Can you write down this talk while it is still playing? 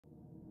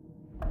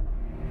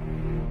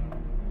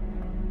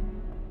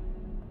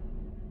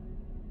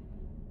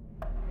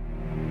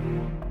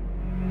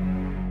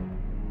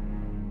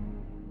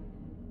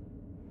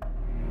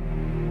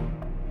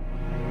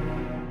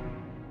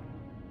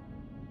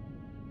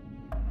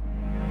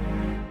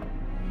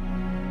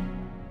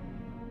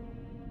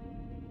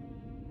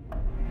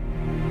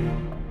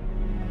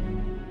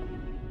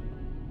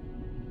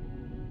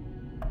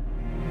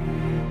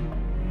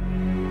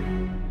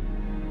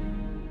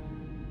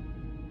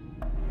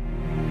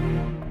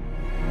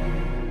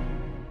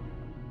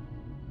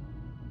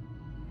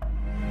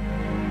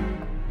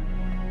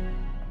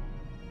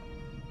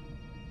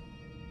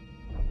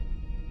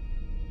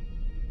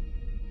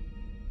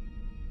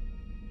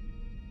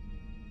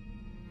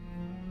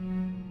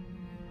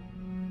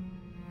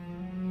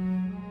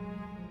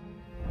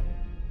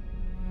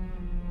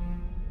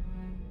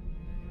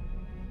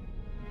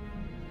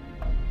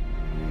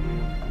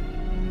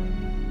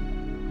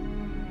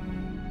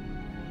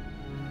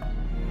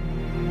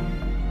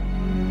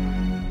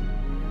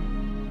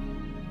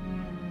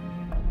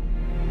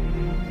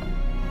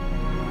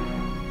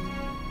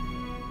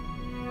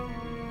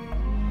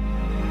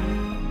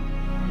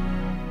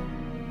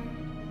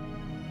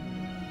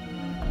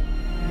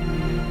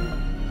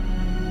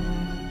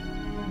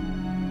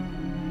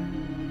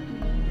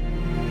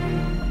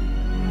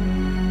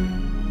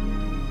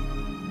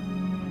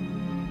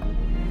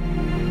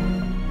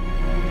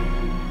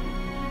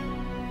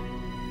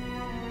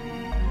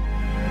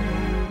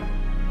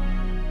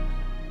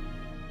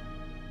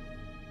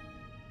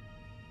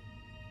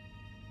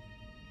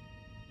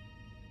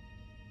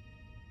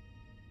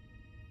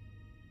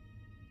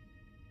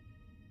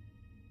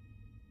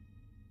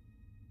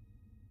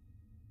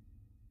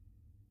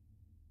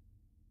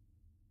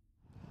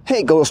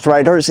Hey Ghost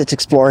Riders, it's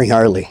Exploring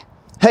Harley.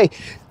 Hey,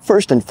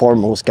 first and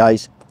foremost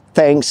guys,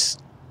 thanks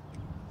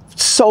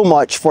so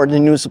much for the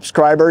new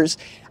subscribers.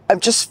 I'm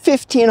just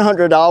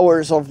 1,500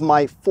 hours of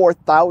my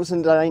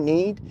 4,000 that I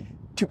need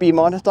to be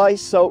monetized,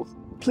 so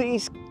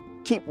please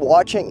keep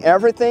watching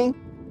everything,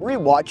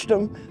 rewatch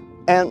them,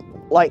 and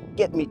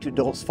get me to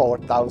those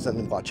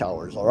 4,000 watch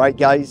hours, alright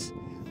guys?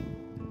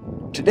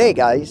 Today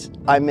guys,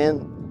 I'm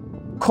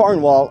in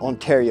Cornwall,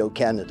 Ontario,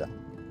 Canada.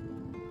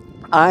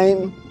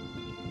 I'm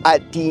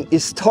at the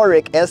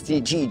historic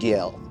SDG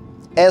jail.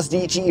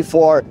 SDG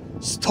for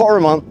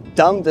Stormont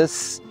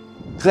Dundas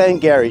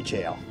Glengarry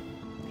Jail.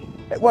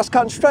 It was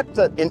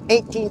constructed in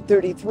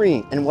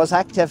 1833 and was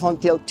active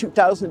until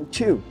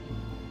 2002,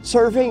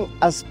 serving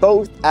as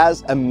both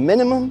as a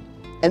minimum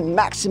and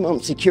maximum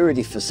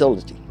security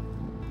facility.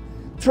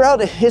 Throughout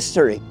the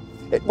history,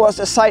 it was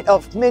a site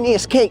of many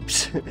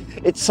escapes.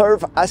 It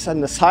served as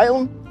an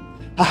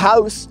asylum, a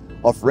house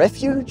of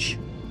refuge,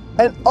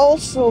 and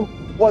also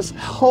was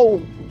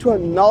home to a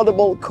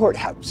notable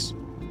courthouse.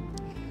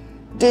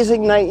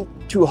 Designated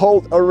to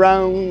hold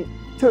around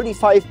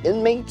 35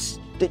 inmates,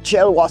 the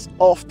jail was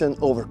often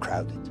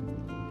overcrowded.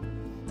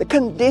 The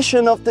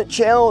condition of the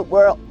jail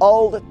were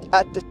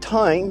at the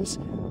times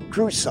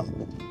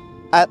gruesome,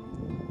 at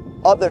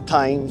other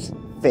times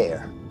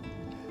fair.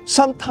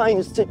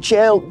 Sometimes the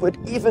jail would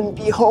even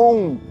be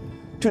home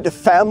to the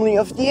family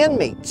of the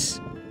inmates.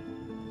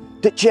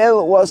 The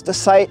jail was the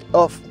site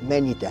of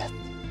many deaths,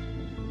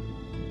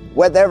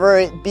 whether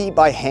it be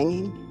by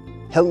hanging,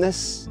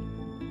 illness,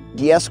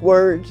 the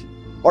S-word,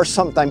 or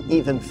sometimes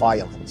even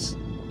violence.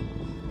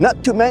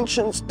 Not to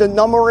mention the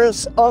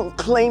numerous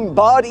unclaimed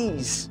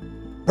bodies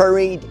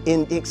buried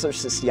in the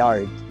exorcist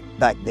yard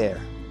back there.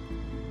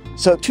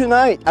 So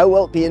tonight I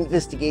will be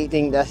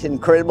investigating that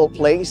incredible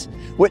place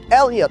with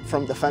Elliot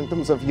from the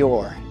Phantoms of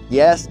Yore.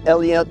 Yes,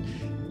 Elliot,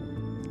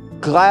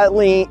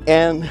 gladly,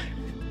 and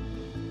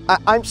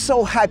I'm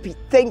so happy.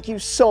 Thank you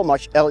so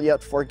much,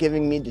 Elliot, for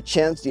giving me the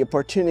chance, the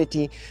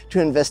opportunity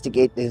to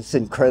investigate this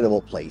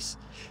incredible place.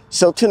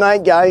 So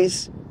tonight,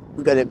 guys,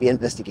 we're going to be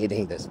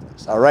investigating this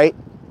place. All right,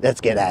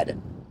 let's get at it.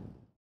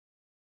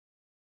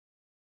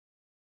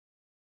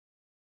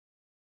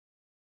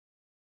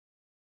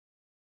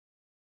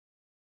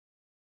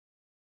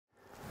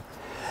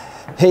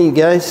 Hey, you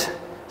guys.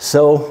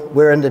 So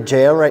we're in the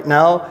jail right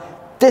now.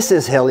 This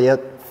is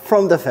Elliot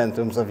from the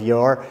Phantoms of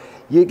Yore.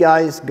 You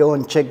guys go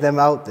and check them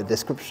out, the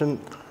description.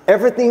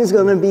 Everything's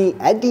gonna be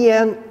at the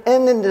end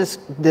and in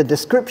the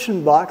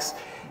description box.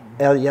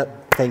 Elliot,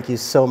 thank you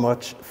so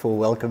much for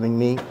welcoming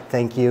me.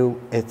 Thank you.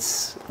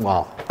 It's,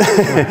 wow.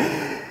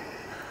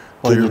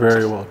 Well, you're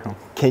very welcome.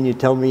 Can you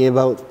tell me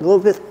about a little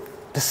bit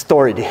the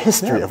story, the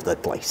history of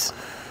that place?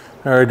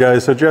 All right,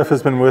 guys, so Jeff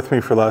has been with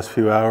me for the last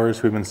few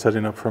hours. We've been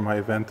setting up for my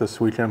event this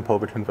weekend,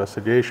 Public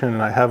Investigation,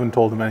 and I haven't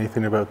told him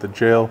anything about the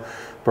jail,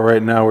 but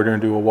right now we're going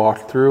to do a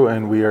walkthrough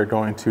and we are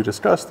going to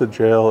discuss the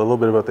jail, a little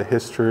bit about the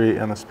history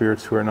and the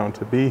spirits who are known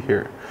to be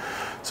here.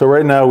 So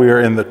right now we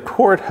are in the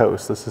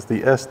courthouse. This is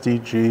the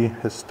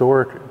SDG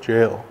Historic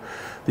Jail.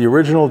 The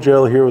original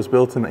jail here was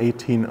built in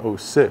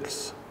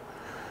 1806,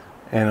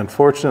 and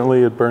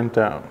unfortunately it burnt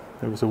down.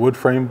 It was a wood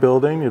frame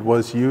building. It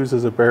was used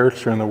as a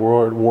barracks during the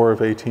World War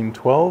of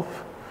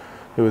 1812.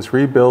 It was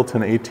rebuilt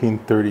in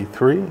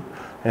 1833,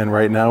 and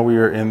right now we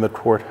are in the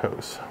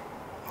courthouse.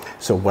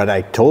 So what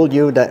I told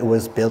you that it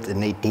was built in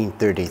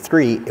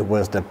 1833, it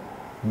was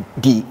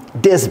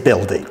this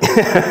building.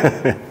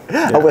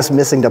 Yeah. I was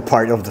missing the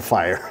part of the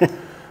fire.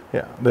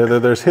 Yeah,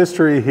 there's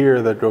history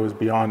here that goes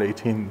beyond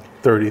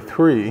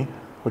 1833,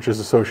 which is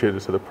associated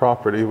to the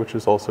property, which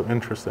is also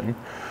interesting.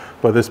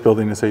 But this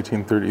building is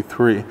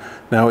 1833.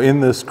 Now in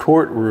this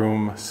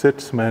courtroom,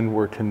 6 men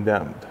were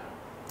condemned.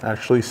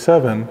 Actually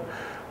 7,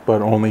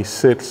 but only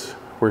 6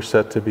 were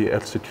set to be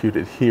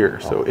executed here.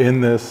 So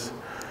in this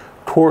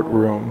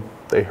courtroom,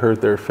 they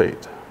heard their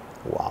fate.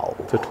 Wow.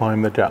 To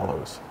climb the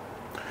gallows.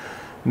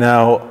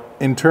 Now,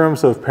 in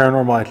terms of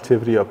paranormal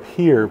activity up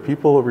here,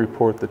 people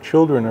report the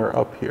children are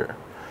up here.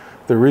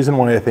 The reason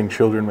why I think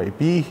children may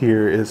be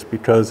here is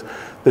because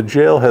the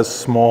jail has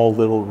small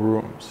little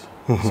rooms.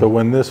 So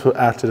when this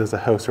acted as a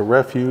house of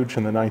refuge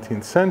in the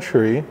 19th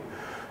century,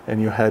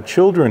 and you had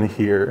children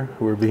here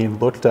who were being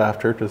looked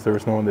after because there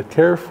was no one to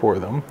care for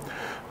them,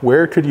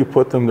 where could you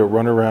put them to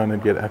run around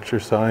and get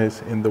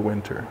exercise in the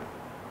winter?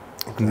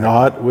 Okay.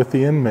 Not with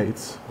the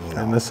inmates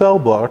in the cell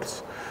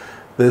blocks,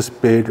 this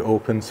big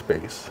open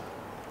space.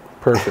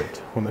 Perfect.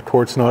 When the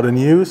court's not in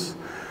use,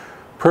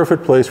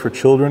 perfect place for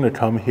children to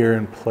come here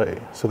and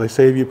play. So they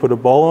say if you put a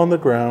ball on the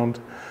ground,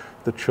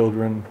 the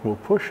children will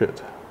push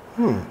it.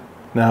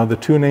 Now, the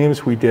 2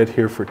 names we did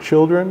here for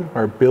children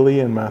are Billy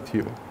and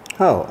Matthew.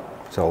 Oh,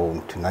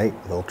 so tonight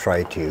we'll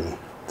try to...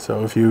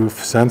 So if you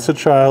sense a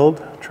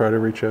child, try to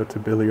reach out to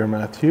Billy or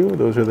Matthew.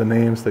 Those are the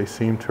names they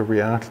seem to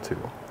react to.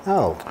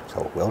 Oh,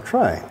 so we'll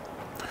try.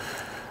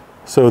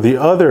 So the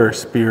other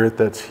spirit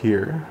that's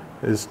here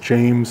is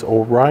James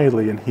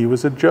O'Reilly, and he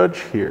was a judge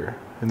here.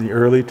 in the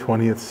early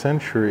 20th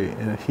century,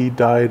 and he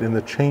died in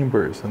the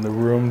chambers in the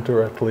room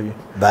directly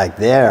back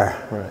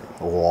there. Right.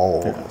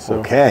 Whoa. Yeah, so,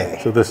 okay.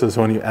 So this is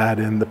when you add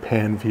in the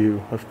pan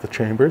view of the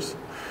chambers.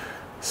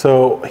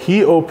 So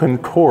he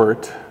opened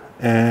court,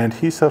 and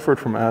he suffered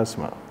from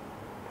asthma,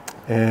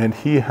 and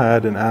he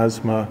had an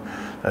asthma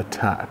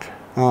attack.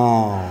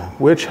 Oh.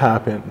 Which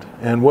happened,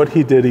 and what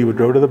he did, he would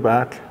go to the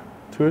back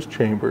to his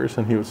chambers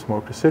and he would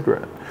smoke a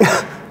cigarette.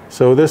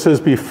 So this is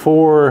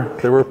before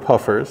there were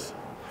puffers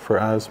for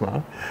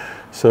asthma.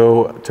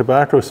 So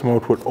tobacco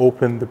smoke would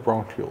open the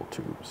bronchial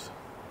tubes.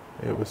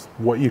 It was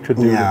what you could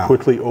do to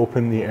quickly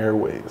open the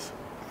airways.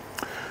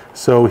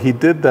 So he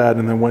did that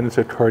and then went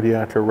into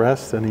cardiac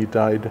arrest, and he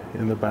died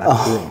in the back room.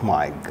 Oh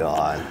my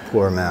God,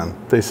 poor man.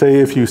 They say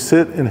if you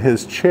sit in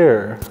his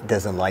chair,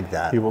 doesn't like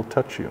that. he will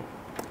touch you.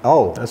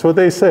 Oh. That's what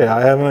they say.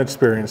 I haven't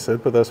experienced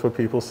it, but that's what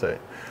people say.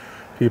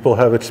 People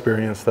have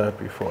experienced that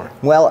before.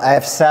 Well,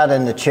 I've sat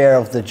in the chair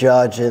of the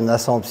judge in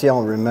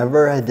Assumption,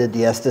 remember? I did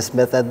the Estes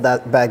method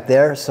that back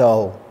there,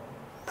 so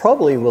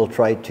probably we'll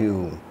try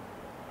to,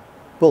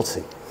 we'll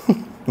see.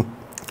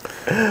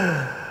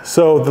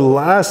 So the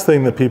last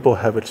thing that people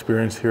have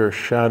experienced here are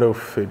shadow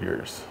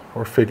figures,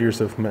 or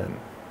figures of men.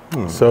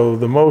 So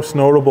the most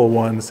notable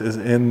ones is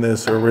in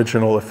this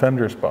original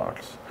offenders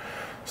box.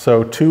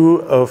 So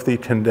 2 of the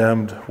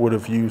condemned would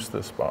have used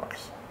this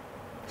box,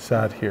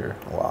 sat here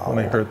when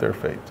they heard their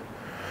fate.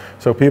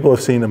 So people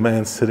have seen a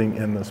man sitting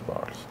in this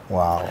box.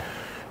 Wow.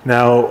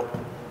 Now,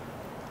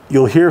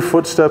 you'll hear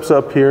footsteps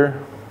up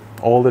here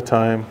all the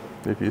time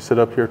if you sit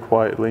up here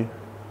quietly.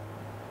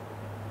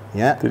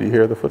 Yeah. Did you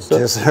hear the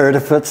footsteps? Just heard the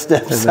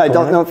footsteps. I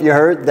don't know if you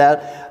heard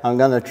that. I'm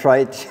going to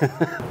try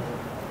to.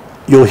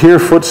 You'll hear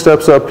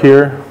footsteps up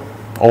here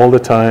all the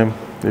time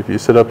if you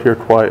sit up here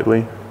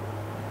quietly.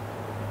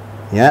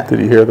 Yeah.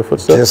 Did you hear the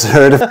footsteps? Just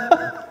heard it.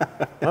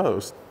 Oh, it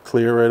was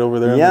clear right over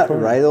there. Yeah,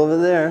 right over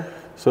there.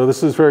 So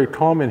this is very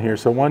common here.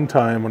 So one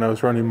time when I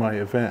was running my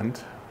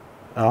event,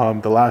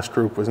 the last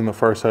group was in the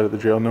far side of the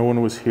jail. No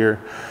one was here.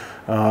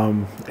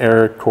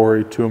 Eric,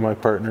 Corey, 2 of my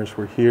partners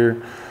were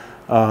here.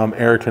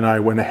 Eric and I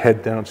went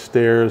ahead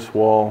downstairs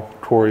while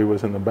Corey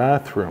was in the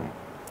bathroom.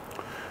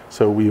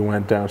 So we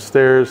went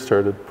downstairs,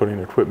 started putting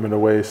equipment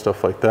away,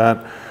 stuff like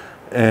that.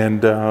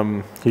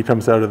 And he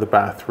comes out of the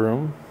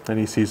bathroom and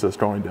he sees us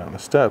going down the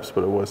steps,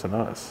 but it wasn't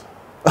us.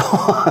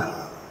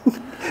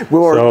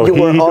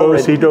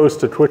 He goes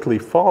to quickly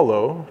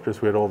follow,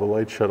 because we had all the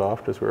lights shut off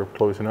because we were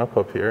closing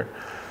up here.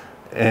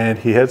 And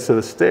he heads to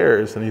the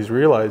stairs and he's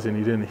realizing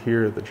he didn't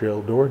hear the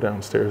jail door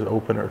downstairs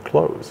open or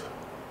close.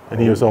 And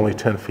he was only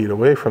 10 feet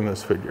away from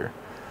this figure.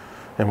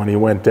 And when he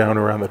went down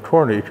around the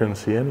corner, he couldn't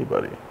see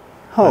anybody.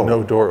 And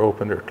no door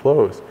opened or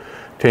closed.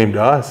 Came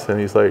to us and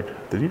he's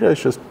like, did you guys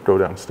just go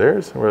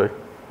downstairs? And we're like,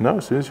 no,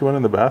 as soon as you went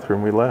in the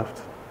bathroom, we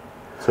left.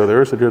 So there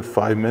was a good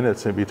 5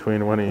 minutes in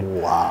between when he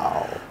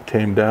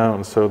came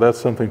down. So that's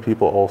something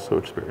people also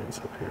experience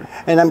up here.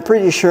 And I'm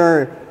pretty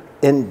sure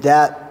in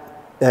that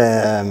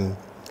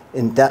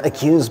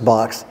accused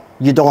box,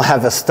 you don't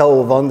have a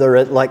stove under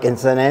it like in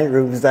St.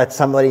 Andrews that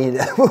somebody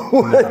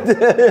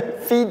would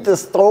feed the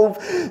stove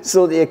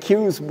so the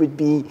accused would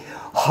be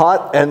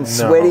hot and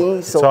sweaty.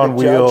 It's on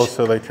wheels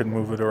so they can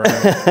move it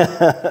around.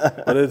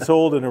 But it's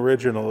old and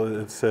original.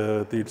 It's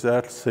the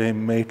exact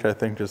same make, I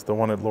think, as the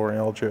one at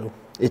L'Oreal Jail.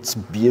 It's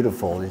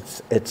beautiful.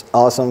 It's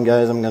awesome,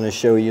 guys. I'm going to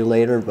show you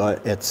later,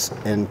 but it's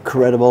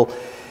incredible.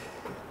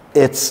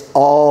 It's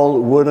all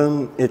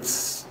wooden.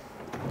 It's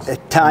a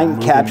time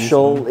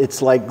capsule.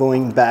 It's like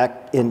going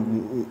back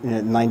in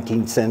the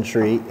 19th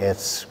century.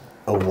 It's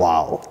a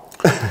wow.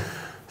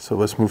 So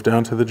let's move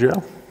down to the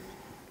jail.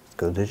 Let's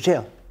go to the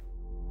jail.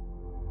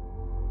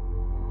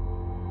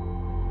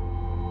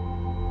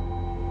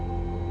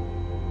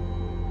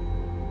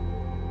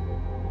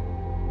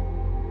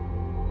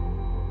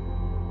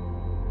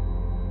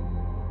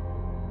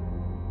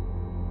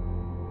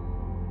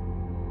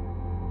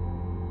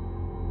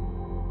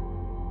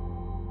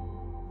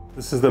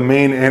 This is the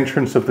main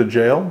entrance of the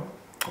jail.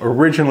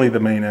 Originally the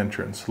main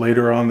entrance.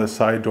 Later on, the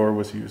side door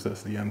was used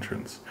as the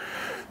entrance.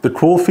 The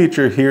cool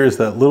feature here is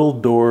that little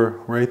door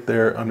right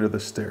there under the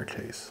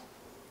staircase.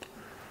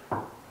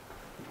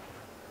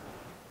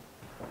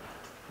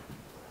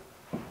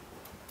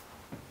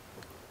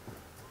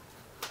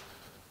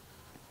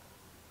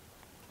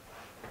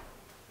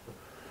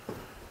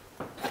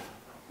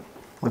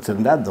 What's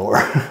in that door?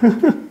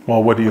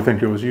 Well, what do you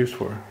think it was used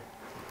for?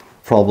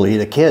 Probably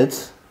the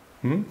kids.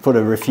 For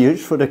the refuge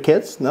for the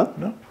kids? No?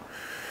 No.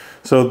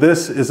 So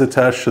this is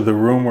attached to the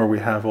room where we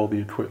have all the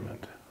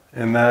equipment.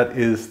 And that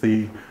is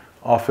the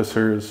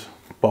officer's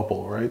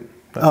bubble, right?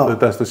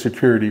 That's the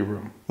security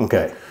room.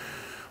 Okay.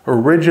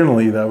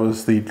 Originally, that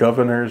was the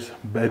governor's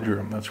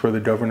bedroom. That's where the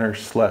governor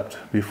slept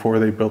before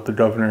they built the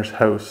governor's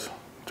house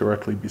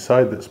directly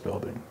beside this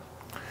building.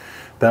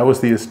 That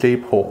was the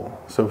escape hole.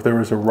 So if there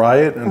was a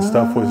riot and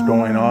stuff was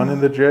going on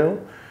in the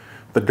jail,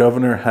 the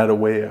governor had a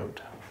way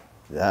out.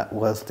 That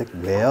was the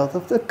way out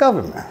of the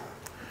governor.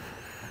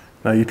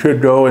 Now you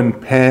could go and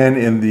pan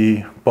in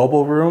the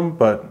bubble room,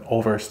 but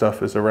all of our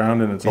stuff is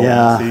around and it's all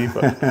Yeah. you see.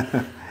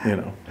 But you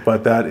know,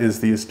 but that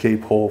is the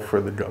escape hole for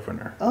the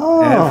governor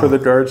and for the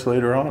guards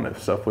later on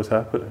if stuff was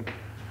happening.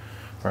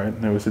 Right,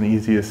 and it was an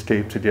easy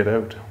escape to get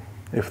out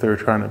if they were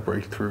trying to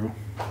break through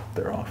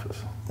their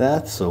office.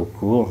 That's so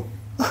cool.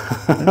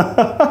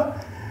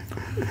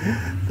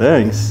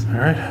 Thanks. All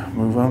right,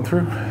 move on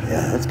through.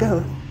 Yeah, let's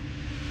go.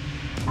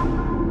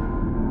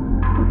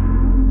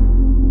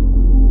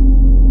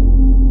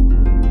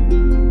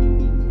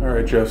 All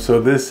right, Jeff, so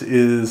this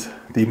is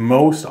the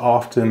most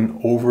often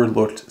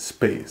overlooked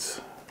space.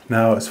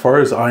 Now, as far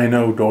as I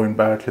know, going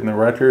back in the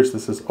records,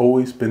 this has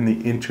always been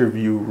the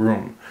interview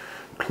room,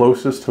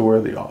 closest to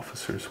where the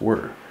officers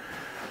were.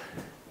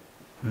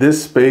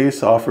 This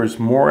space offers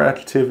more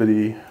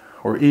activity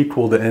or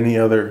equal to any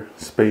other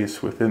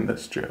space within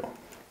this jail.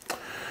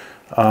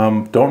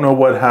 Don't know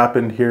what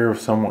happened here,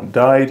 if someone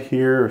died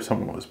here, if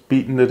someone was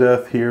beaten to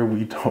death here,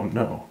 we don't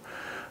know.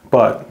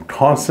 But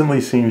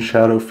constantly seeing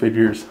shadow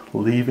figures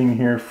leaving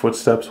here,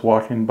 footsteps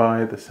walking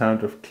by, the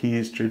sound of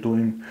keys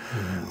jiggling,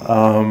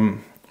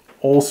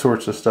 all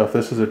sorts of stuff.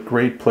 This is a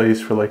great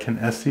place for like an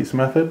Estes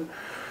method.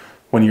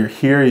 When you're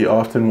here, you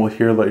often will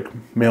hear like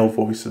male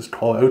voices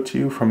call out to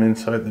you from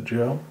inside the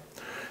jail.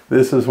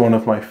 This is one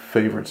of my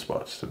favorite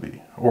spots to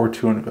be or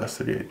to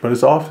investigate, but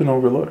it's often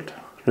overlooked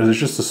because it's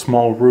just a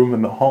small room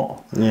in the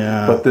hall.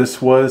 Yeah. But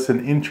this was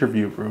an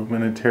interview room,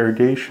 an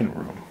interrogation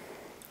room.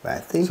 I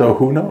think So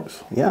who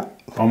knows? Yeah.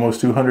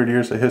 Almost 200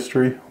 years of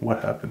history.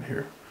 What happened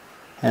here?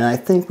 And I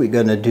think we're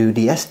going to do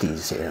the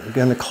Estes here. We're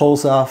going to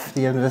close off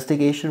the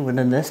investigation with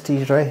an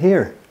Estes right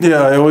here.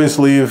 Yeah, I always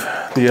leave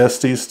the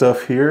Estes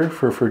stuff here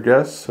for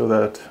guests so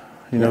that,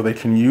 you know, they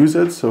can use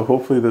it. So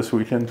hopefully this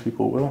weekend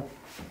people will.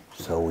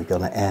 So we're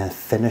going to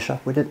finish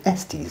up with an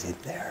Estes in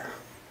there.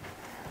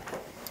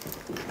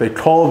 They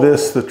call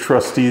this the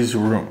trustees'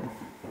 room.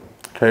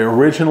 Okay,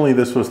 originally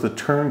this was the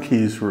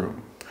turnkey's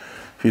room.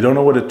 If you don't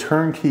know what a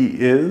turnkey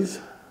is,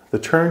 the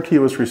turnkey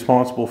was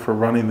responsible for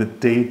running the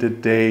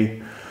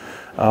day-to-day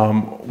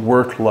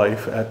work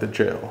life at the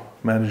jail,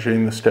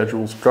 managing the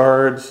schedules,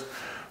 guards,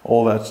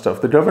 all that stuff.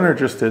 The governor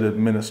just did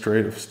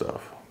administrative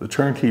stuff. The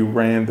turnkey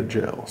ran the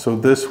jail. So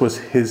this was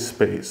his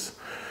space.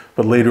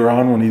 But later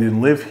on, when he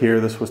didn't live here,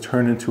 this was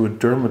turned into a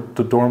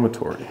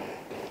dormitory.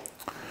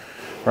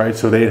 Right,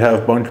 so they'd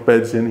have bunk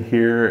beds in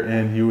here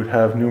and you would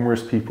have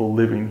numerous people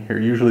living here,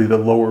 usually the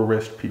lower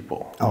risk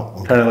people. Oh,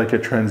 okay. Kind of like a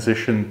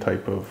transition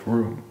type of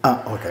room.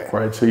 Oh, okay.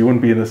 Right, so you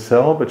wouldn't be in a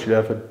cell, but you'd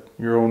have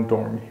your own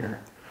dorm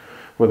here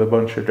with a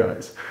bunch of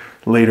guys.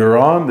 Later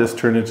on, this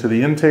turned into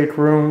the intake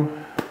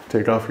room.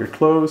 Take off your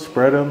clothes,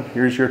 spread them.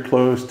 Here's your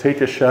clothes.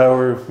 Take a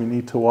shower. We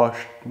need to watch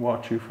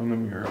you from the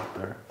mirror up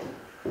there.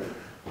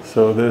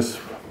 So this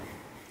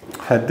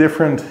had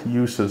different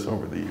uses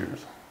over the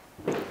years.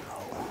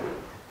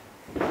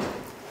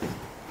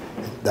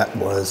 That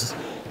was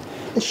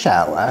the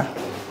shower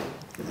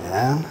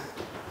and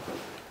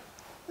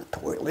the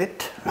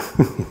toilet.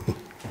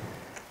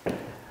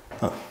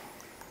 Oh,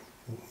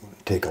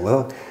 take a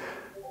look.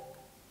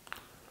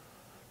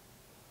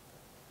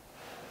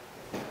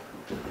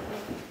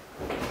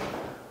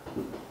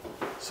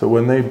 So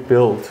when they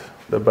built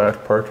the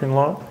back parking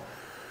lot,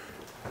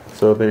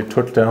 so they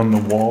took down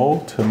the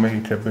wall to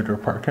make a bigger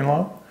parking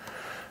lot,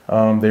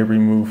 they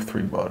removed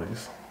 3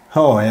 bodies.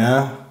 Oh,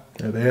 yeah?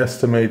 Yeah, they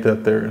estimate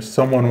that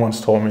someone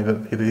once told me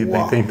that they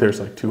think there's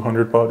like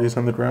 200 bodies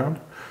on the ground.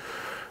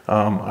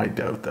 I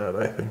doubt that.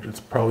 I think it's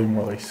probably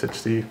more like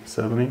 60,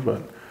 70,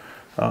 but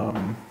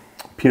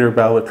Peter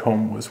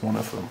Balacombe was one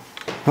of them.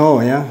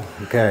 Oh, yeah?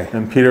 Okay.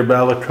 And Peter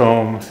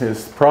Balacombe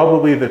is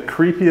probably the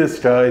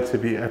creepiest guy to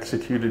be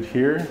executed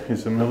here.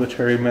 He's a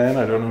military man.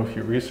 I don't know if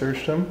you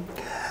researched him.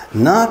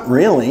 Not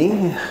really.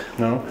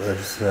 No?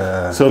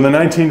 So in the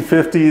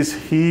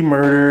 1950s, he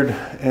murdered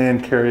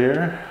Anne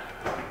Carrier.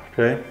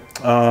 Okay.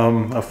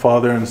 A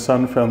father and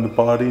son found the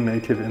body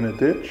naked in a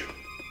ditch.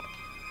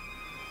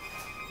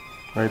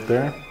 Right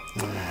there.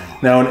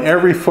 Now in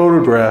every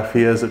photograph,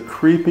 he has a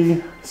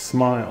creepy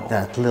smile.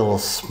 That little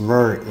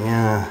smirk,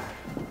 yeah.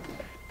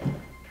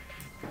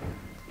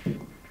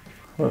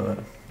 Look at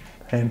that.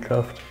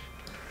 Handcuffed.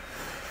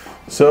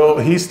 So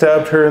he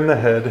stabbed her in the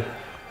head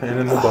and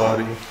in the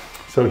body.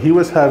 So he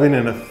was having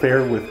an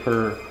affair with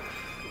her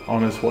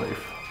on his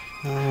wife.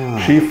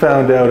 She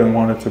found out and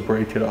wanted to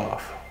break it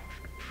off.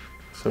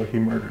 So he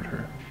murdered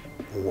her.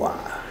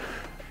 Wow.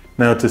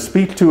 Now to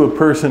speak to a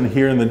person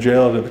here in the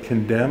jail that is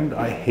condemned,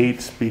 I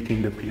hate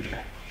speaking to Peter.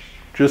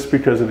 Just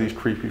because of these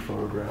creepy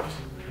photographs.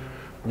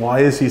 Why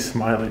is he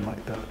smiling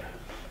like that?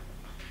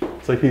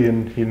 It's like he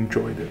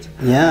enjoyed it.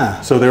 Yeah.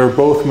 So they were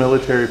both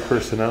military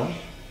personnel.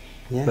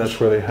 Yeah. That's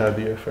where they had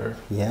the affair.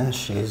 Yeah,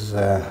 she's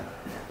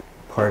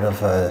part of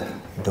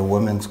the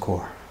Women's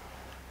Corps.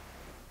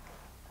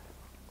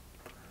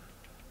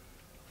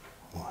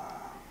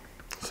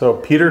 So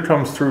Peter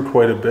comes through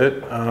quite a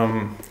bit.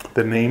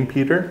 The name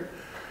Peter.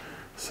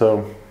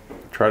 So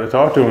try to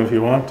talk to him if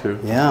you want to.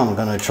 Yeah, I'm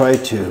going to try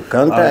to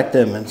contact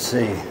him and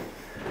see.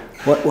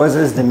 What was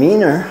his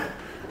demeanor?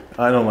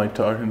 I don't like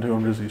talking to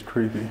him because he's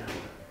creepy.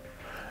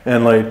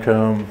 And like,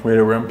 we had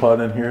a REM pod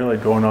in here,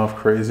 like going off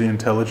crazy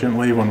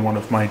intelligently when one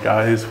of my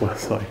guys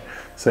was like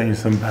saying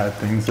some bad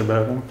things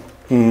about him.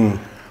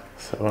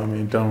 So I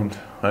mean,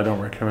 I don't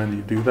recommend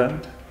you do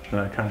that. And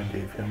I kind of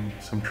gave him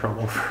some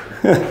trouble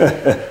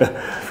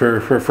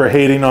for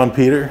hating on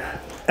Peter.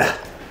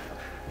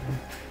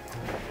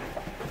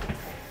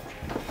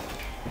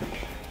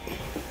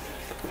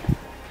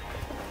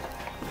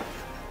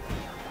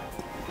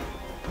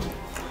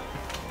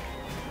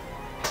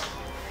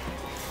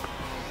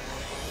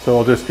 So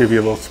I'll just give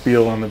you a little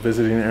spiel on the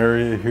visiting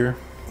area here.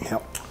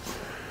 Yep.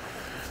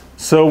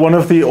 So one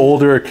of the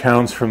older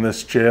accounts from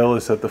this jail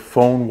is that the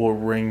phone will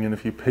ring, and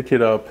if you pick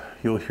it up,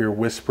 you'll hear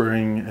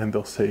whispering and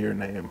they'll say your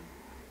name.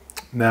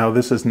 Now,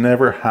 this has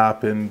never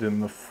happened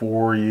in the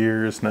 4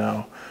 years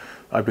now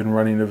I've been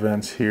running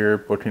events here,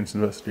 bookings,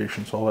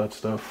 investigations, all that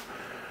stuff.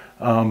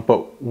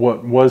 But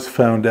what was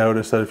found out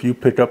is that if you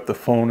pick up the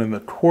phone in the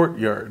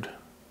courtyard,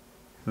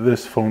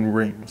 this phone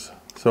rings.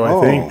 So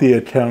I think the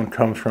account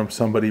comes from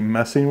somebody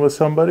messing with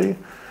somebody,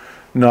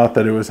 not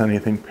that it was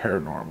anything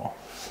paranormal.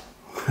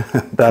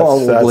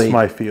 That's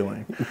my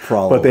feeling.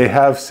 Probably. But they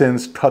have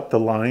since cut the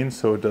line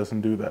so it doesn't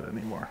do that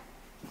anymore.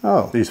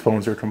 Oh. These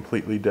phones are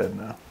completely dead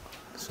now.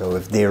 So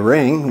if they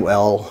ring,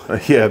 well...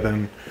 Yeah,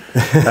 then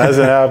as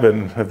it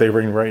happened, if they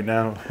ring right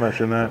now,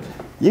 imagine that.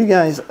 You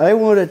guys, I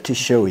wanted to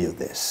show you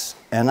this.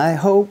 And I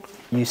hope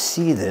you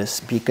see this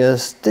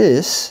because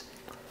this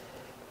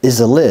is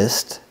a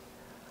list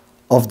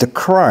of the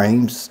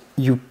crimes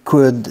you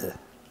could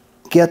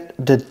get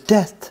the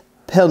death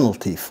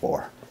penalty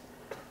for.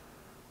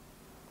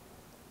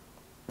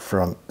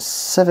 From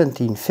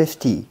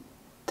 1750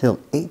 till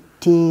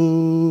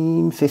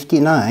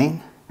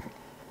 1859.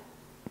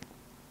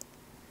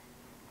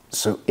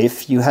 So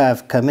if you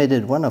have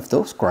committed one of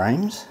those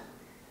crimes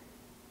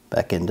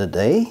back in the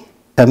day,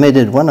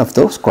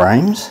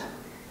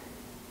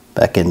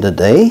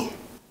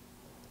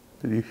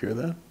 Did you hear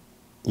that?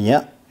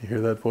 Yeah. You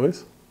hear that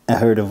voice? I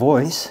heard a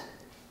voice.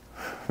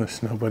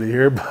 There's nobody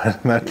here,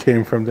 but that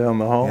came from down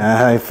the hall.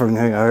 Yeah, I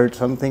heard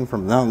something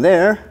from down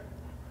there.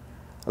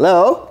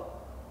 Hello?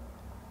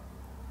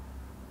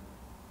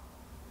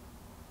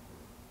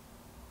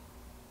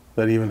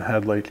 That even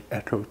had like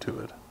echo to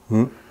it.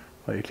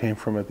 Like it came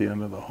from at the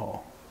end of the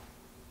hall.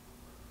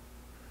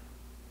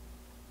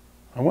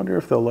 I wonder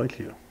if they'll like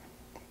you.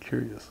 I'm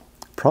curious.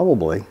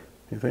 Probably.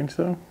 You think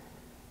so?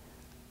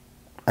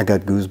 I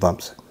got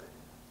goosebumps.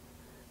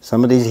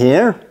 Somebody's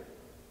here?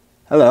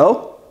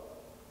 Hello?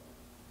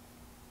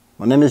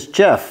 My name is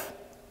Jeff.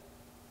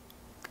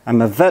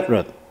 I'm a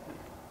veteran.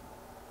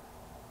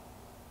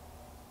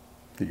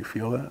 Do you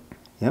feel that?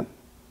 Yep.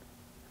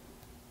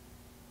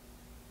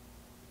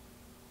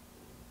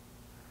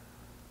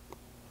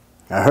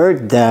 I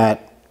heard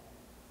that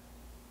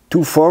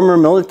 2 former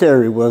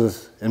military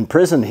was in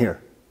prison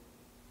here.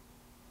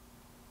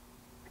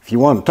 If you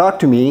want to talk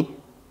to me,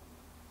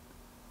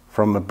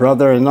 from a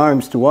brother in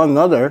arms to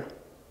another,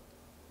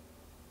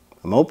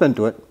 I'm open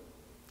to it.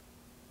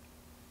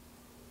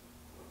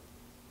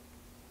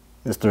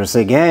 Mr.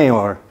 Seguin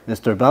or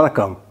Mr.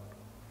 Balacombe.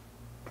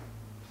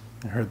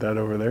 I heard that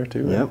over there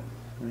too. Yep.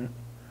 Yeah.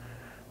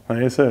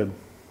 Like I said,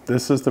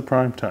 this is the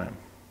prime time.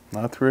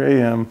 Not 3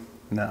 a.m.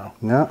 now.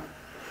 No.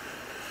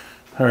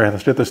 All right,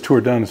 let's get this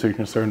tour done so you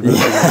can start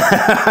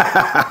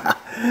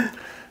investigating.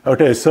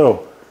 Okay,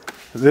 so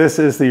this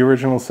is the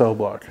original cell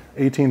block,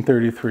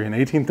 1833. In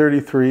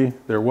 1833,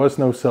 there was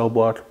no cell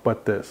block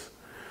but this.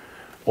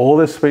 All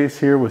this space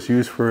here was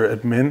used for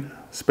admin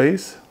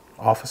space,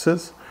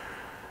 offices.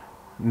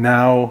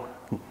 Now,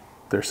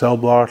 they're cell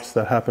blocks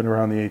that happened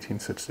around the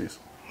 1860s.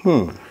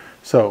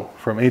 So,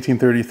 from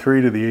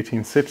 1833 to the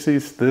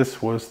 1860s,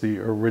 this was the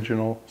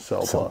original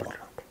cell block.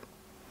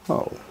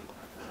 Oh.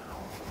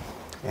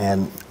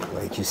 And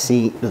like you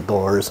see, the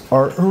doors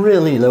are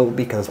really low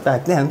because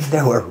back then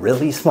they were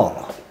really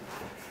small.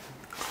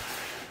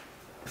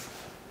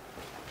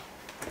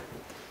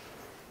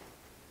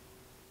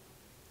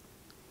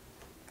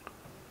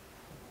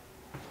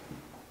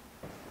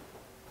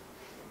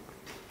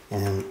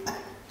 And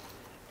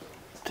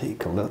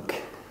take a look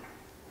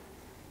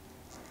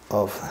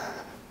of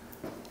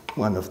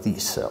one of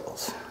these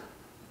cells.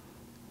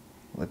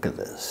 Look at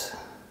this.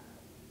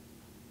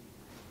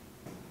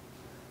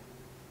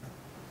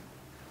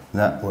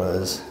 That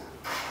was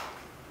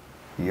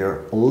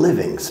your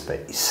living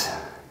space.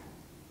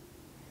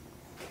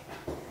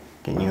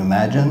 Can you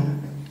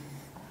imagine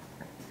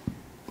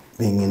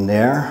being in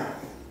there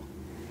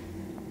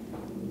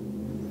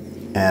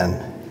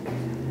and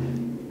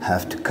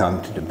have to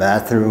come to the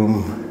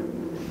bathroom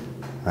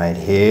right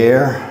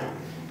here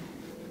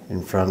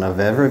in front of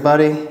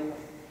everybody,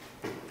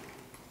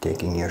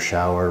 taking your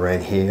shower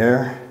right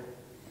here,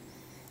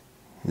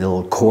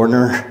 little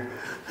corner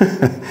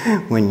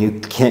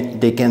when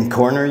they can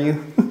corner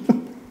you.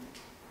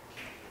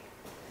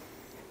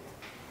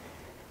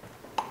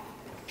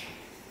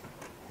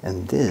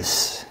 And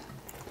this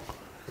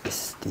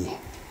is the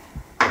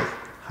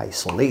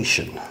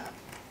isolation.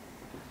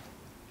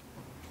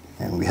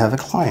 And we have a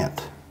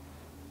client.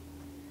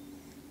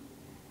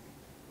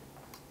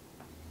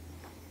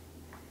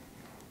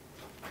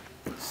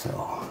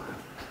 So.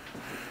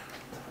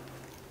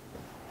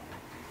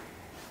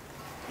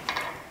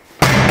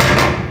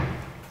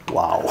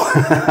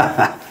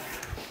 Wow.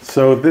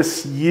 So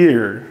this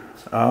year,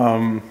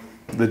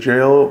 the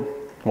jail,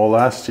 well,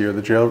 last year,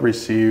 the jail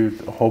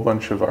received a whole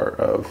bunch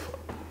of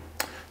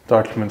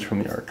documents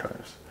from the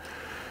archives.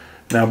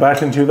 Now,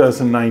 back in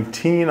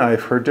 2019,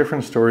 I've heard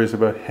different stories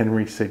about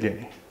Henry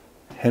Seguin.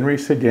 Henry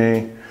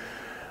Seguin,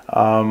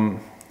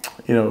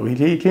 you know,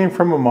 he came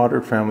from a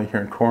moderate family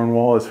here in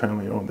Cornwall. His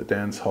family owned the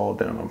dance hall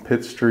down on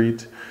Pitt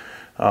Street.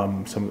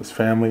 Some of his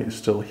family is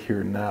still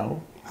here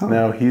now. Huh.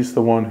 Now, he's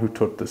the one who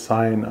took the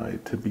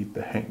cyanide to beat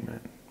the hangman.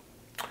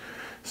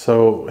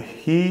 So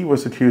he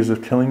was accused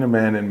of killing a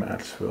man in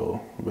Maxville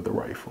with a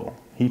rifle.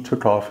 He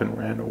took off and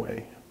ran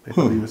away. They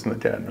thought he was in the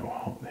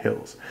Gatineau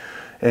Hills.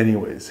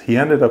 Anyways, he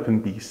ended up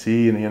in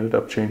BC and he ended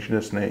up changing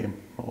his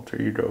name, alter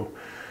ego.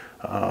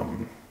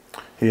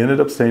 He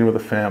ended up staying with a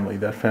family.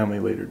 That family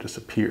later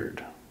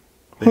disappeared.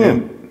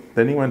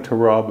 Then he went to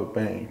rob a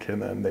bank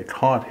and then they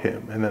caught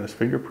him and then his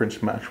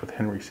fingerprints matched with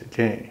Henry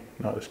Seguin,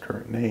 not his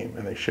current name,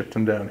 and they shipped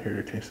him down here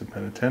to Kingston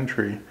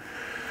Penitentiary.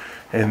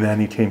 And then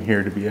he came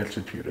here to be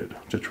executed,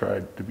 to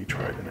be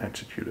tried and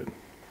executed.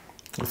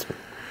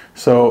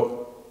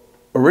 So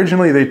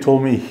originally they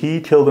told me he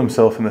killed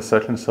himself in the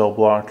second cell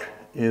block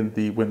in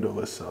the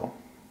windowless cell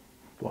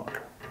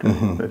block.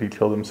 That he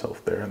killed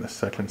himself there in the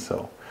second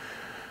cell.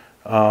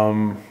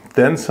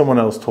 Then someone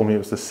else told me it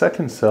was the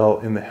second cell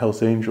in the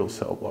Hells Angels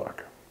cell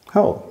block.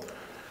 Oh.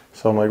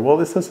 So I'm like, well,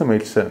 this doesn't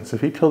make sense.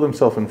 If he killed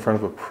himself in front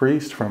of a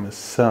priest from his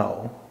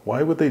cell,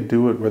 why would they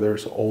do it where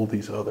there's all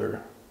these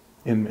other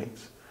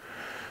inmates?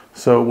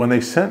 So when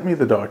they sent me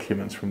the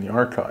documents from the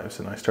archives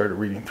and I started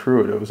reading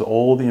through it, it was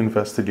all the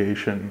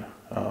investigation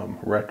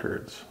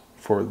records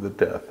for the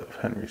death of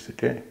Henry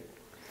Seguin.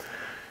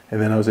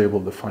 And then I was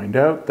able to find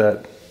out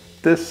that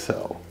this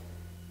cell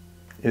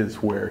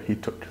is where he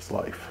took his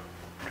life,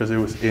 because it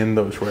was in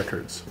those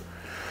records.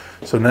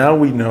 So now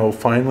we know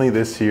finally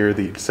this year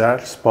the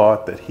exact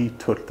spot that he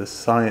took the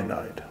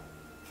cyanide.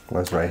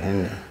 Was right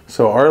in there.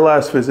 So our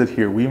last visit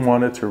here, we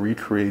wanted to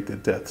recreate the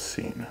death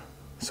scene.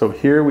 So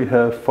here we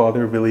have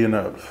Father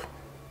Villeneuve.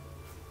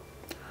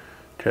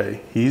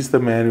 Okay, he's the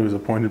man who was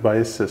appointed by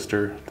his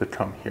sister to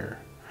come here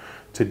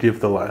to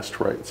give the last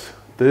rites.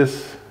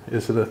 This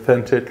is an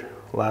authentic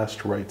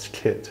last rites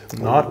kit,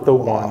 not the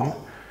one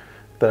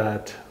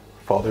that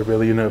Father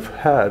Villeneuve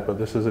had, but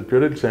this is a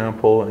good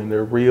example in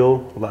their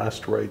real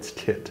last rites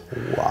kit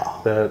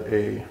that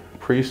a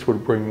priest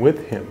would bring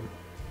with him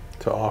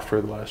to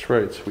offer the last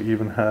rites. We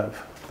even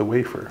have the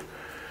wafer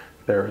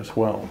there as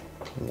well.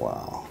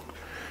 Wow.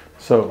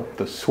 So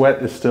the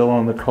sweat is still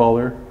on the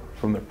collar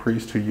from the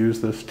priest who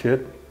used this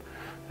kit,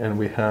 and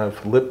we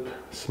have lip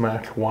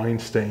smack wine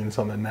stains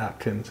on the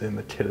napkins in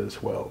the kit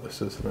as well.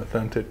 This is an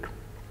authentic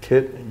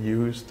kit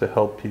used to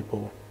help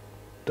people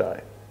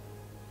die.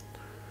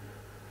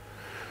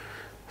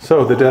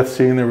 So the death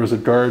scene, there was a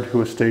guard who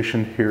was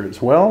stationed here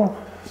as well.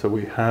 So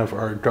we have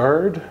our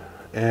guard,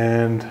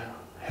 and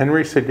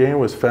Henry Seguin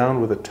was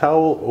found with a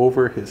towel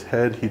over his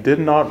head. He did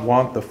not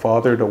want the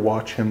father to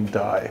watch him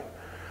die.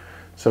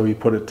 So he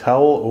put a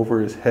towel over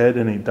his head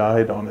and he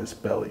died on his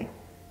belly.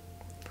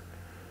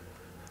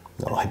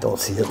 No, I don't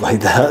see it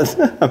like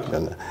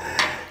that.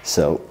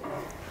 So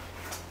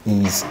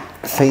he's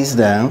face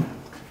down.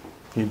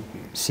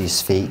 See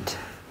his feet.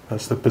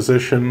 That's the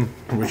position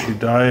in which he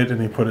died, and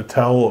he put a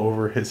towel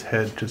over his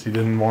head because he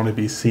didn't want to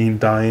be seen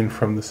dying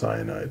from the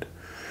cyanide.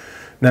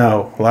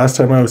 Now, last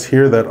time I was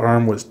here, that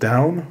arm was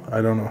down.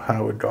 I don't know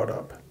how it got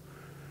up.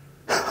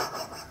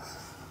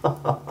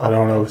 I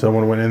don't know if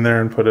someone went in there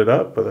and put it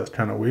up, but that's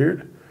kind of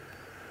weird.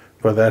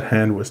 But that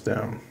hand was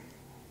down.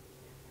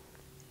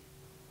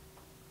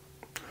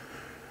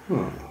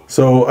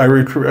 So I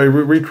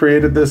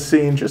recreated this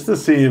scene just to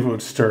see if it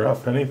would stir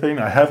up anything.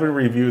 I haven't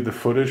reviewed the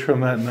footage from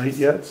that night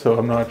yet, so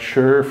I'm not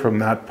sure from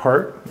that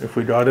part if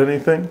we got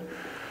anything.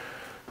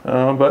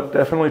 But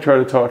definitely try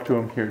to talk to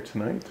him here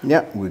tonight.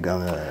 Yeah, we're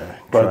gonna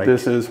But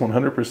this is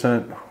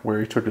 100% where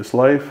he took his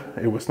life.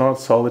 It was not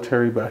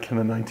solitary back in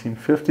the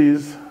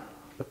 1950s.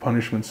 The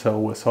punishment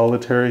cell was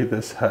solitary.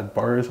 This had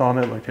bars on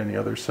it like any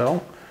other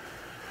cell.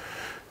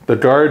 The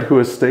guard who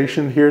was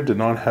stationed here did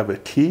not have a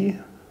key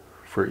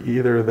for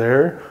either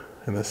there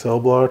in the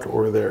cell block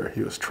or there.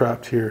 He was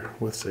trapped here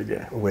with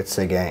Seguin. With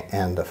Seguin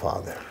and the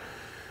father.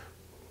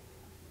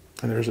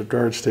 And there's a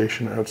guard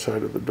station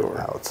outside of the door.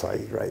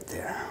 Outside, right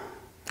there.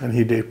 And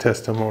he gave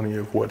testimony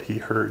of what he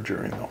heard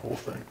during the whole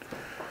thing.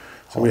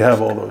 So we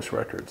have all those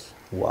records.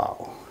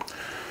 Wow.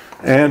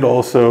 And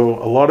also,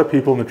 a lot of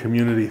people in the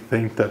community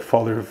think that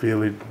Father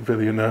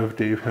Villeneuve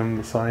gave him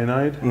the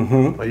cyanide.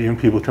 Like even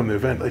people come to the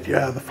event, like,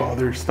 yeah, the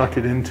father snuck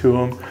it into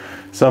him.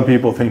 Some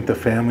people think the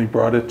family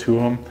brought it to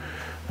him.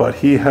 But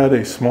he had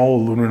a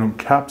small aluminum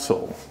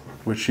capsule,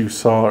 which you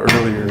saw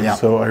earlier. Yeah.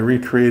 So I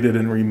recreated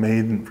and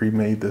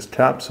remade this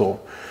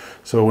capsule.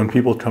 So when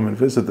people come and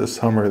visit this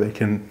summer, they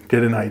can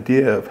get an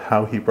idea of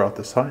how he brought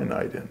the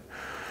cyanide in.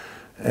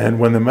 And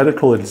when the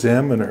medical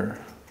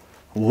examiner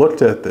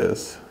looked at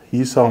this,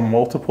 he saw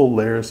multiple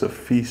layers of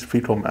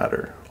fecal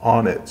matter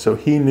on it. So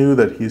he knew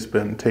that he's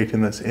been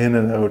taking this in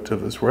and out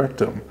of his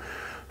rectum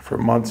for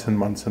months and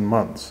months and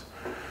months.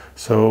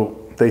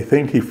 So they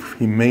think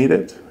he made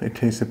it in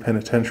Kingston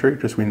Penitentiary,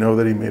 because we know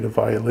that he made a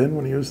violin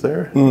when he was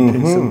there in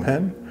Kingston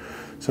Pen.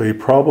 So he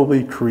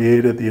probably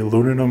created the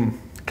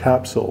aluminum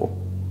capsule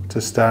to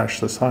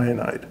stash the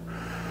cyanide.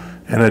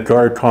 And a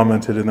guard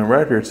commented in the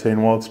record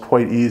saying, well, it's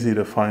quite easy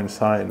to find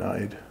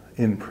cyanide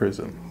in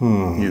prison,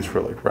 used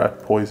for like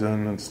rat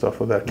poison and stuff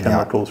like that,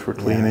 chemicals for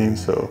cleaning.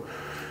 So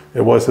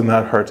it wasn't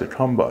that hard to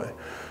come by.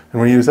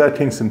 And when he was at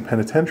Kingston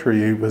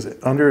Penitentiary, he was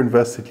under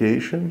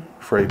investigation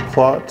for a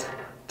plot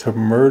to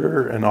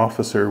murder an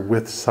officer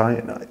with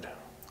cyanide.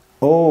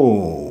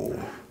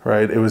 Oh.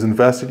 Right, it was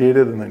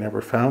investigated and they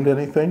never found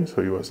anything,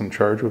 so he wasn't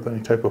charged with any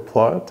type of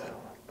plot.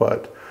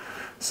 But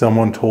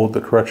someone told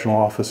the correctional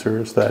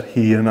officers that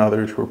he and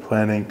others were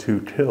planning to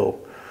kill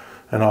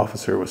an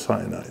officer with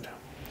cyanide.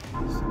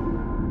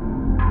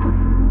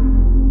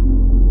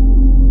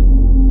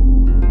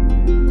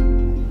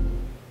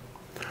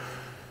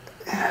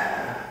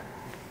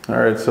 All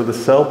right, so the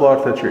cell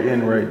block that you're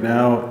in right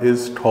now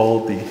is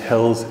called the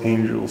Hells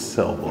Angels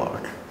cell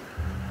block.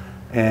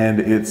 And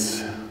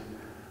it's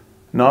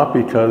not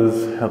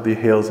because the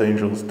Hells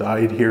Angels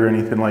died here or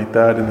anything like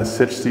that. In the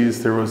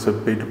 60s, there was a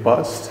big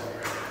bust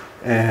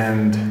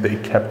and they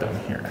kept them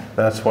here.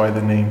 That's why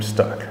the name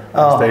stuck.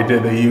 Oh.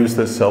 They used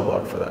this cell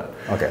block for that.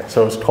 Okay.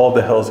 So it's called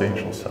the Hells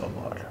Angels cell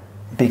block.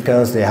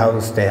 Because they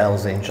housed the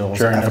Hells Angels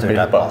during after a big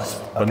that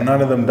bust. Okay. But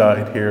none of them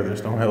died here.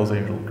 There's no Hells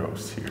Angel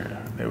ghosts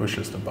here. It was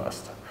just a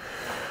bust.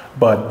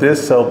 But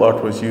this cell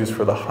block was used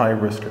for the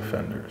high-risk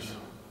offenders.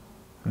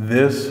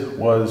 This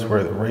was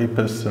where the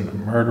rapists and the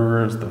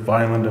murderers, the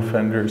violent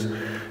offenders,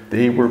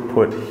 they were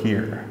put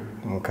here.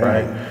 Okay.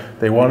 Right?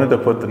 They wanted to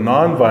put the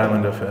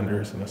non-violent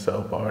offenders in a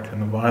cell block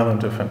and the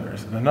violent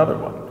offenders in another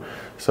one.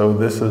 So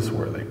this is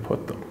where they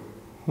put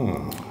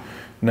them.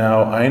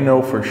 Now, I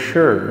know for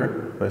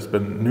sure, there's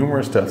been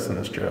numerous deaths in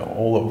this jail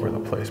all over the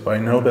place, but I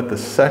know that the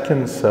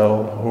second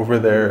cell over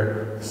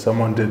there,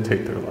 someone did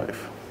take their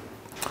life.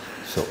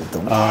 So the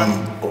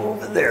one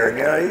over there,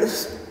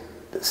 guys,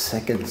 the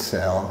second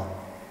cell,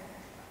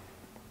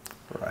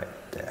 right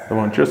there. The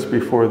one just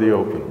before the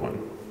open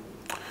one.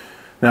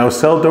 Now,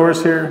 cell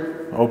doors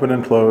here, open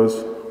and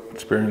close,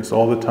 experienced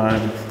all the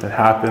time. It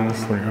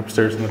happens when you're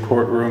upstairs in the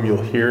courtroom,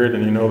 you'll hear it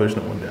and you know there's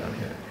no one down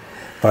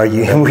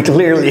here. We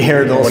clearly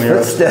hear those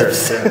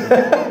footsteps.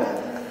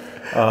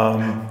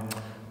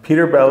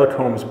 Peter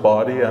Balacombe's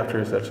body after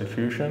his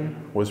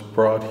execution was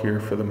brought here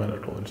for the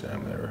medical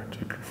examiner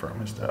to confirm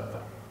his death.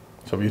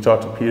 So if you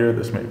talk to Peter,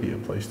 this may be a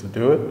place to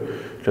do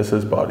it, just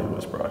his body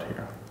was brought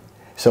here.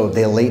 So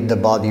they laid the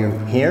body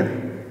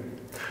here?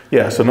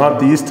 Yeah, so not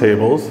these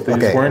tables. These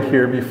weren't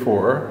here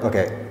before.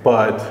 Okay.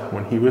 But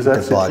when he was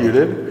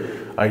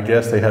executed, I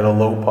guess they had a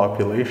low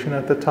population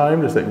at the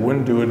time, just they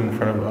wouldn't do it in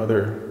front of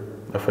other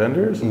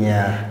offenders.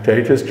 Yeah.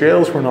 Okay, because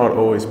jails were not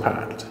always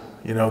packed.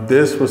 You know,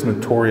 this was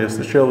notorious.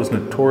 The jail was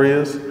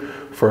notorious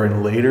for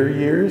in later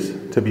years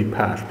to be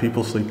packed.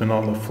 People sleeping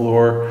on the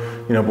floor,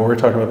 you know, but we're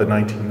talking about the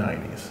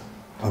 1990s.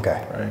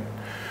 Okay. Right?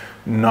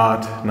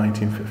 Not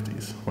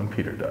 1950s when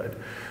Peter died.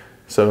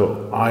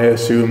 So I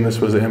assume this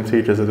was empty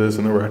as it is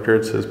in the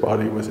records. His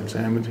body was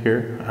examined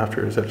here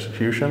after his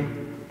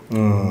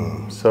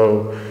execution.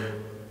 So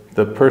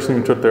the person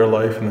who took their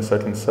life in the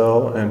second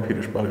cell and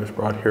Peter's body was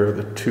brought here are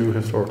the two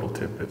historical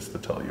tidbits to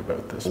tell you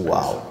about this space.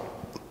 Wow.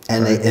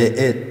 And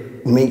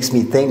it makes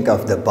me think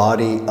of the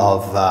body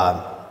of,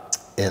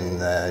 in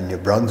New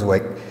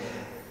Brunswick,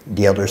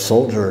 the other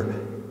soldier,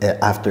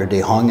 after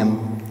they hung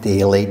him,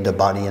 they laid the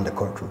body in the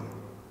courtroom.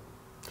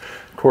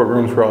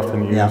 Courtrooms were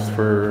often used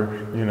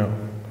for, you know,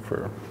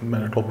 for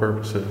medical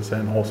purposes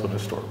and also to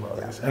store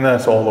bodies. And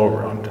that's all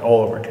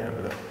over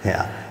Canada.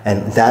 Yeah.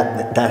 And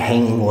that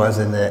hanging was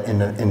in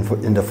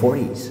the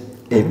 40s.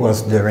 It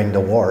was during the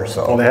war,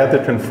 so. Well, they had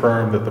to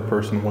confirm that the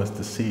person was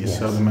deceased,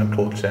 so the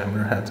medical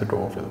examiner had to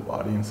go over the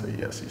body and say,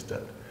 yes, he's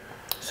dead.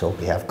 So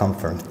we have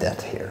confirmed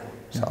death here,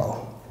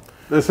 so.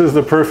 This is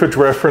the perfect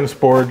reference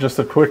board, just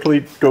to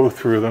quickly go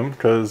through them,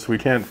 because we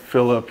can't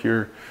fill up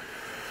your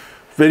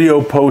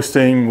video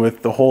posting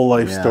with the whole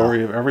life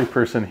story of every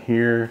person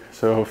here.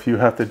 So if you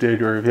have to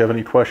dig, or if you have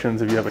any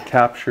questions, if you have a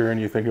capture and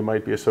you think it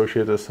might be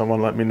associated with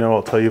someone, let me know.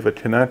 I'll tell you if it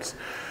connects.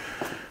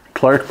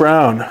 Clark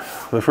Brown,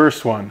 the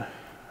first one.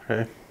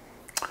 Okay.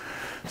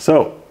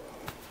 So,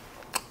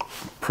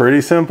 pretty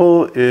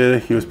simple.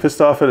 He was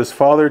pissed off at his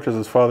father because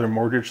his father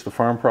mortgaged the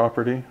farm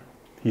property.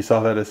 He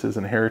saw that as his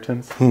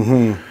inheritance.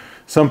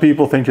 Some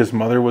people think his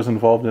mother was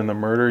involved in the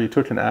murder. He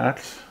took an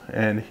axe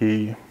and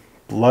he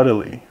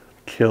bloodily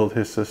killed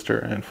his sister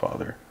and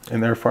father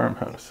in their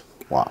farmhouse.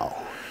 Wow.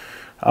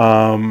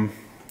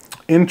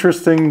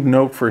 Interesting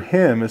note for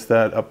him is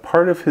that a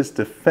part of his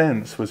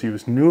defense was he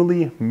was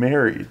newly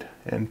married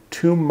and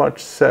too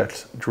much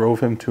sex drove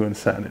him to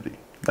insanity.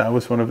 That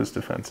was one of his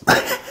defenses.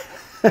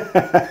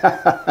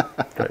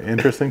 Okay,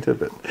 interesting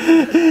tidbit.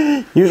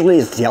 Usually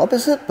it's the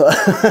opposite, but...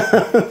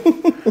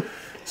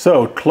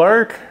 So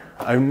Clark,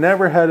 I've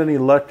never had any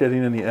luck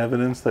getting any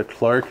evidence that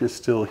Clark is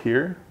still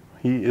here.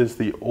 He is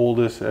the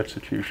oldest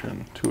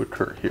execution to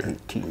occur here.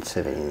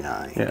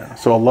 1879. Yeah,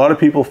 so a lot of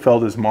people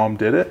felt his mom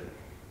did it,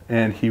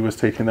 and he was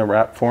taking the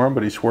rap for him,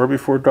 but he swore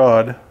before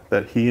God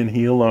that he and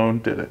he alone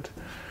did it.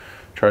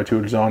 Tried to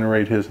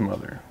exonerate his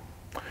mother.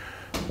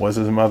 Was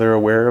his mother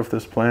aware of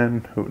this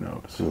plan? Who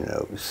knows? Who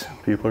knows?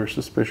 People are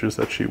suspicious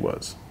that she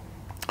was.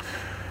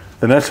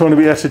 The next one to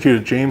be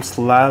executed, James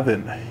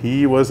Slavin.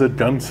 He was a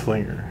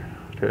gunslinger,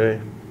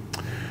 okay?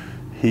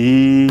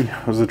 He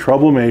was a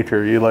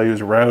troublemaker. He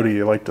was rowdy.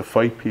 He liked to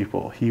fight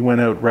people. He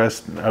went out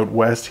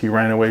west. He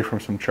ran away from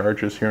some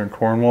charges here in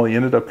Cornwall. He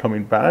ended up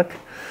coming back.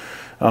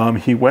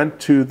 He went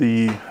to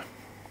the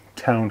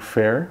town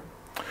fair,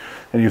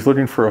 and he was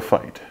looking for a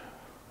fight,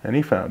 and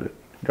he found it.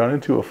 He got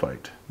into a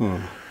fight,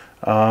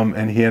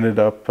 and he ended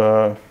up,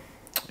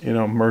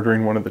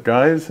 murdering one of the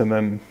guys, and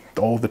then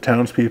all the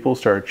townspeople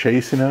started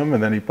chasing him,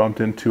 and then he bumped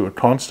into a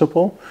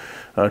constable,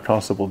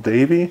 Constable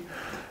Davy,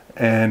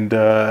 and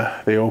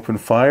they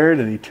opened fire,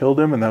 and he killed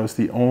him, and that was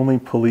the only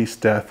police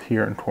death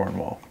here in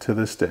Cornwall to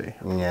this day.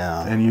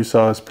 Yeah. And you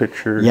saw his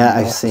picture. Yeah,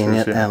 I've seen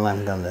it, and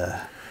I'm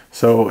gonna...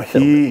 So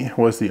he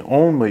was the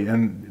only,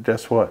 and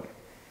guess what?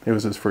 It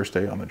was his first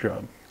day on the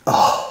job.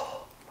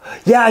 Oh,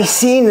 yeah, I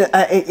seen it.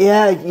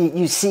 Yeah,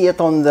 you see it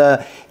on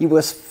the... He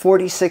was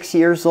 46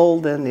 years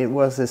old, and it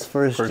was his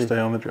first day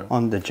on the job.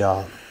 On the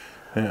job.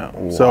 Yeah.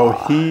 Wow. So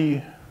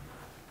he...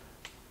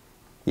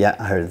 Yeah,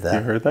 I heard that. You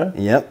heard that?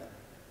 Yep.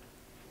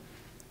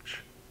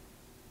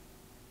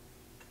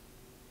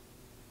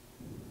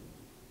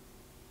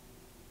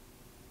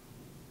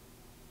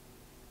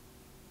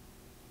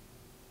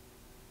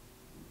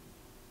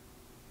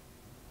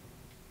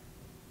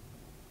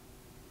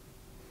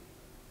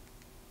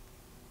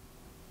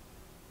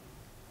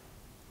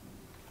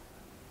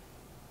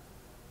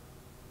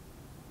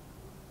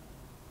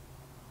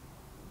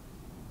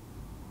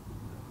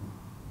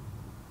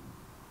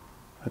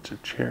 That's a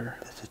chair.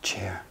 That's a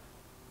chair.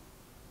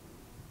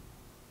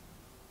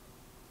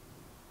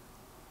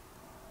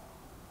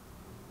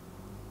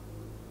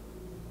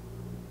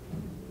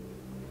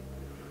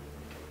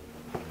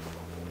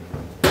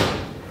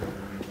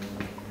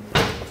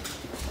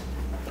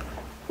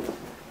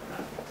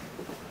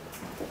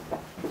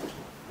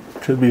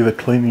 Could be the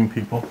cleaning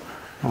people.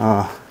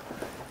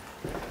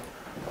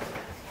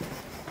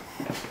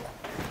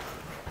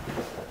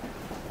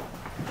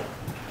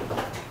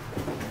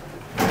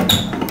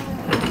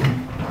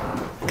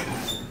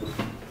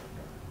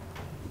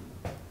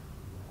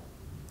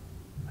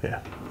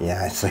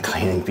 Yeah, it's the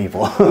cleaning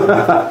people.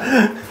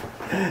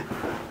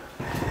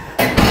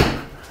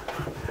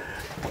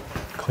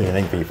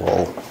 Cleaning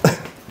people.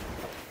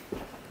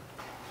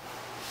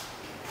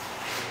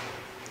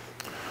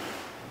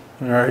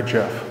 All right,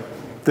 Jeff.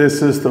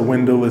 This is the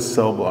windowless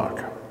cell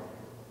block.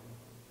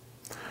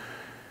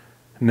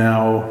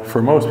 Now,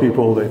 for most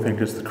people, they think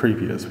it's the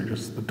creepiest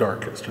because it's the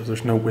darkest, because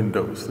there's no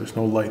windows, there's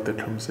no light that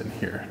comes in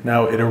here.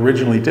 Now, it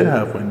originally did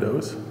have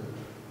windows,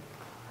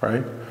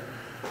 right?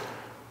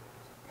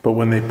 But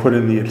when they put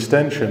in the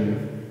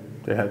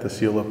extension, they had to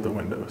seal up the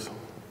windows.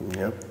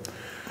 Yep.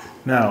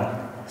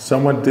 Now,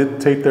 someone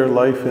did take their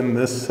life in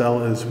this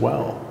cell as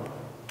well.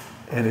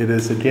 And it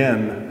is,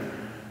 again,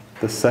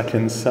 the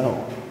second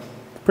cell.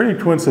 Pretty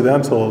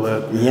coincidental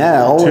that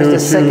the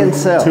second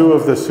cell. Two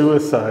of the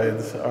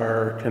suicides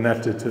are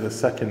connected to the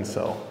second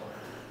cell,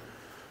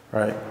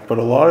 right? But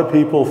a lot of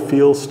people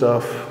feel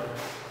stuff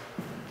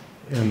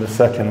in the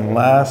second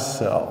last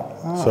cell.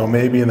 So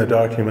maybe in the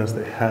documents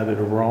they had it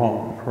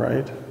wrong,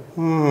 right?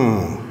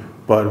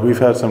 But we've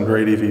had some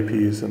great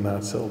EVPs in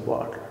that cell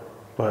block.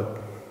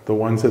 But the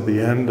ones at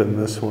the end and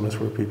this one is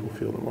where people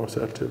feel the most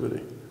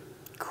activity.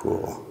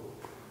 Cool.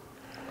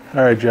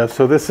 All right, Jeff,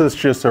 so this is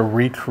just a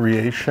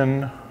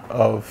recreation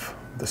of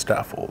the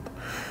scaffold.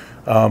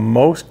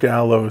 Most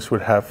gallows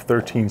would have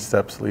 13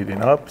 steps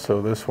leading up,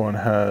 so this one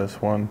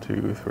has 1,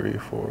 2, 3,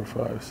 4,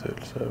 5,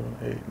 6, 7,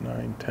 8,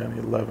 9, 10,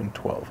 11,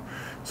 12.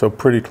 So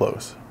pretty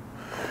close.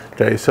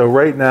 Okay, so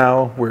right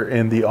now we're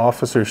in the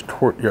officer's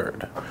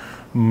courtyard.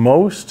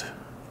 Most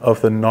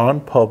of the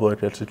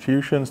non-public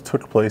executions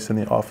took place in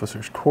the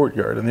officer's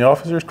courtyard, and the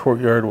officer's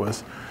courtyard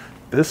was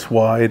this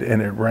wide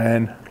and it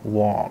ran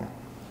long.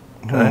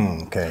 Okay.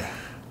 Okay.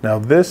 Now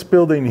this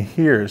building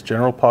here is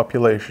general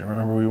population.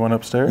 Remember we went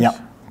upstairs? Yeah.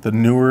 The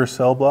newer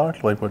cell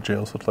block, like what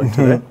jails look like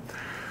today.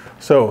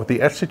 So the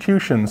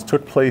executions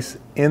took place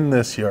in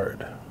this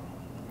yard,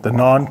 the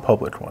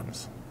non-public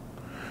ones.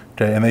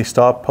 Okay, and they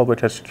stopped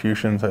public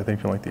executions, I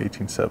think in like the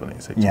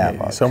 1870s,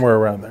 1880s, somewhere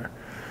around there.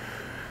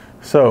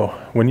 So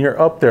when you're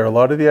up there, a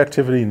lot of the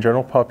activity in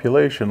general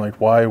population, like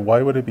why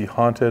would it be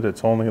haunted?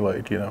 It's only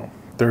like,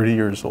 30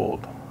 years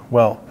old.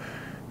 Well,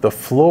 the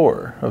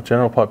floor of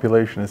general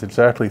population is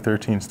exactly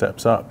 13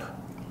 steps up.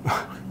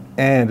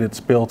 And it's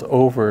built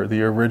over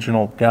the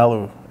original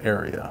gallows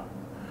area.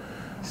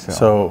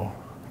 So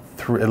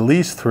at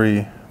least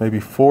 3, maybe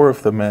 4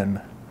 of the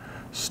men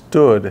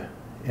stood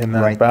in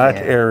that Right back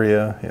there.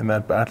 area, in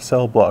that back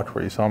cell block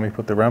where you saw me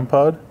put the REM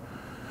pod.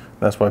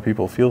 That's why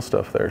people feel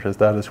stuff there, because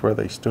that is where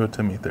they stood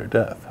to meet their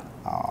death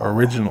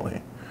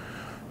originally.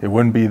 It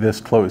wouldn't be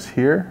this close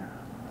here,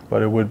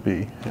 but it would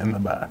be in the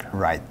back.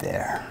 Right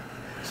there.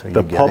 So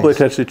The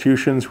public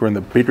executions were in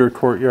the bigger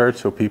courtyard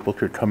so people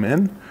could come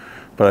in,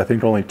 but I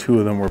think only 2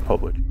 of them were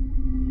public.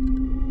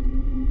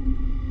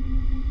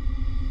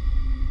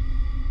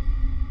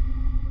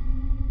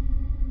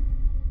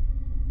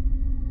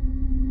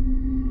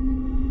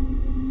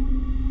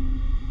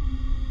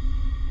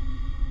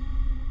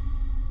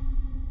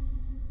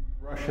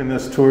 In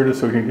this tour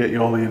just so we can get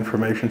you all the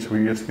information so we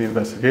can get to the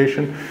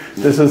investigation.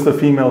 This is the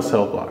female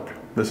cell block.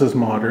 This is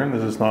modern,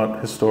 this is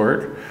not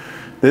historic.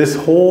 This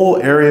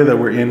whole area that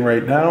we're in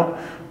right now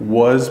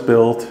was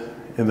built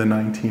in the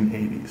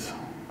 1980s.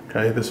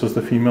 Okay, this was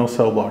the female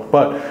cell block.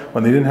 But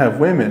when they didn't have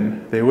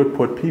women, they would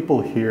put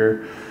people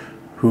here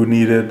who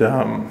needed,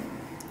 I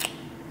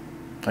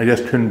guess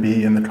couldn't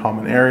be in the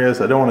common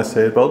areas. I don't want to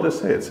say it, but I'll just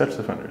say it, sex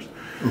offenders.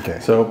 Okay.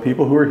 So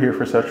people who are here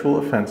for sexual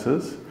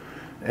offenses.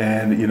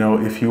 And you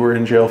know, if you were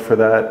in jail for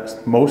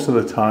that, most of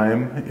the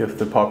time, if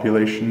the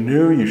population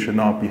knew, you should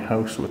not be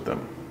housed with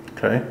them,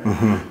 okay?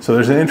 So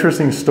there's an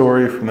interesting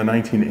story from the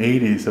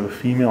 1980s of a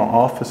female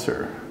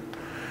officer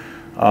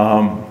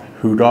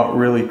who got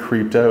really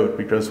creeped out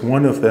because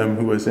one of them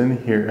who was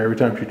in here, every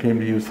time she came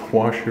to use the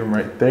washroom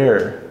right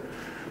there,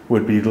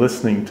 would be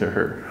listening to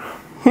her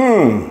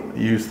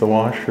use the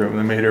washroom.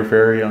 That made her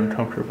very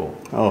uncomfortable.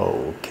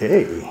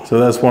 Okay. So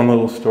that's one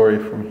little story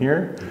from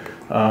here.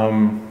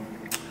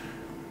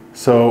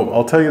 So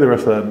I'll tell you the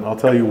rest of that. I'll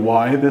tell you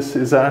why this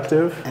is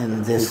active.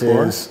 And this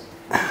is?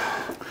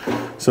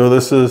 So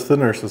this is the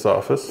nurse's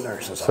office.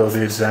 So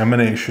the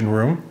examination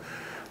room.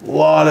 A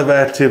lot of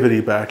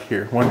activity back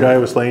here. One guy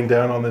was laying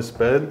down on this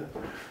bed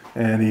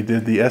and he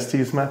did the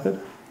Estes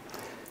method.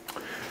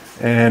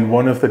 And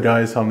one of the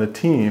guys on the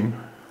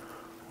team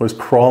was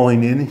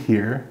crawling in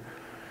here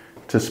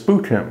to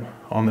spook him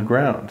on the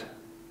ground.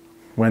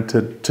 Went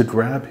to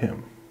grab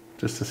him,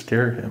 just to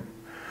scare him.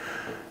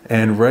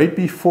 And right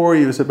before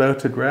he was about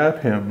to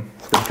grab him,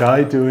 the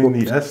guy doing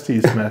the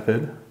Estes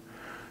method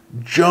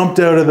jumped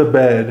out of the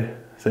bed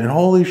saying,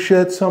 "Holy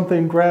shit,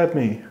 something grabbed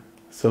me."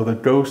 So the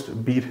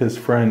ghost beat his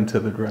friend to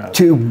the grab.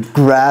 To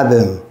grab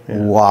him. Yeah.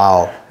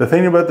 Wow. The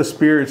thing about the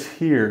spirits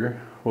here,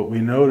 what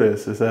we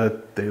notice is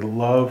that they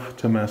love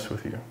to mess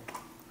with you.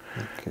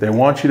 Okay. They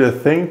want you to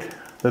think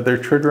that they're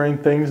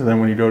triggering things, and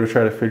then when you go to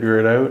try to figure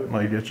it out,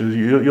 like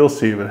you'll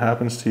see if it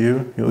happens to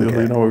you, you'll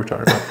know what we're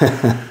talking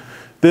about.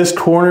 This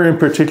corner in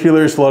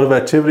particular is a lot of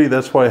activity.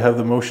 That's why I have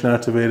the motion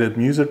activated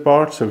music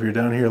box. So if you're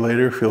down here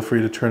later, feel free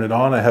to turn it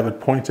on. I have it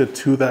pointed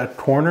to that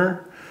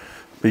corner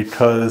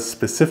because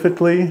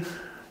specifically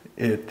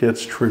it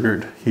gets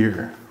triggered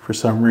here for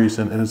some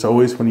reason. And it's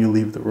always when you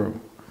leave the room.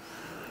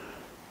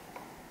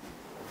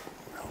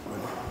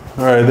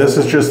 All right, this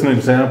is just an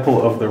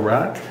example of the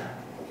rack.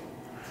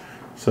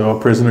 So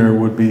a prisoner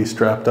would be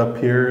strapped up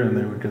here and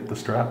they would get the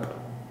strap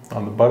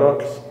on the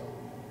buttocks,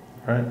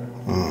 right?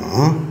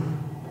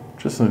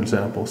 Just an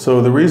example. So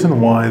the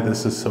reason why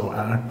this is so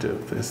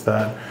active is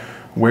that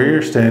where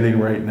you're standing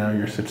right now,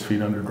 you're 6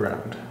 feet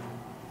underground.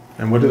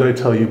 And what did I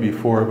tell you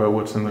before about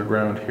what's in the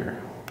ground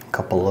here? A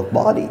couple of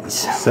bodies.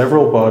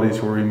 Several bodies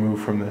were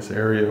removed from this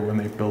area when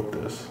they built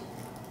this.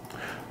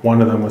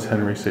 One of them was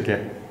Henry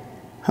Seguin.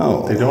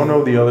 Oh. They don't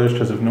know the others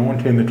because if no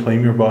one came to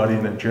claim your body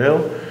in a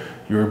jail,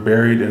 you were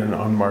buried in an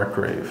unmarked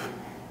grave.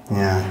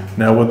 Yeah.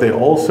 Now what they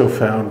also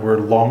found were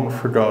long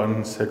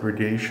forgotten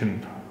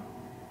segregation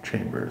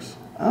chambers.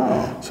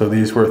 Oh. So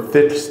these were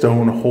thick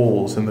stone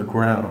holes in the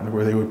ground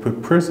where they would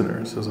put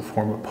prisoners as a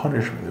form of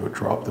punishment. They would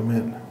drop them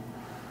in.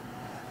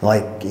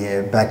 Like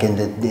back in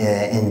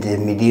the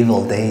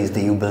medieval days,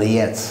 the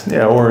oubliettes.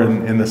 Yeah, or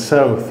in the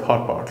south,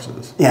 hot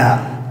boxes.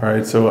 Yeah.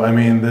 Right. So I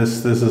mean,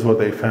 this is what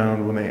they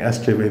found when they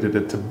excavated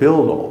it to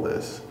build all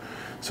this.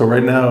 So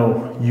right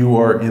now, you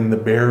are in the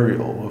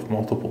burial of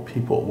multiple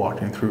people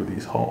walking through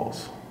these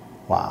halls.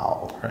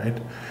 Wow. Right.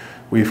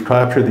 We've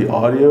captured the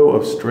audio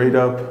of straight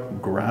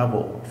up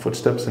gravel,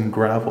 footsteps in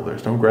gravel.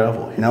 There's no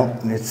gravel here. No,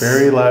 it's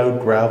very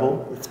loud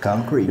gravel. It's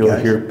concrete. You'll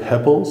hear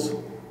pebbles,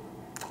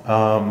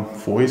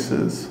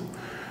 voices.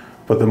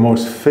 But the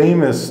most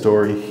famous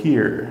story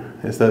here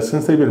is that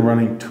since they've been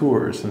running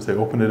tours, since they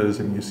opened it as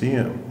a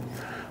museum,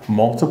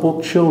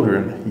 multiple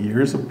children,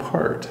 years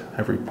apart,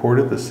 have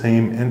reported the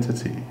same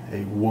entity,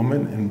 a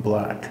woman in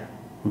black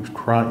who's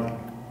crying.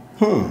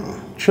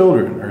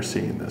 Children are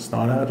seeing this,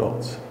 not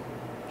adults.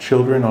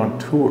 Children on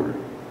tour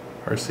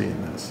are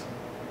seeing this.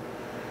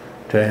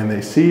 Okay, and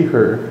they see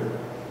her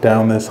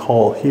down this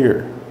hall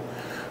here,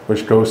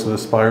 which goes to the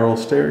spiral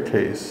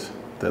staircase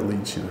that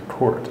leads you to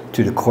court.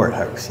 To the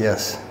courthouse,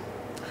 yes.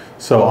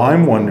 So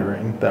I'm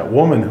wondering, that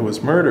woman who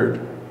was murdered,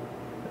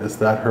 is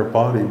that her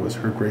body was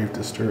her grave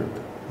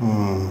disturbed?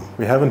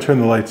 We haven't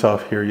turned the lights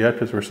off here yet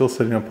because we're still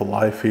setting up a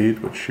live feed,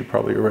 which you've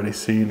probably already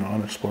seen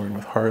on Exploring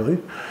with Harley.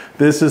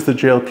 This is the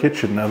jail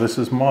kitchen. Now this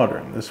is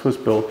modern. This was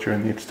built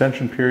during the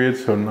extension period,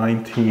 so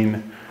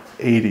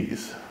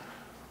 1980s.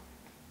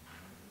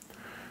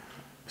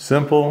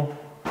 Simple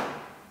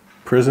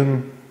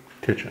prison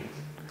kitchen,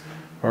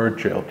 or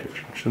jail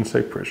kitchen. I shouldn't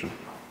say prison.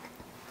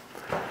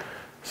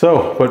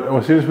 So, but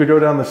as soon as we go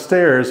down the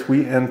stairs,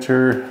 we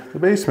enter the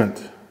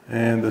basement.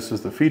 And this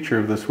is the feature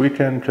of this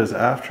weekend, because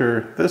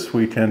after this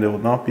weekend, it will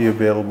not be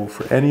available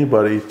for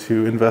anybody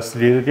to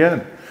investigate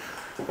again.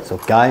 So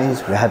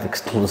guys, we have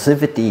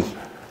exclusivity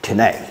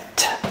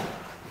tonight.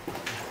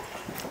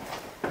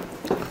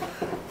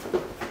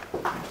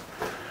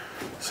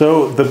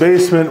 So the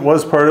basement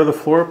was part of the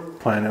floor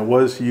plan. It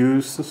was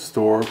used to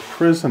store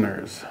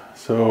prisoners.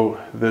 So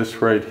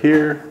this right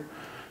here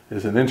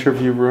is an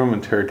interview room,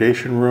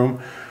 interrogation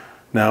room.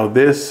 Now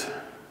this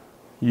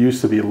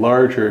used to be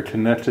larger,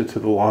 connected to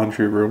the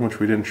laundry room, which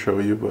we didn't show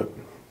you, but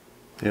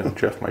you know,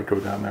 Jeff might go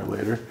down there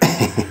later.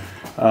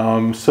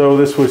 So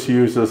this was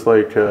used as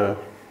like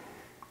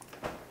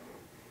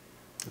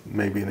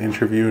maybe an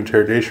interview,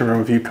 interrogation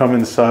room. If you come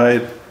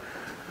inside,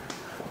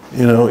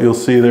 you know, you'll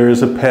see there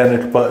is a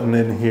panic button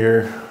in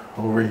here,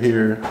 over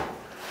here.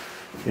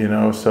 You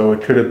know, so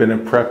it could have been a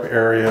prep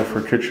area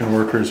for kitchen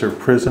workers or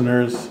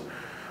prisoners.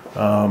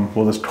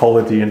 We'll just call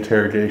it the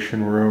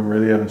interrogation room.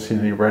 Really haven't seen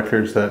any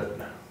records that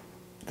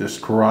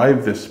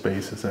describe this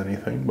space as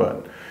anything,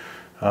 but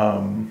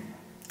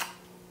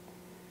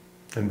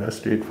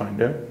investigate, find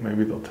out.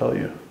 Maybe they'll tell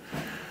you.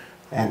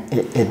 And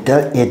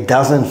it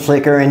doesn't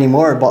flicker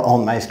anymore, but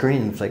on my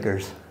screen it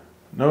flickers.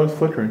 No, it's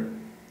flickering.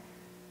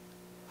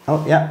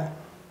 Oh, yeah.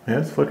 Yeah,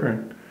 it's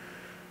flickering.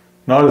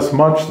 Not as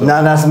much though.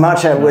 Not as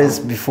much as it was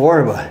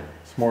before, but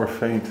it's more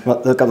faint.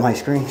 But look at my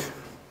screen.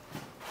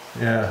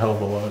 Yeah, a hell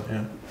of a lot,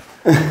 yeah.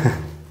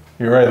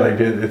 You're right, like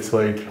it's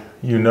like,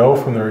 you know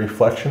from the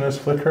reflection is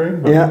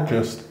flickering, but yeah,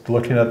 just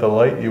looking at the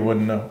light, you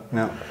wouldn't know.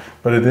 No.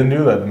 But it didn't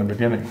do that in the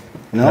beginning.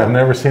 No. I've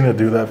never seen it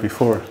do that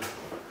before.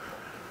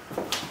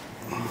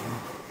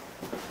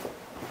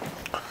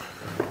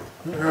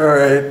 All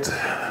right.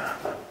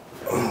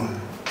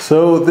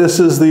 So this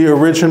is the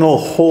original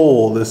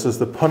hole. This is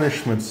the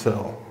punishment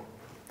cell.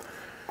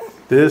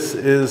 This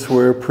is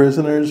where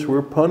prisoners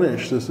were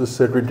punished. This is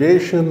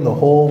segregation, the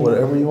hole,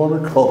 whatever you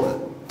want to call it.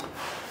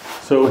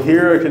 So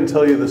here I can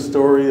tell you the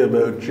story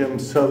about Jim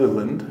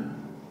Sutherland.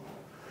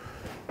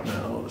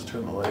 Now I'll just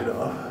turn the light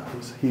off.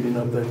 It's heating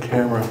up that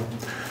camera.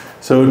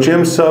 So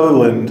Jim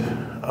Sutherland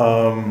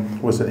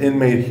was an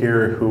inmate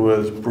here who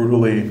was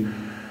brutally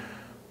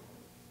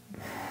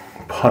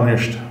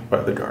punished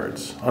by the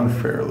guards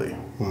unfairly.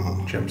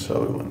 Jim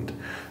Sutherland.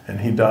 And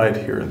he died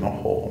here in the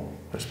hole.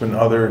 There's been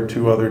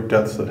two other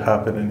deaths that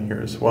happened in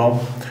here as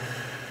well.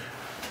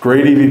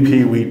 Great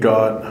EVP we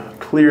got,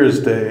 clear as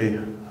day.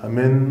 I'm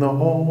in the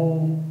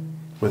hole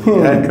with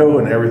the echo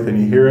and everything.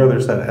 You hear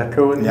there's that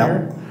echo in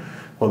here?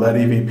 Well, that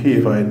EVP,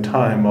 if I had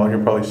time, I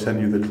can probably send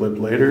you the clip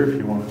later if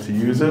you wanted to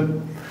use it.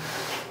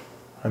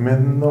 I'm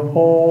in the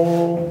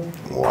hole.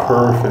 Wow.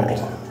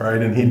 Perfect,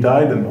 right? And he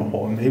died in the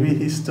hole. And maybe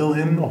he's still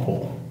in the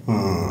hole.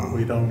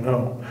 We don't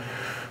know.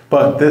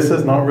 But this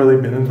has not really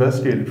been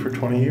investigated for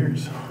 20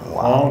 years.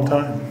 Wow. Long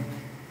time.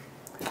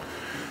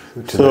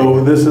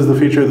 So this is the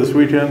feature of this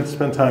weekend.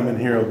 Spend time in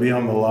here. It'll be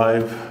on the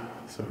live.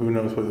 So who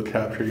knows what it'll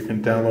capture. You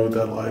can download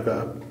that live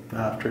app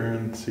after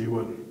and see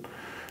what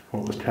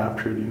was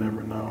captured. You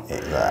never know.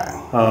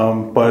 Exactly.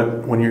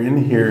 But when you're in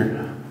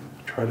here,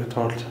 try to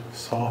talk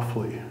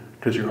softly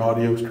because your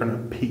audio is going to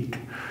peak.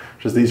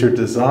 Because these are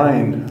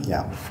designed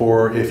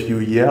for, if you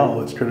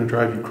yell, it's going to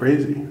drive you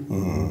crazy,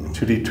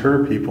 to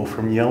deter people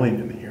from yelling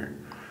in here.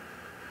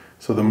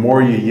 So the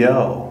more you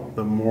yell,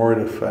 the more it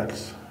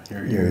affects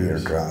your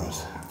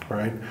eardrums.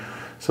 Right?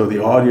 So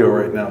the audio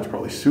right now is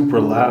probably super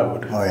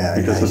loud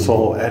because it's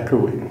all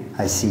echoing.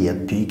 I see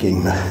it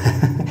peaking. We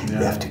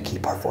have to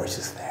keep our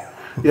voices down.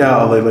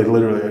 Yeah, like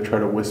literally I try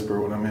to whisper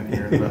when I'm in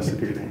here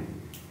investigating.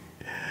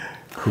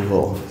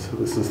 Cool. So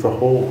this is the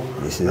hole.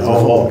 This is the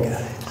hole,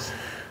 guys.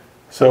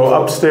 So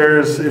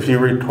upstairs, if you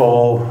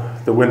recall,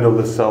 the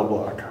windowless cell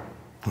block.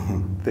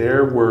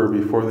 There were,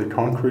 before they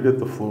concreted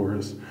the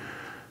floors,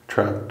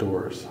 trap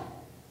doors.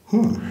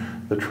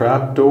 The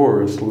trap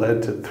doors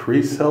led to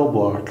 3 cell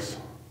blocks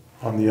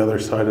on the other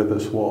side of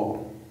this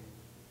wall.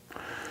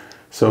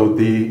 So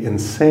the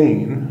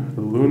insane,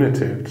 the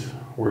lunatics,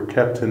 were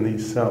kept in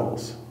these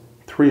cells,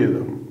 3 of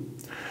them.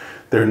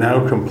 They're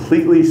now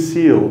completely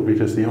sealed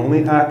because the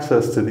only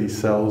access to these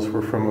cells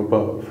were from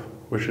above,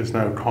 which is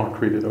now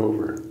concreted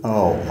over.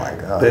 Oh my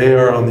God. They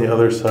are on the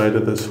other side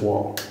of this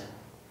wall.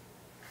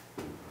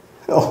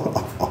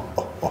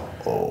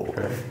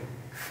 Okay.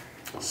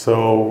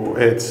 So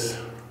it's,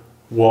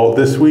 well,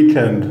 this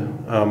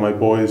weekend, my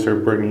boys are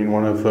bringing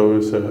one of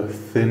those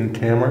thin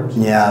cameras.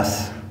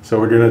 Yes. So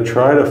we're going to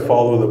try to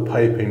follow the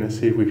piping to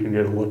see if we can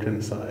get a look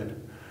inside.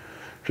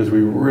 Because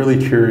we're really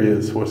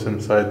curious what's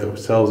inside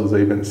those cells, as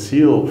they've been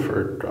sealed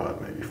for,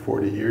 God, maybe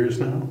 40 years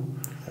now.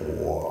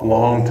 Whoa.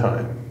 Long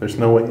time. There's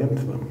no way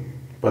into them.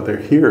 but they're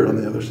here on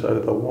the other side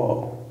of the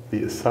wall,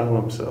 the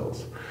asylum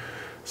cells.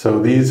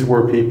 So these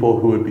were people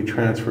who would be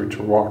transferred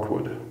to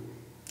Rockwood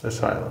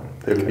Asylum.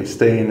 They would be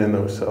staying in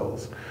those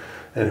cells.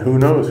 And who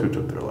knows who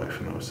took their life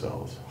in those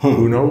cells?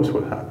 Who knows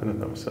what happened in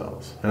those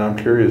cells? And I'm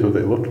curious what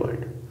they looked like.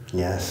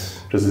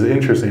 Yes. This is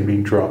interesting,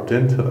 being dropped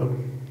into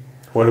them.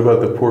 What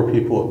about the poor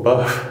people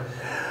above?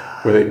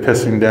 Were they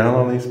pissing down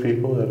on these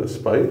people out of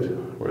spite?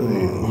 Were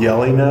they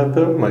yelling at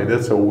them? Like,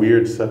 that's a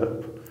weird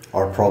setup.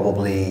 Or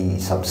probably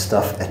some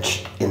stuff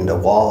etched in the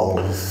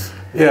walls.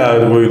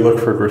 Yeah, we look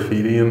for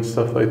graffiti and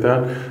stuff like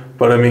that.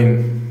 But I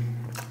mean,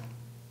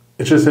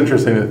 it's just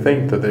interesting to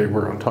think that they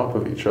were on top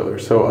of each other.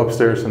 So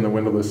upstairs in the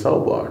windowless cell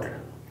block,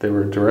 they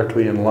were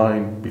directly in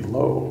line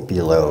below.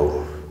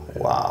 Below.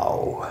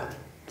 Wow.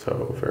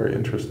 So very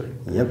interesting.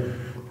 Yep.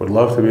 Would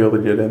love to be able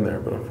to get in there,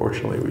 but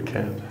unfortunately we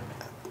can't.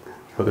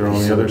 But they're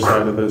on the other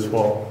side of this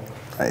wall.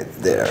 Right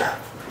there.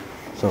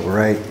 So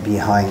right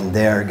behind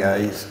there,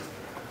 guys,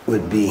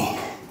 would be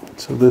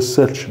so this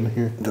section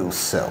here. those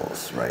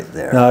cells right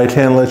there. Now I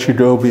can't let you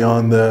go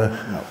beyond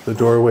the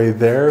doorway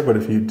there, but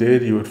if you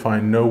did, you would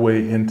find no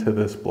way into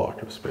this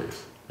block of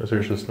space, because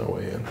there's just no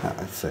way in.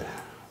 That's it.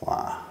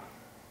 Wow.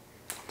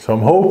 So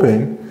I'm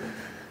hoping,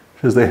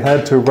 because they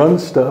had to run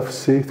stuff,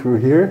 see through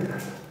here.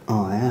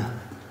 Oh yeah.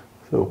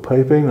 So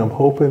piping, I'm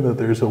hoping that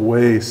there's a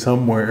way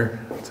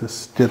somewhere to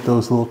get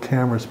those little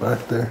cameras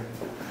back there.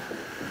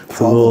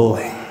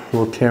 Probably. A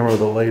little camera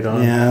with a light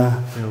on.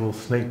 Yeah. A little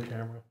snake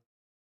camera.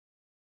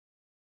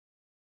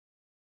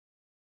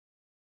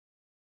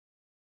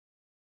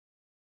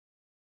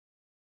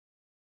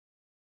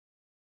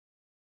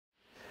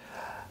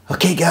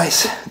 Okay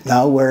guys,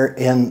 now we're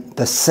in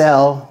the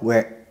cell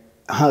where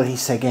Henry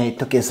Seguin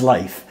took his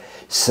life.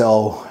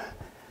 So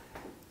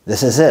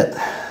this is it.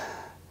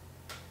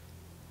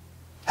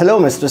 Hello,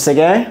 Mr.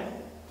 Seguin.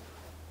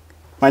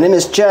 My name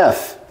is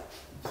Jeff.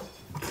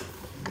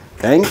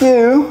 Thank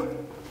you.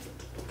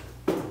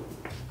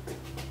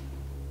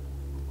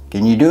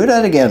 Can you do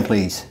that again,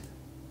 please?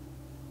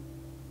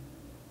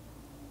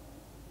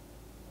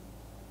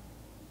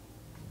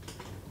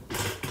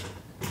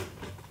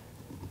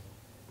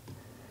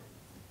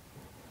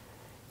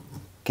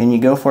 Can you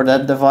go for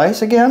that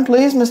device again,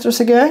 please, Mr.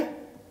 Seguin?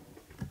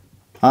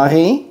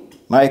 Henri?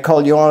 May I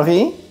call you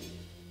Henri?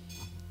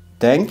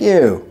 Thank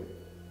you.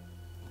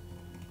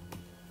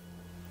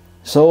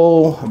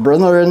 So, a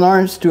brother in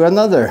arms to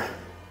another.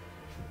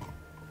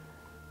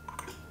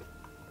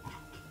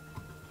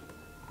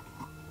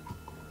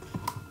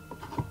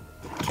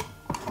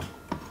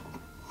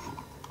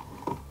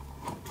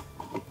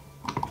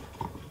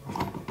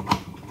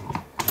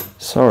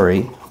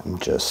 Sorry, I'm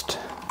just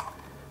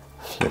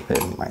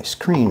flipping my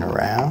screen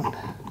around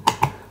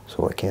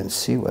so I can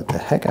see what the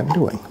heck I'm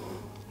doing.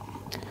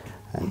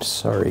 I'm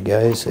sorry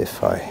guys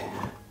if I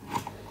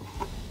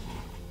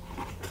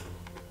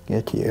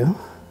get you.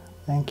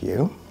 Thank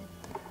you.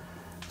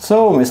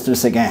 So, Mr.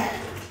 Seguin,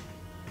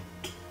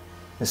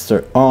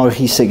 Mr.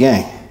 Henry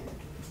Seguin,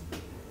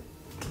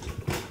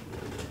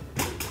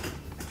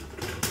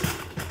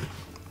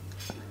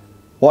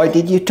 why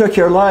did you take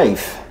your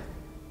life?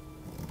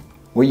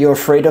 Were you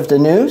afraid of the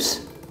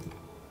news?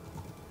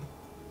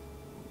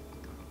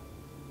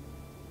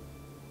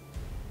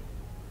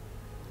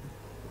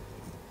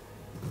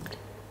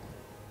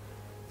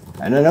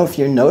 I don't know if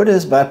you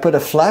noticed, but I put a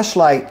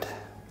flashlight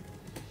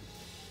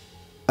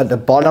at the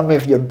bottom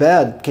of your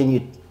bed. Can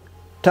you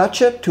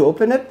touch it to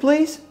open it,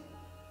 please?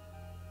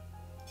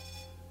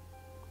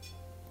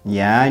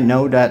 Yeah, I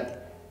know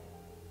that.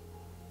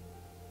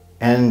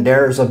 And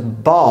there's a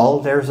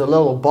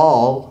little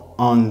ball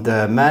on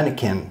the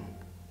mannequin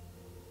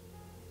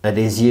that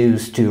is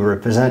used to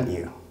represent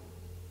you.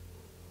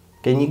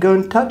 Can you go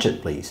and touch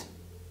it, please?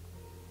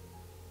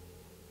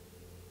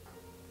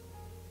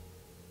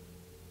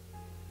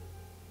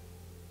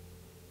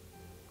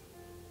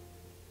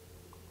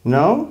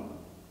 No?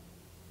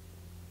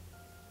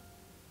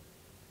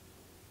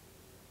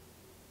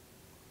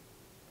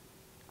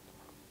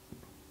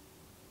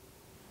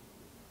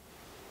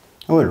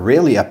 I would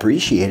really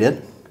appreciate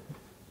it.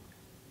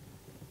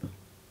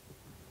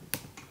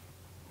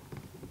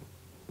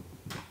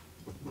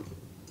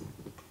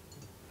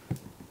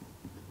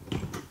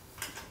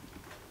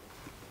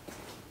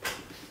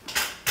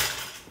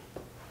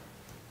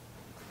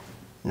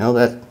 You know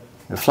that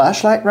the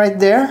flashlight right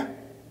there?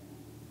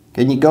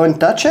 Can you go and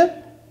touch it?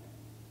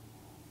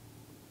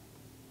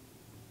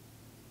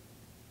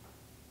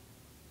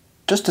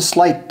 Just a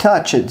slight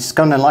touch, it's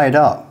gonna light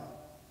up.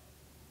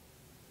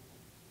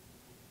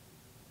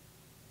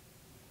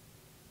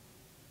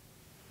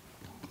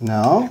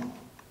 No,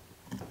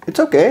 it's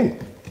okay.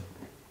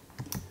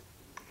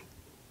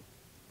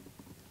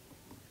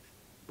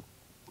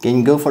 Can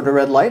you go for the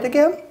red light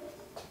again?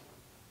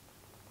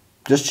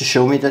 Just to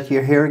show me that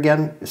you're here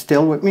again,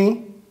 still with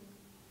me?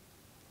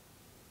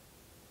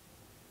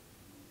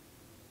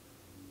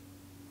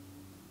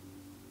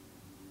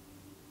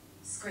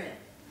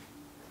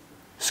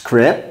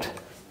 Script?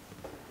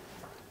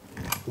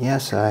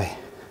 Yes, I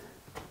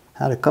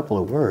had a couple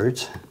of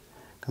words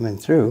coming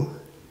through.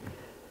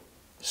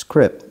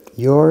 Script,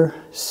 your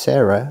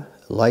Sarah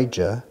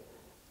Elijah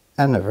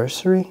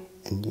anniversary,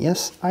 and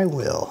yes, I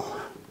will.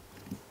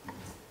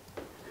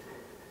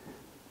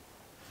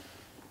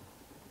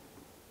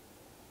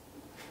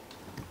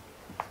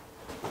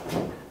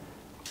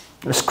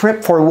 A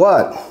script for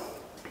what?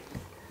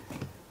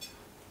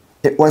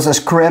 It was a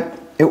script.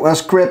 It was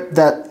a script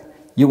that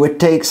you would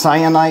take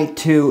cyanide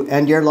to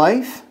end your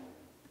life?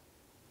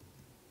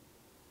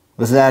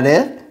 Was that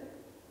it?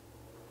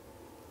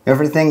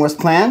 Everything was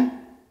planned?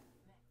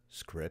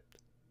 Script?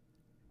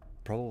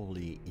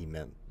 Probably he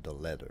meant the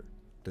letter,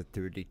 the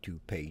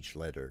 32-page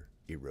letter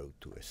he wrote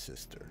to his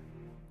sister.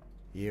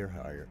 Here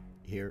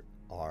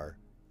are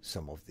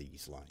some of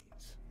these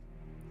lines.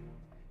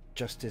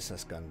 Justice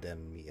has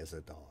condemned me as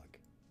a dog.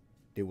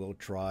 They will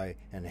try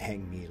and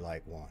hang me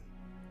like one,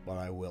 but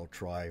I will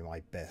try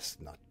my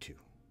best not to.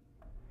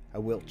 I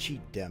will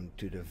cheat them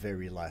to the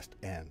very last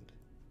end.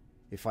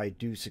 If I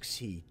do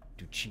succeed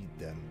to cheat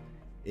them,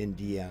 in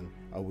the end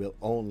I will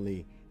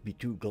only be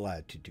too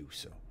glad to do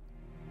so.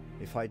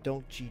 If I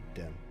don't cheat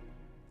them,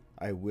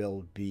 it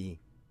will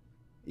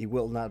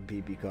not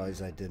be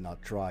because I did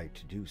not try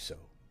to do so.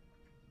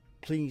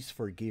 Please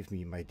forgive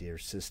me, my dear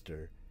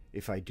sister,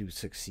 if I do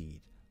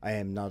succeed. I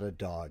am not a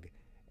dog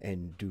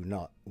and do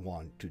not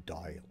want to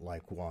die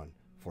like one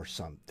for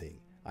something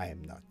I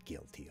am not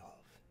guilty of.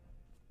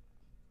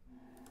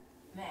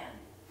 Man.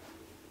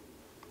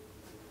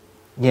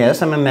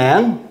 Yes, I'm a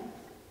man.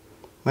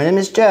 My name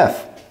is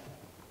Jeff.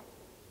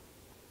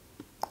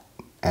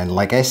 And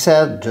like I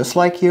said, just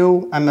like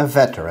you, I'm a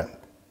veteran.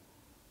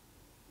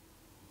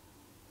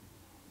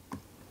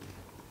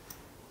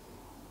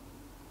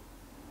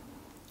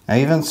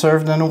 I even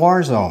served in a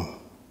war zone.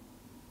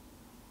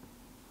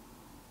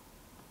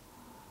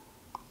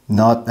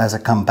 Not as a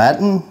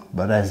combatant,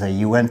 but as a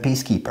UN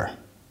peacekeeper.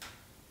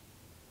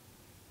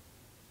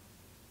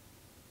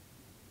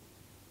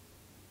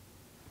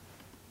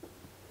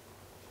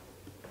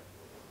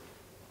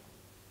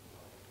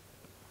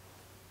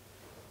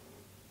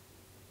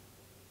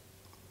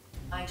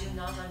 I do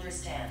not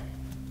understand.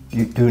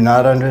 You do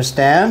not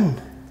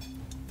understand?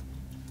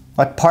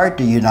 What part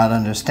do you not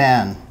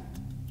understand?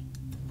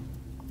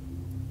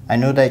 I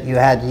know that you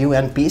had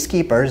UN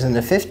peacekeepers in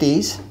the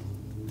 50s.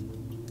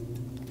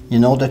 You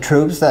know the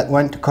troops that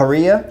went to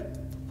Korea?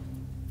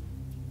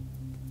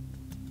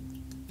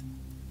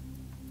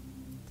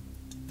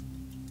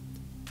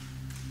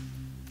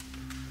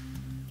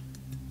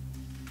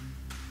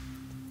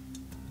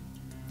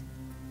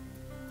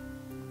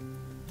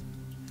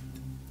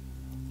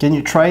 Can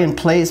you try and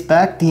place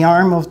back the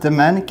arm of the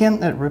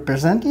mannequin that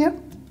represents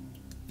you?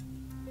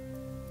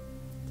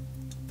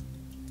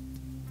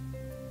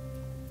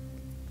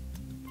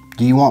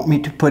 Do you want me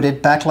to put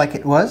it back like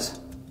it was?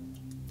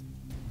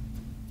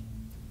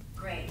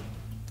 Great.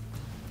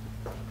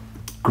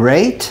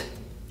 Great?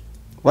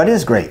 What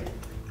is great?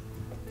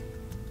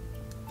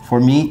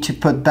 For me to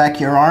put back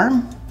your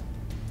arm?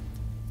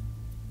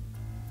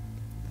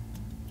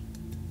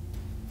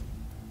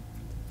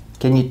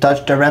 Can you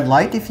touch the red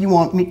light if you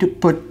want me to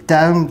put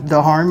down the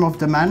arm of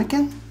the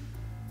mannequin?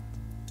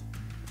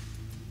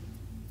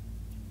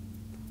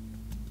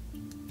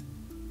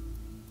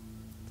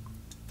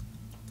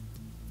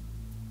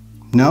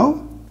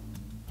 No?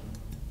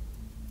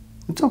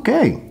 It's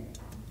okay.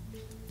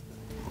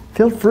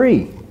 Feel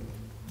free.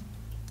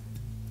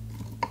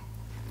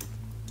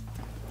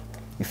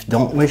 If you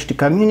don't wish to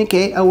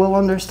communicate, I will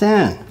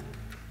understand.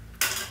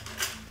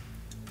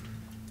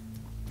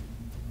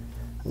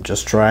 I'm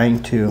just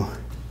trying to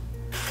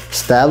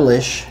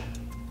establish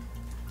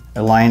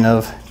a line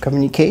of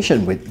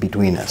communication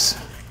between us.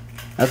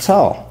 That's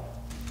all.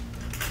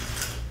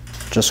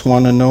 Just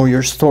want to know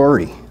your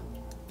story.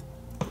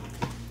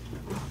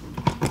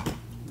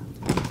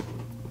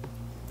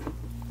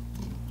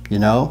 You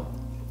know,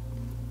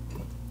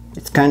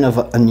 it's kind of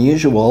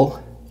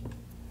unusual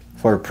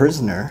for a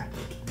prisoner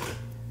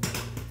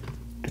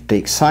to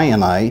take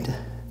cyanide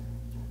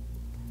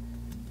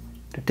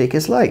to take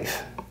his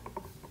life.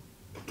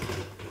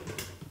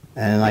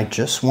 And I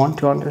just want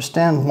to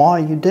understand why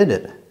you did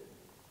it.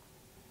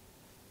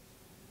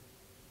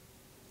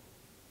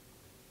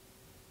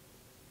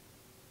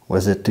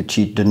 Was it to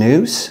cheat the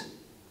news?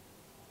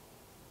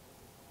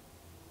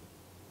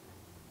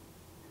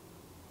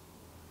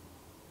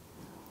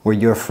 Were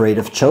you afraid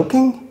of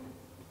choking?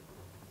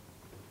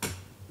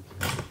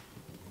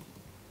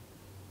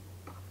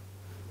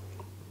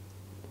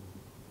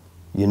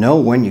 You know,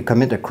 when you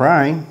commit a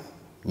crime,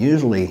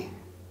 usually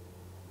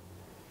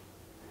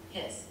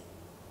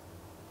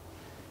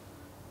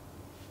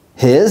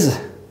His?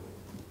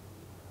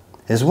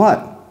 His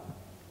what?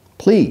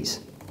 Please.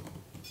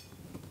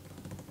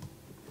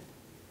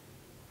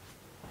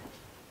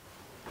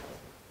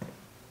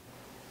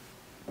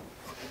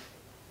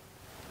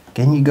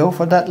 Can you go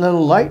for that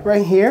little light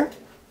right here?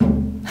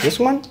 This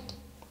one?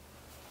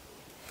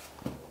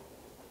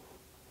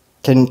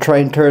 Can you try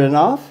and turn it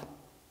off?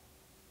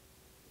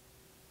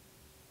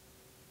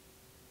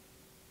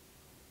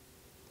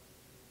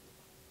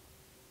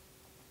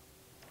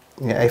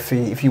 Yeah,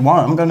 if you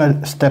want, I'm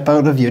gonna step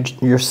out of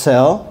your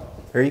cell.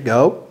 There you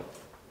go.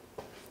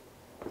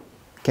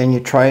 Can you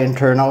try and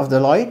turn off the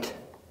light?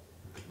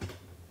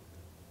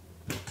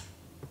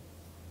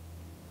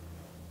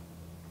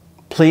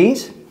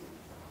 Please?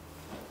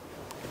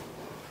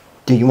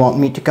 Do you want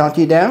me to count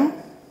you down?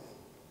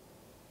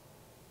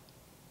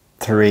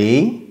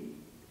 3,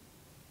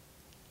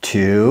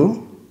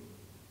 2,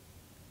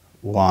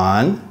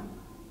 1.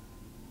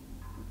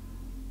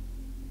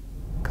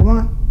 Come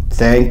on.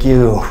 Thank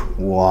you.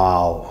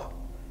 Wow.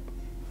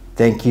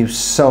 Thank you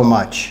so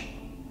much.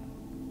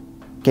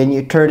 Can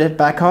you turn it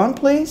back on,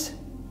 please?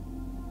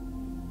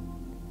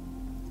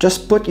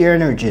 Just put your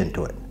energy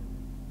into it.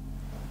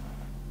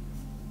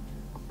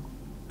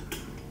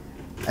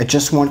 I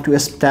just want to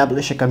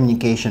establish a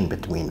communication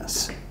between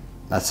us.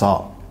 That's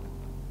all.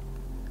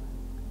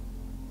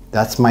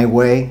 That's my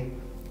way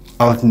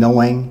of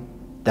knowing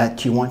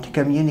that you want to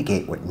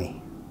communicate with me.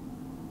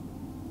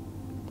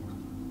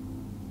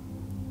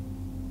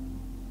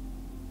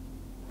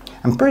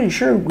 I'm pretty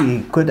sure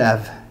we could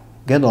have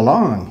get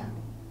along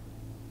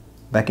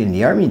back in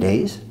the army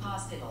days.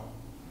 Hospital.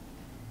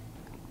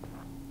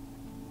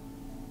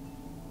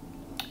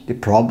 They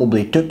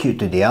probably took you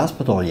to the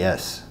hospital,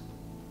 yes.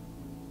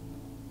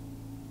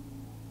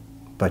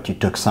 But you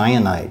took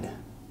cyanide.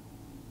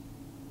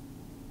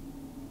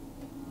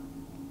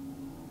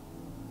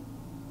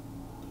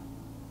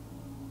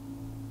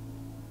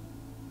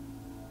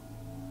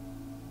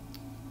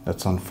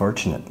 That's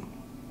unfortunate.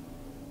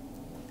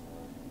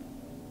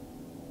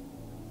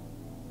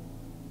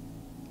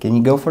 Can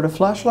you go for the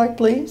flashlight,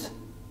 please?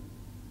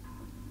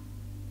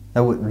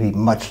 That would be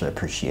much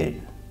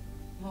appreciated.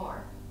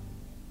 More.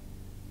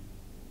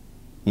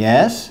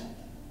 Yes?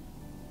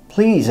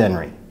 Please,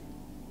 Henry.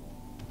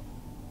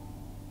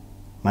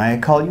 May I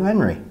call you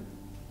Henry?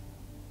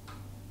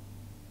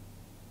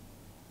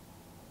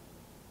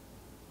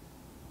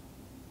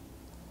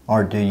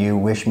 Or do you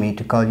wish me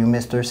to call you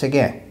Mr.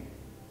 Seguin?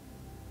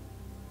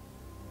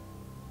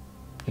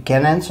 You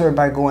can answer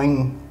by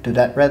going to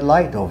that red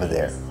light over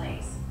there. This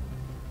place.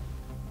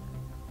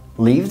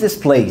 Leave this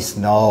place?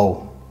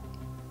 No.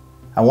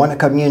 I want to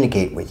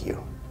communicate with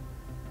you.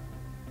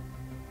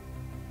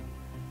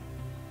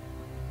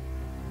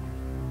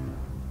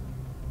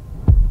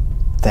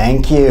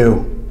 Thank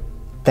you.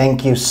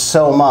 Thank you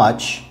so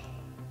much.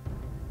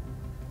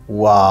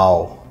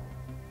 Wow.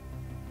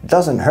 It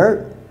doesn't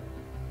hurt.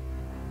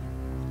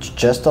 It's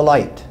just a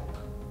light.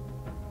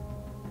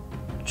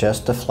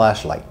 Just a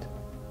flashlight.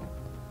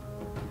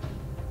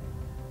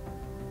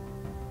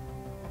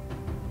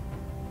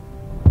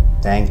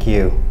 Thank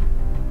you.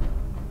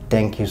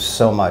 Thank you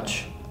so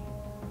much.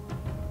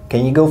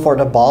 Can you go for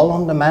the ball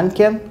on the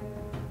mannequin?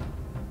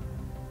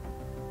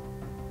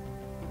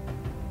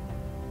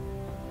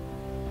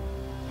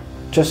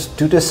 Just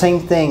do the same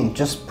thing.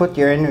 Just put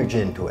your energy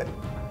into it.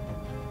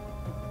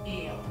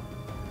 Heal.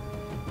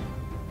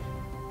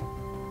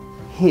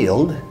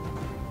 Healed?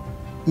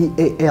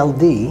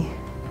 E-A-L-D?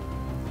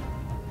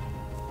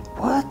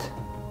 What?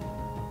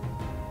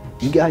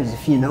 You guys,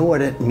 if you know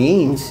what it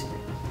means,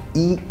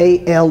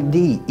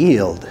 E-A-L-D,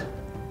 healed.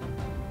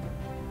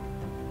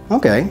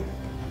 Okay.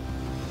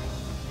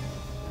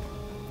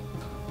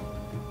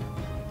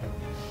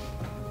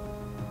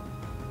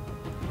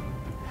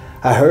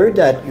 I heard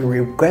that you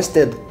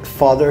requested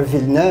Father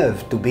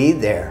Villeneuve to be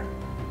there.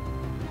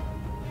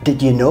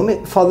 Did you know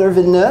me, Father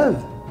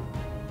Villeneuve?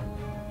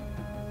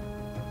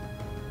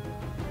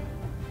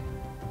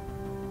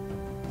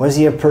 Was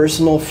he a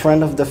personal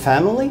friend of the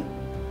family?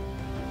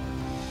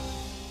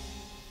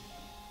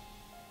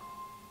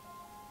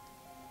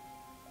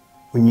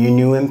 When you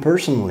knew him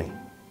personally?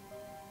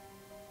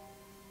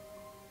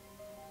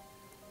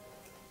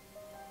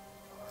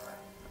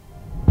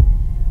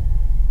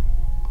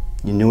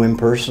 You knew him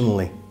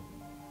personally.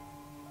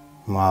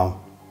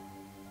 Wow.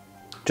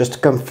 Just to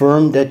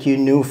confirm that you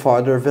knew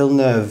Father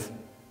Villeneuve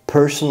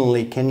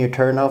personally, can you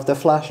turn off the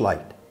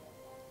flashlight?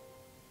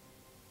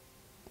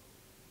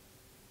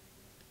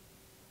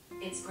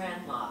 It's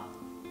Grandma.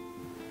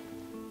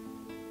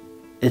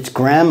 It's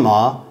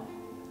Grandma.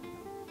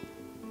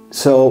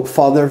 So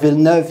Father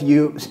Villeneuve,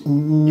 you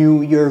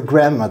knew your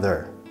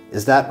grandmother.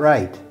 Is that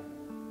right?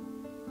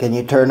 Can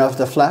you turn off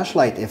the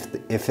flashlight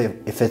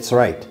if it's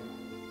right?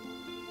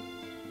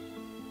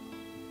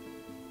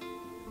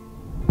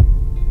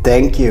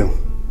 Thank you.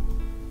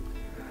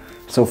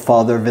 So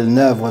Father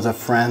Villeneuve was a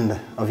friend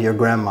of your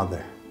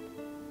grandmother.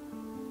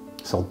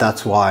 So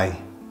that's why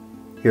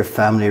your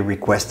family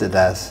requested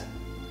as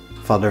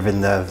Father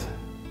Villeneuve.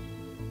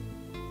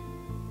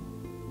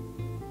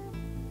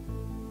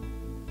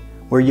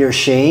 Were you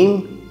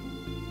ashamed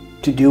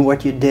to do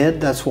what you did?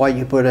 That's why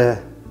you put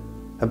a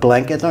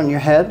blanket on your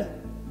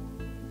head?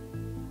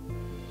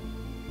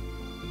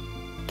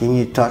 Can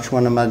you touch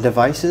one of my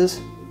devices?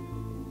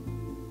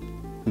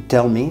 And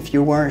tell me if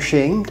you weren't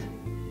ashamed?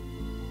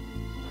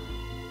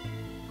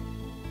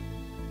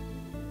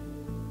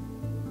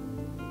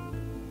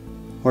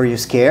 Were you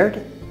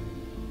scared?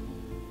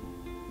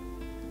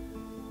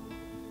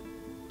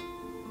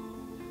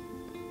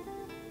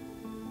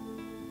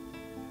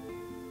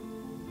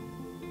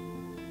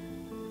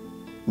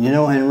 You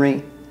know,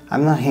 Henry,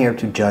 I'm not here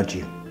to judge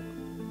you.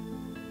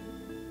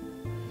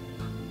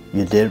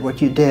 You did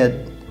what you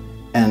did,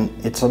 and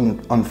it's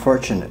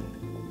unfortunate.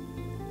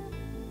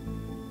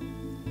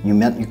 You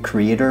met your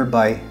creator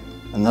by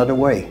another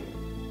way.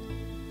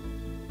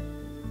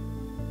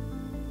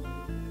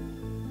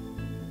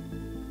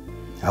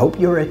 I hope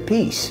you're at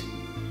peace.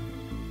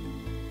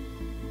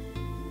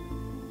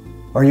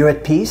 Are you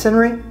at peace,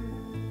 Henry?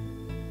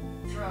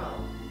 Throw.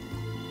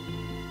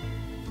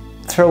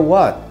 Throw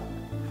what?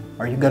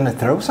 Are you gonna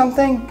throw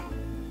something?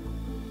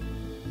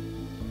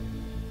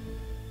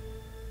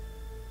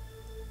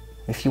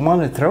 If you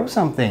want to throw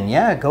something,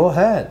 yeah, go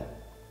ahead.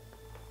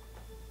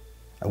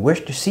 I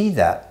wish to see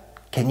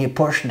that. Can you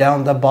push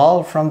down the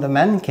ball from the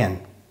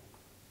mannequin?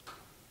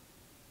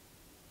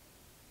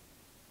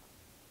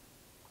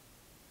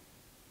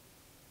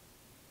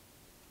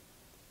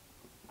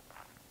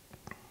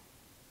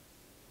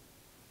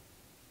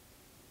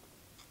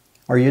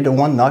 Are you the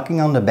one knocking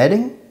on the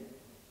bedding?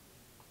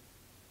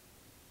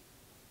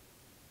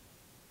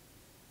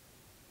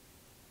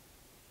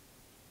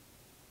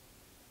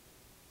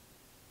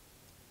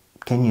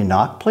 Can you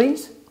knock,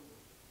 please?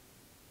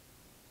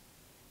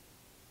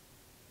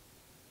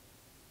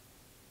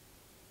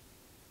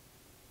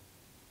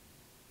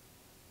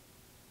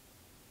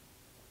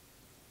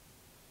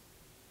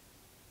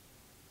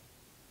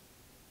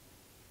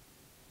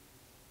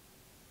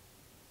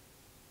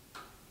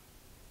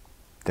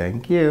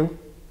 Thank you.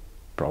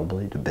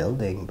 Probably the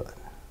building, but...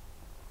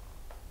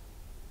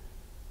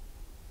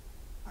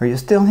 Are you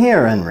still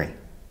here, Henry?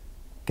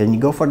 Can you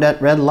go for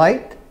that red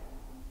light?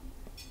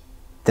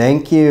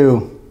 Thank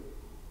you.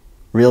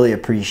 Really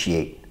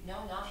appreciate.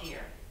 No, not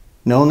here.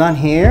 No, not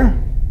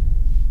here?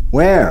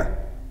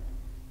 Where?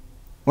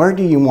 Where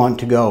do you want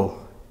to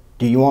go?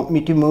 Do you want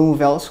me to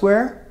move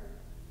elsewhere?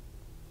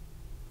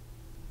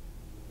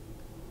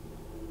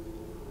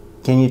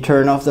 Can you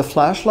turn off the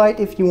flashlight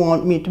if you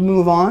want me to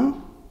move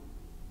on?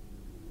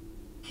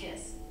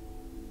 Kiss.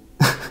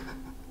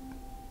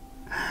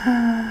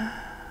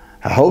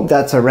 I hope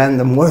that's a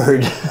random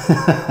word.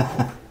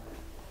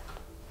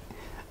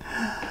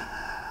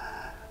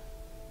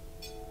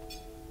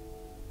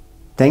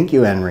 Thank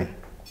you, Henry.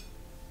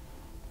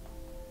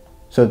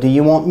 So do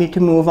you want me to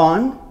move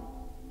on?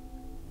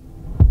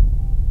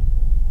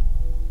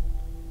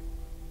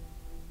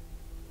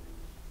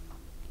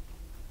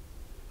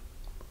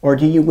 Or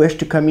do you wish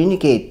to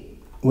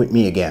communicate with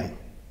me again?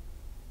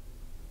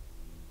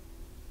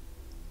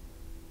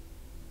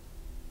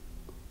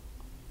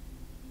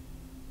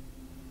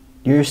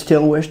 Do you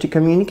still wish to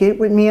communicate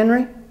with me,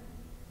 Henry?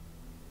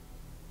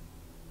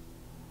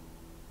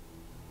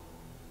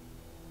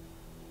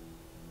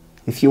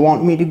 If you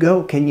want me to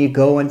go, can you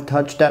go and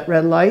touch that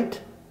red light?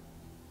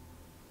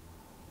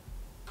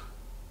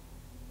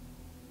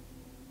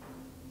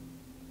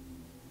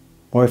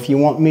 Or if you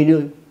want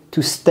me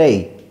to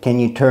stay, can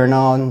you turn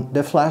on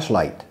the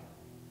flashlight?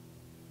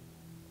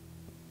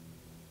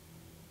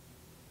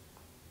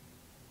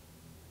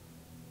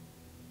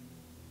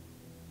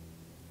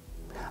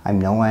 I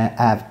know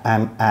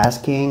I'm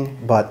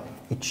asking, but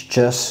it's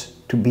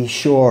just to be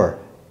sure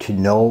to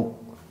know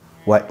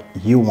what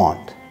you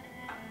want.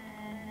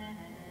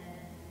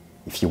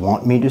 If you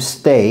want me to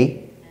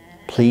stay,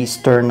 please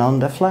turn on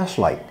the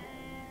flashlight.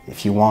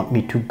 If you want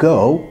me to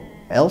go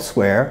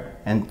elsewhere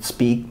and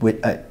speak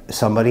with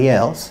somebody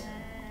else,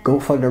 go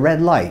for the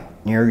red light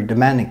near the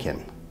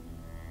mannequin.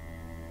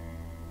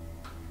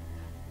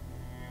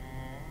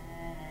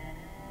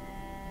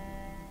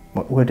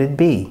 What would it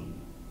be?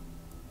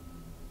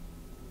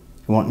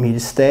 You want me to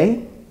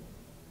stay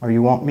or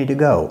you want me to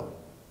go?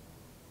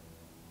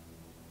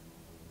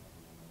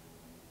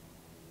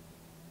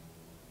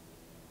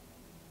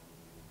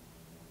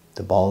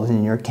 The ball is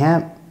in your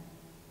camp.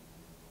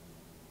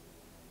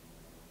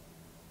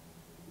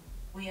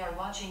 We are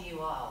watching you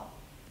all.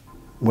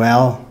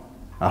 Well,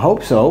 I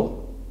hope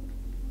so.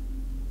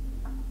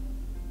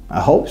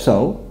 I hope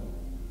so.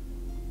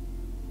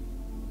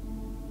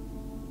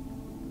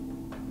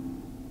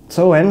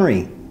 So,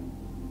 Henry,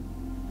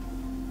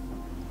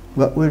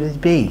 what would it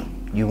be?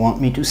 You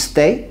want me to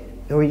stay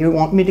or you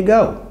want me to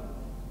go?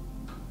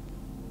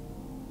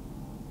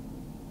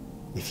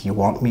 If you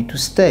want me to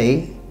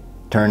stay,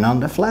 turn on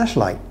the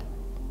flashlight.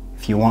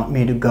 If you want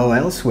me to go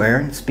elsewhere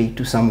and speak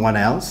to someone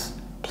else,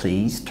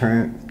 please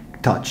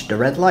touch the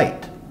red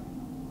light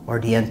or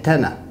the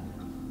antenna.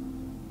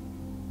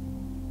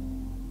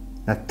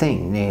 That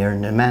thing near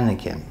the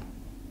mannequin.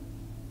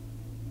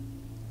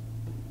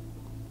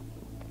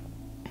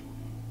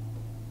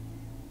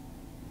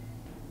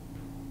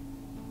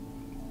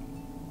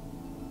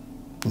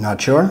 Not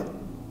sure?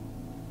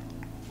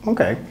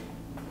 Okay.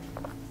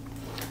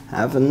 I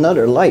have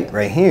another light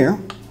right here.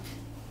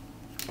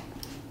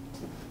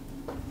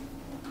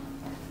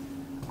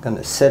 I'm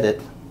gonna set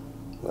it,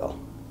 well,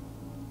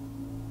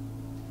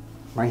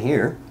 right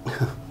here,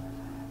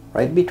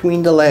 right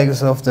between the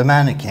legs of the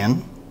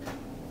mannequin.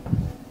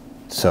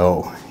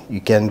 So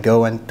you can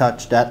go and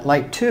touch that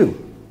light too.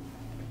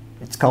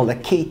 It's called a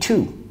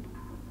K2.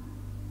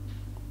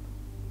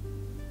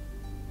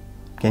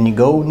 Can you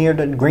go near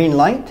the green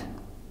light?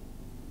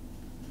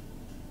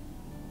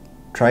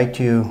 Try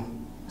to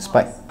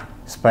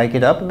spike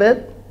it up a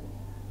bit.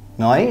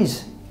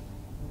 Noise.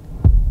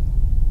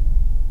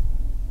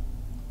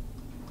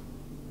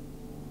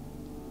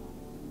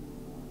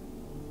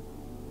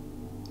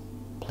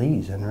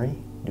 Please, Henry,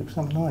 do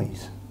some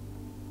noise.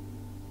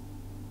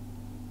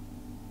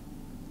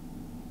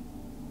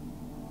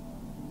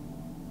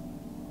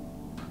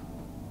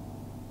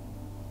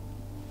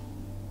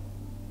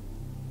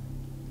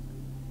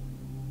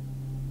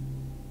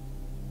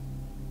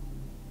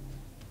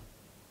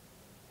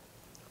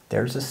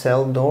 There's a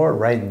cell door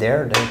right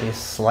there that is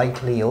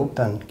slightly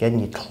open. Can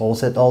you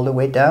close it all the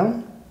way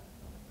down?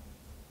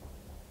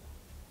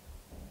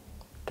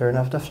 Turn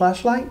off the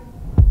flashlight.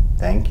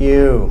 Thank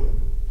you.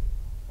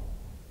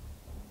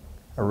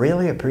 I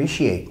really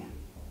appreciate.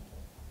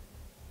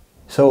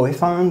 So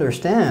if I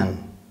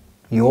understand,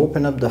 you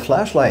open up the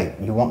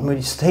flashlight, you want me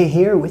to stay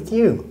here with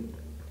you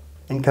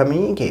and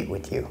communicate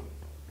with you.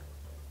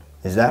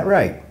 Is that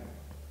right?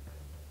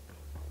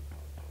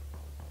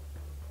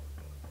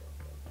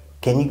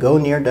 Can you go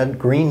near that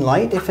green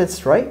light if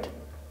it's right?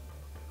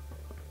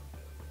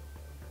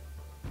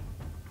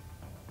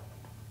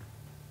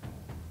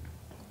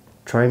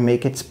 Try and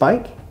make it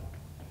spike.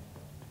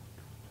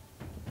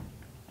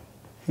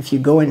 If you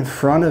go in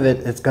front of it,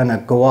 it's gonna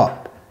go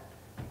up.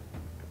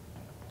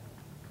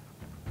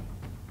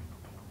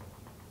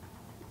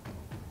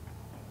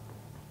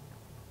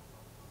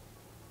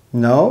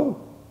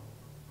 No?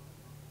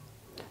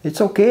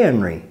 It's okay,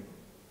 Henry.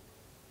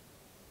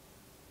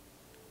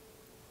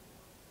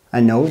 I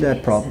know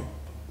that problem.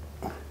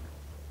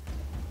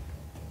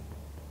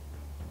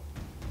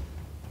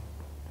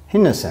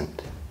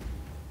 Innocent.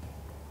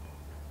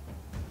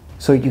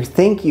 So you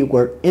think you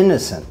were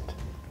innocent?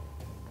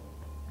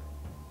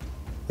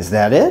 Is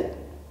that it?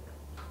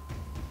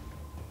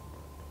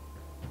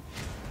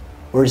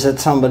 Or is it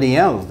somebody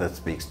else that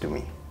speaks to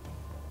me?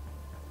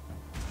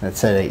 That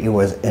said that you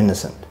was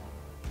innocent?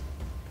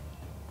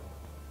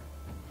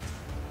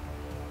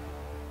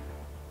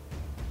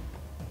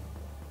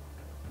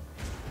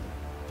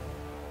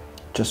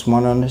 Just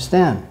want to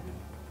understand.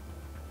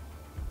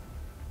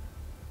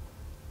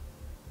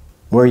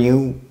 Were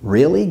you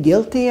really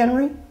guilty,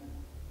 Henry?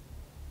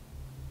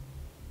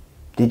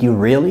 Did you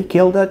really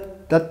kill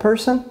that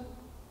person?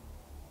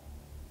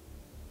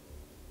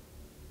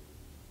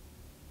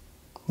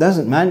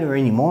 Doesn't matter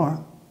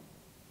anymore.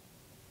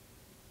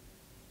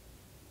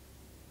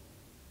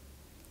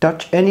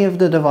 Touch any of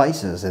the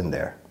devices in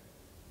there.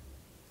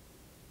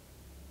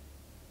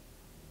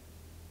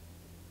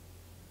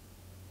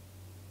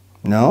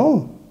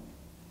 No?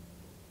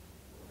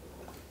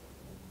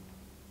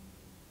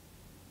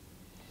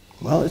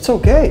 Well, it's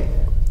okay.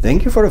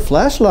 Thank you for the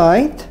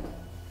flashlight.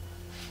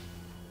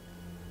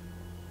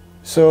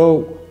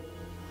 So,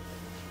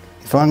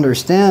 if I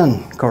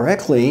understand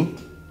correctly,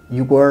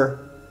 you were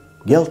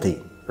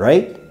guilty,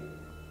 right?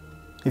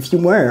 If you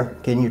were,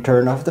 can you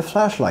turn off the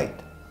flashlight?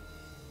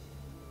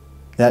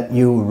 That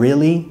you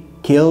really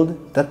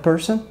killed that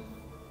person?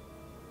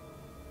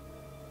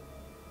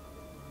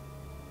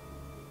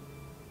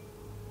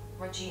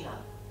 Regina.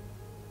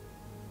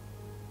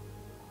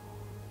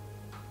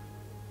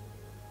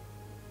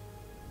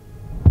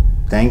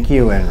 Thank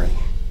you, Henry.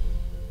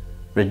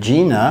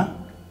 Regina?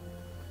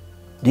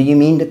 Do you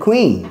mean the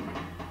Queen?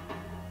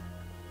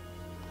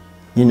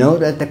 You know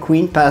that the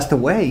Queen passed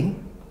away?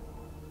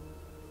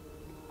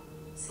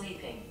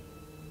 Sleeping.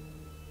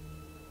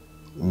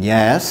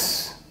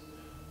 Yes.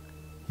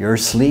 You're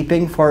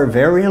sleeping for a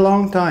very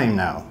long time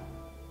now.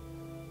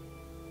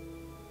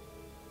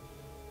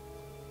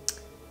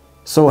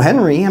 So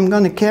Henry, I'm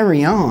going to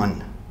carry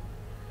on.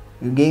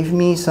 You gave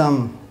me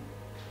some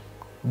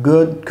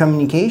good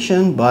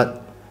communication, but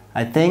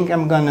I think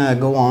I'm going to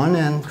go on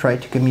and try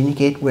to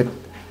communicate with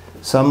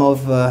some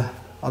of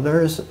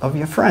others of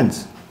your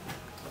friends.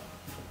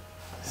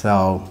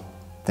 So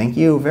thank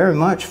you very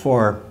much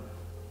for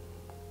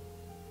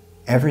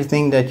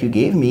everything that you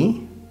gave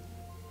me.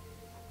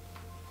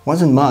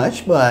 Wasn't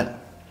much, but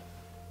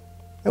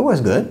it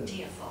was good.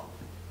 Tearful.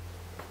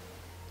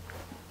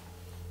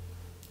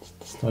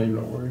 It's not even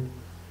a word.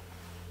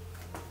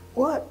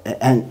 What?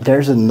 And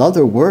there's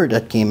another word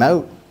that came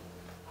out.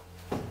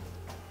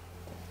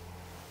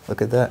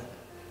 Look at that.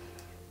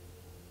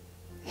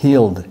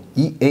 Healed.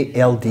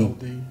 E-A-L-D.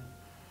 LD.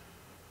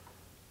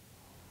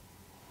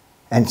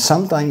 And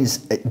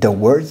sometimes the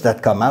words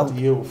that come out.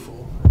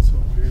 Beautiful. That's so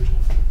weird.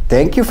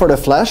 Thank you for the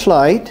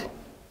flashlight.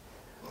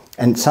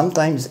 And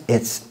sometimes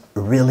it's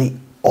really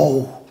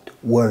old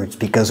words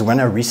because when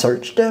I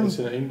researched them. It's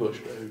an English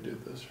guy who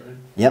did this, right?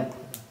 Yep.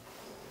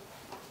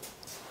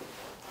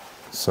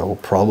 So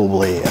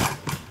probably.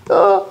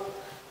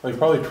 They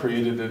probably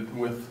created it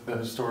with the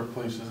historic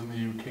places in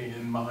the UK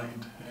in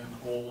mind and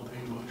Old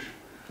English.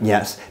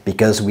 Yes,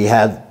 because we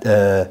had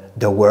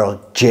the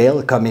word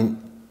jail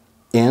coming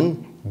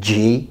in.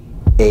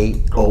 G-A-O-L.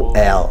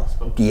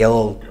 The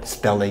old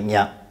spelling,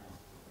 yeah.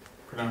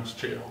 Pronounced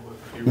jail, but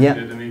if you read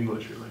it in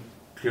English, you're like,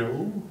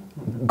 go?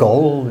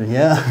 Gold,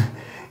 yeah.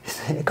 He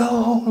said,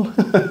 "Goal."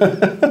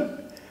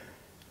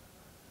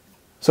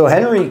 So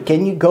Henry,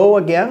 can you go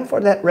again for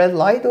that red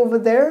light over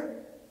there?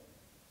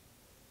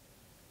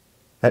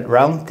 That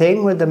round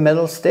thing with the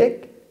metal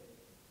stick?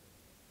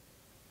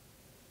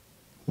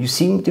 You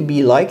seem to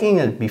be liking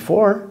it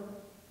before.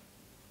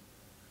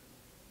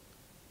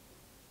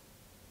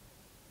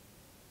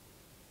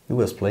 He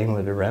was playing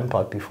with the REM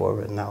pod before,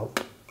 but now,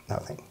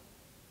 nothing.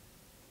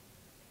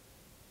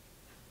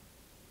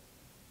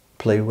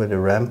 Play with the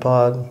REM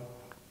pod,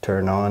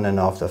 turn on and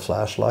off the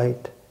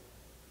flashlight.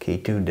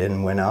 K2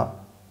 didn't went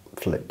up,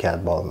 flip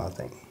cat ball,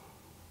 nothing.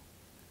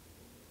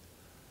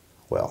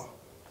 Well,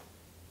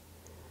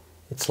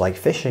 it's like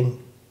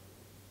fishing.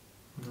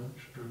 No,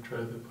 should have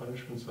tried the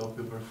punishment cell.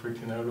 People are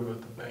freaking out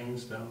about the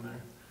bangs down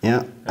there.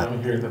 Yeah. And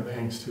I'm hearing the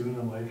bangs too, and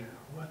I'm like,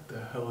 what the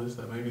hell is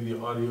that? Maybe the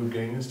audio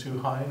gain is too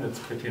high and it's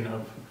picking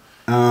up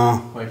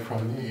like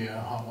from the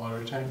hot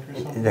water tank or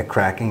something? The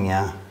cracking,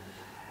 yeah.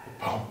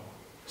 Boom.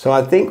 So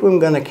I think we're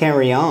going to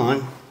carry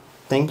on.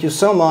 Thank you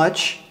so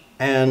much,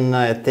 and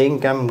I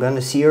think I'm going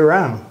to see you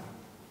around.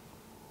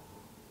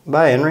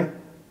 Bye, Henry.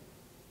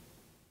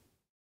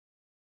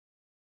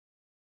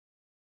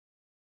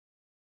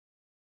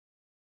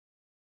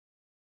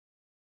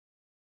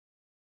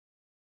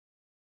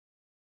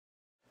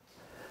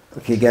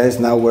 Okay guys,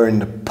 now we're in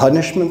the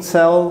punishment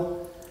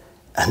cell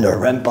and the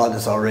REM pod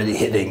is already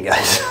hitting,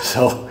 guys.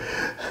 So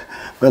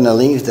I'm gonna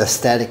leave the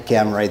static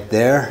cam right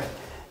there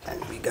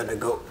and we gotta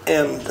go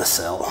in the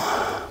cell.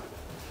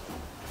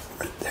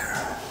 Right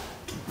there.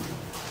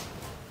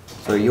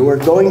 So you were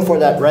going for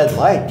that red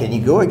light. Can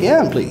you go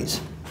again, please?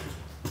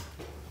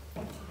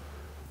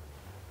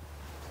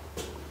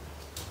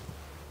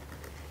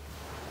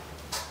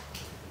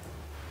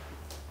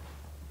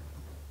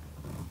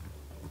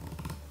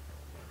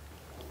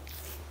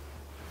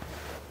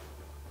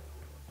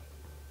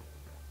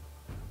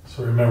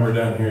 So remember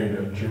down here you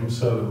got Jim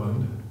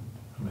Sutherland,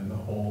 I'm in the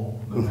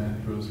hole, the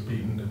man who was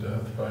beaten to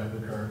death by the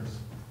guards.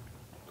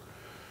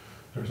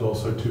 There's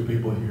also two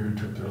people here who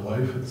took their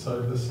life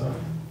outside the sun.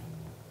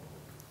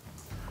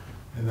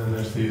 And then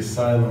there's the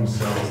asylum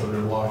cells that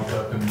are locked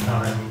up in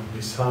time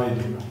beside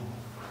you.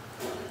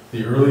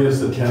 The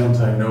earliest account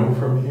I know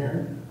from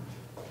here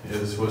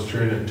was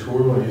during a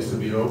tour when it used to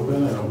be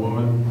open, and a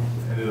woman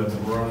ended up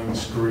running,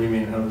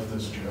 screaming out of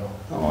this jail.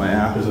 Oh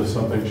yeah. Because of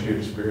something she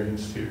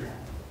experienced here.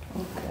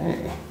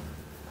 Okay.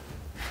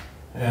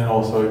 And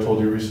also, I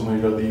told you recently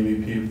about the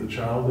EVP of the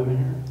child in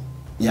here.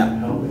 Yeah.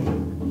 Help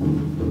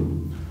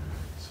me.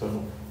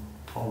 So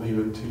I'll leave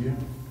it to you,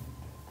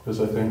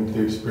 because I think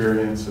the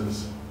experience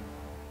is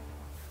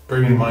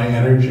bringing my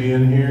energy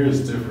in here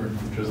is different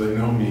because they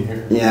know me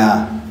here.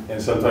 Yeah.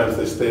 And sometimes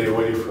they stay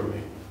away from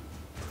me.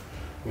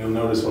 You'll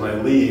notice when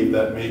I leave,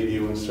 that maybe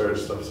when stuff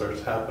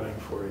starts happening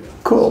for you.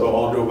 Cool. So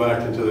I'll go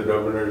back into the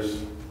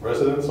governor's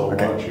residence. I'll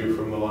Okay. watch you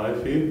from the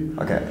live feed.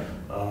 Okay.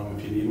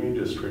 If you need me,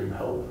 just scream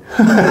help.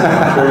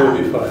 I'm sure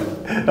you'll be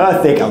fine.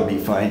 I think I'll be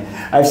fine.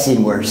 I've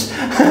seen worse.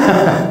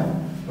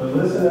 But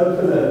listen out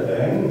for that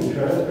bang and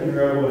try to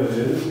figure out what it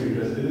is,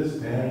 because it is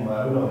damn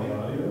loud on the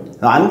audio.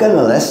 No, I'm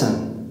gonna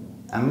listen.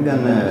 I'm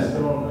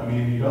gonna. I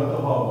mean, you got the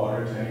hot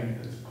water tank,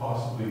 it's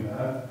possibly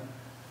that.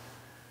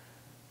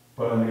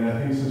 But I mean, I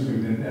think since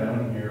we've been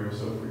down here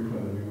so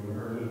frequently, we would have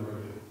heard it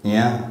already.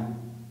 Yeah. And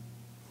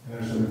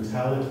there's a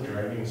metallic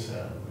dragging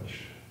sound,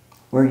 which...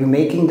 Were you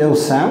making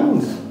those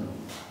sounds?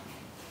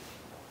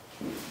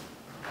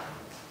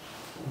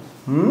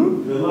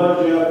 Hmm? Good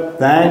luck, Jeff.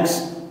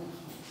 Thanks.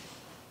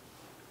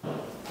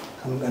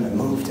 I'm gonna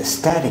move the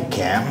static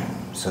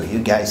cam so you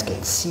guys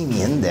can see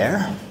me in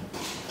there.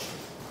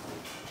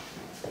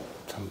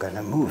 So I'm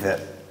gonna move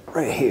it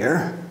right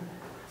here.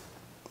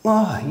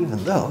 Oh,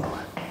 even though,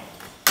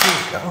 there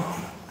we go.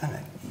 I'm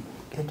gonna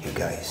get you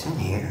guys in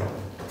here.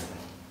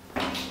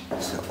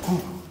 So,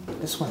 oh,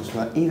 this one's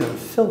not even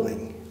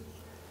filming.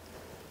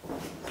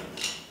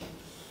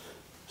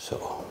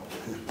 So,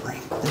 I'm gonna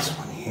bring this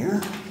one here.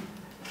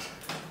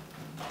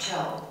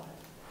 Joe.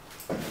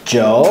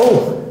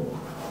 Joe?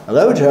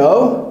 Hello,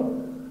 Joe.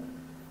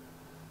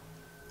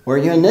 Were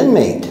you an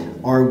inmate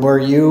or were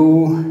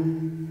you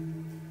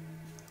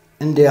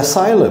in the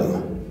asylum?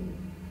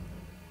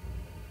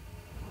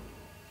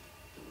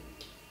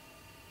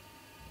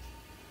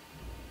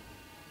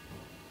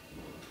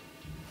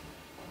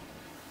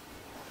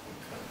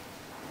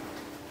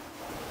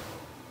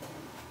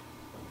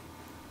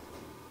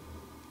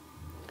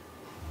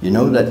 You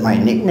know that my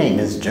nickname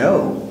is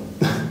Joe.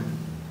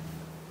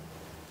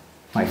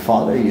 My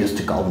father used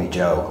to call me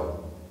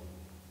Joe.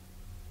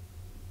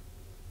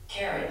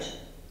 Carriage.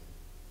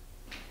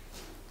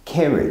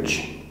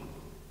 Carriage.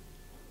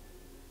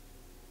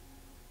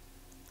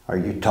 Are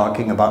you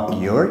talking about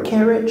your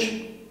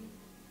carriage?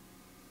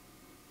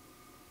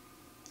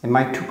 Am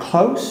I too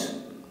close?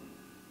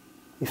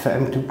 If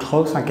I'm too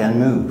close, I can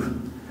move.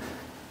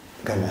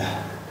 I'm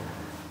gonna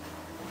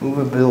move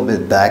a little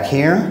bit back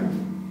here.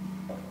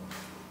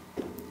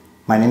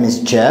 My name is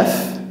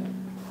Jeff.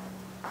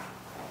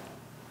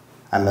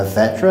 I'm a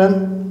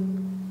veteran,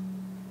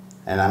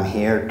 and I'm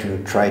here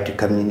to try to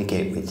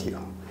communicate with you.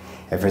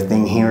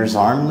 Everything here is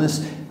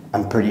harmless.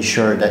 I'm pretty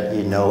sure that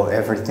you know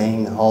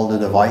everything, all the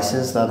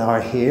devices that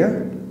are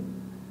here.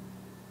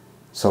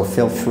 So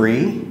feel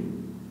free.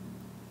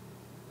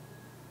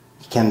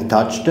 You can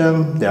touch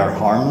them, they're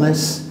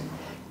harmless.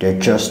 They're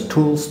just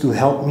tools to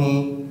help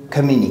me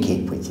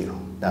communicate with you.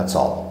 That's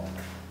all.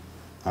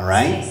 All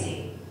right?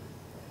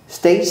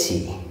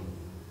 Stacy. Stacy.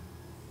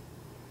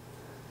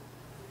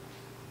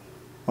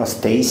 Was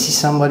Stacy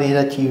somebody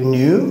that you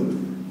knew?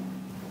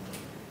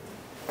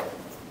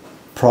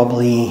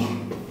 Probably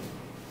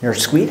your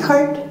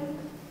sweetheart?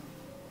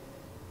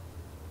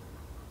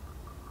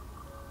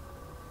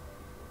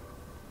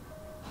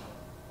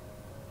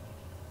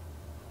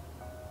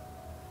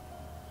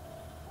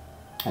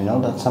 I know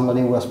that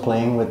somebody was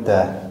playing with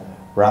the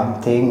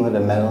round thing with a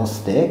metal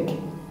stick.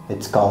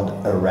 It's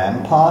called a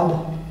RAM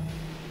pod.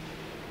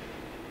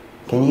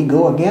 Can you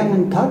go again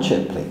and touch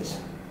it, please?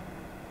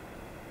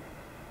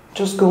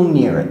 Just go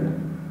near it.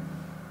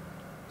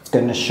 It's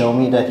going to show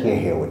me that you're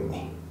here with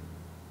me.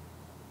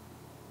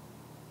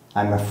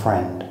 I'm a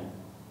friend.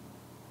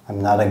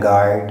 I'm not a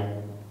guard.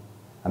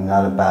 I'm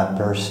not a bad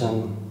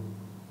person.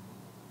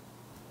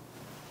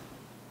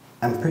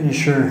 I'm pretty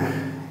sure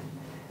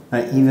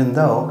that even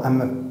though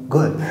I'm a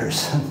good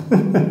person,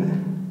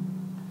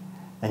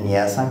 and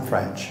yes, I'm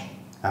French.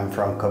 I'm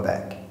from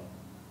Quebec,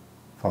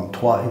 from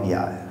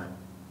Trois-Rivières.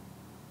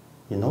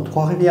 You know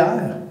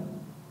Trois-Rivières?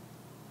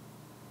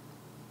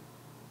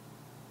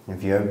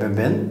 Have you ever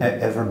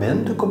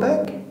been to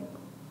Quebec?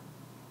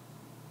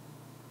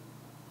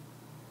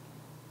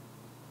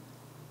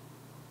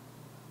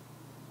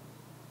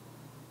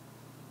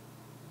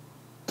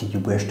 Did you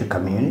wish to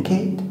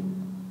communicate?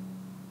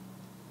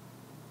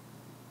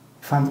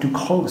 If I'm too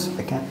close,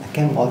 I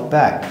can't walk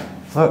back.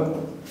 Look,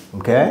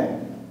 okay?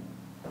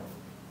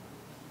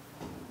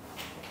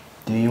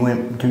 Do you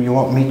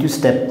want me to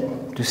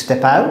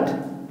step out?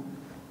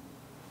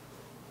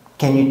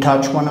 Can you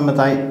touch one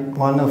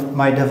of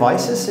my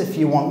devices if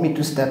you want me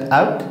to step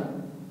out?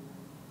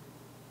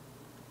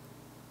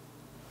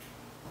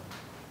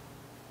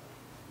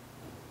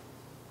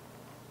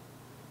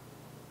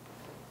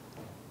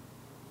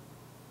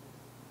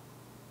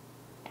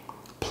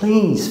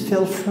 Please,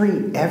 feel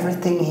free.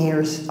 Everything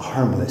here is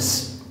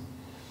harmless.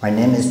 My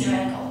name is...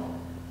 Strangled.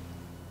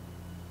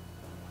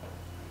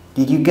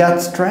 Did you get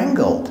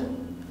strangled?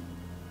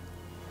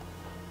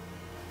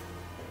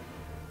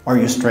 Or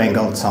you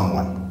strangled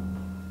someone?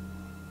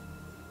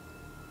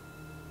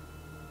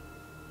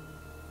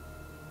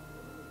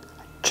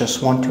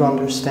 Just want to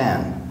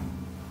understand.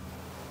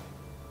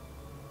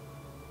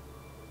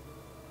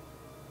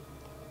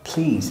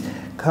 Please,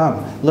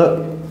 come, look.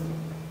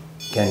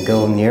 You can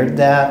go near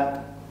that.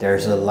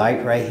 There's a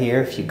light right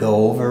here. If you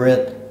go over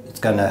it,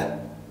 it's gonna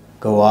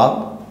go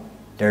up.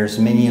 There's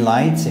mini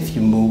lights if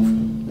you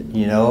move,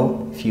 you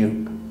know, if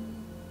you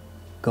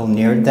go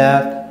near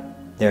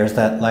that. There's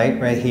that light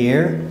right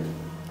here.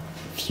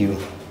 If you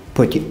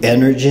put your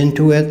energy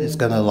into it, it's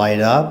gonna light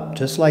up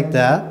just like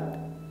that.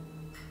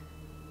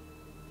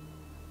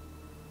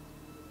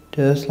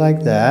 Just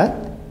like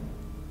that.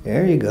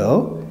 There you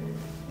go.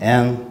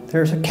 And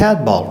there's a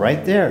cat ball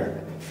right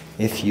there.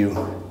 If you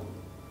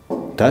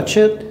touch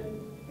it,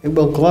 it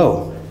will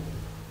glow.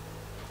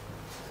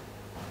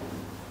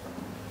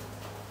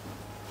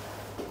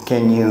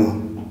 Can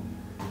you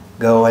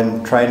go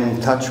and try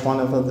and touch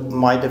one of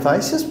my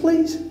devices,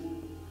 please?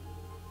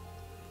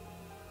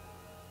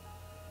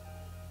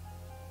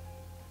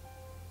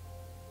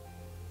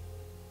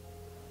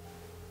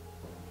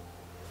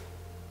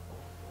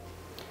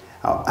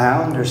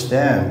 I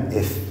understand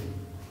if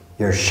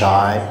you're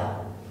shy.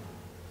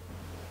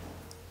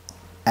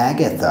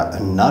 Agatha,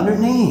 another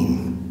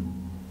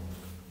name.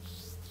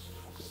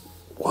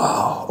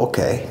 Wow,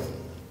 okay.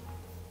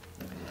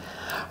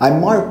 I'm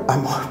more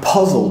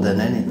puzzled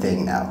than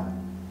anything now.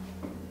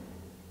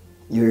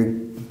 You're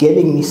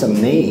getting me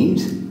some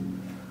names,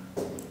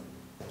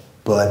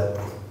 but...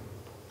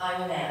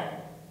 I'm a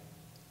man.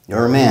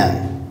 You're a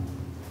man.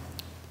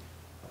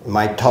 Am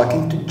I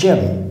talking to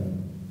Jim?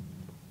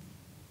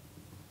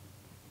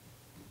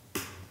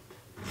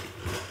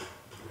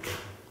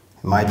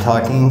 Am I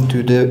talking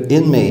to the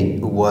inmate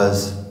who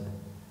was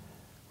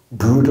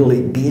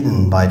brutally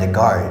beaten by the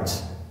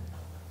guards,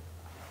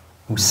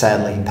 who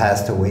sadly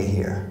passed away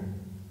here?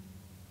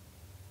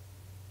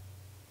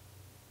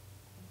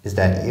 Is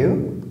that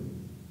you?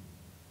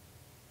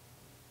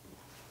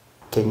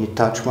 Can you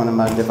touch one of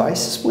my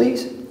devices,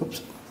 please?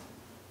 Oops.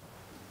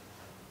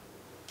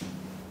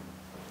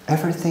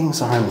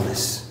 Everything's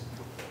harmless,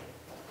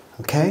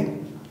 okay?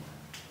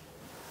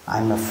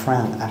 I'm a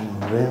friend.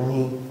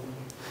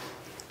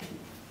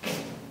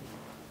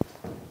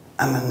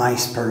 I'm a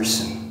nice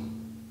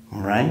person,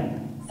 all right?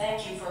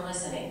 Thank you for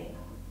listening.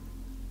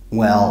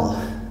 Well,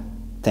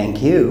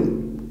 thank you.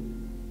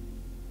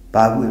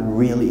 But I would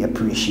really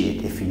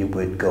appreciate if you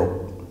would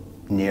go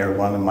near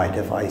one of my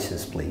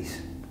devices,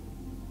 please.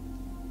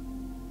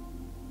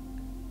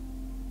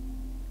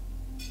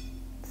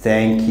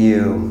 Thank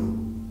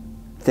you.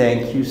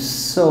 Thank you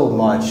so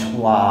much.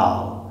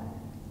 Wow.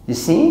 You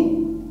see?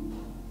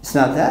 It's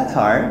not that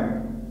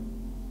hard.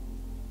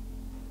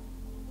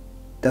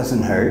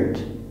 Doesn't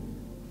hurt.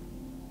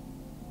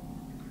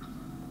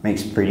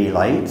 Makes pretty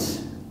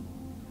lights.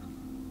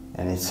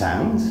 And it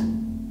sounds.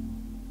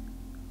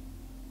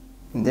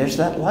 And there's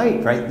that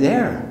light right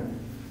there.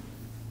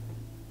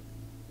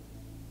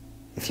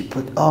 If you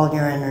put all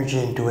your energy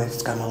into it,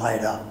 it's gonna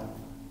light up.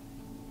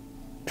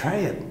 Try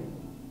it.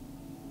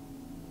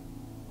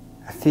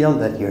 I feel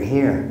that you're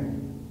here.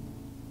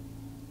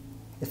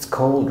 It's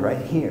cold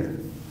right here.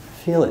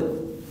 Feel it.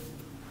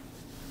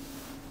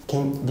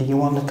 Do you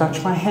want to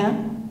touch my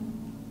hand?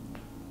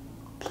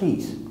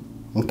 Please.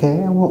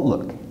 Okay, I won't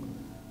look.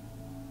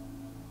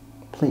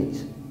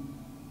 Please.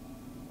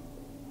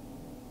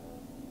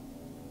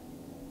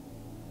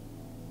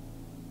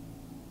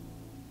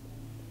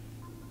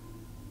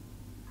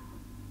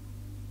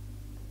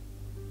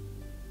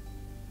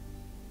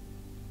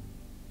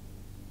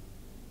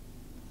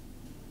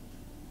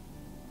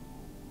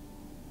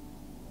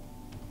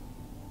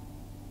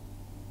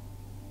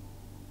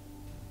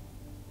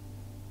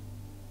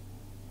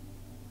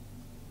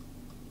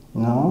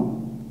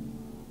 No?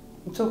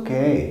 It's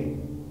okay.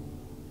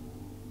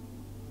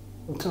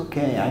 It's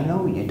okay. I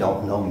know you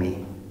don't know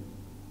me.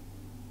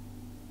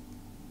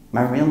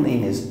 My real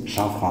name is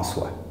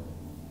Jean-François.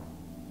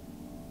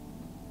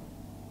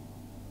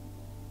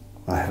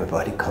 Well,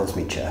 everybody calls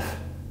me Jeff.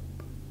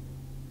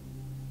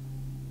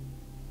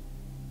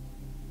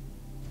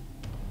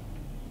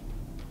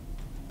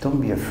 Don't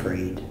be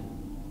afraid.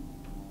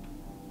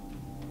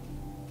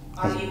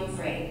 Are you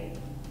afraid?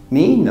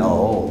 Me?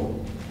 No.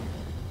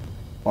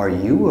 Are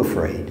you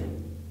afraid?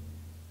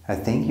 I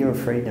think you're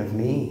afraid of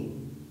me.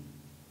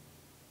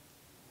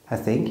 I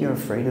think you're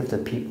afraid of the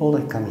people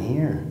that come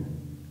here.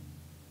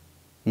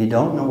 You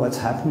don't know what's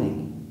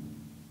happening.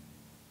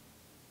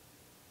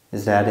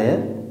 Is that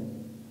it?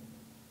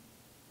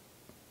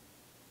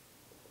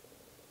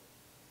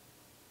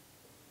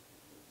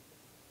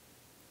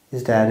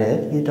 Is that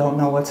it? You don't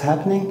know what's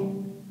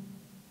happening?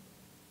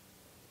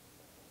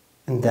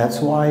 And that's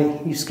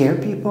why you scare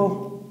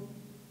people?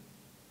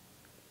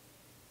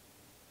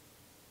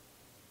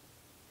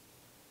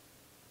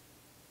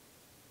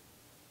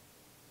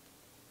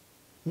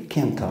 You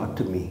can't talk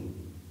to me.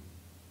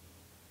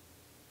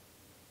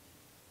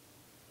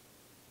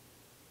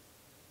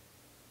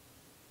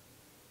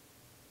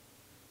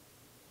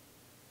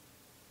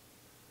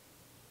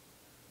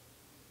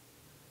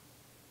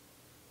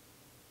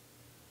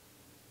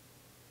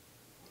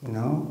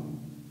 No?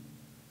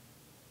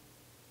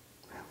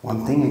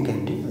 One thing I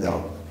can do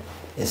though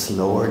is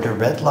lower the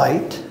red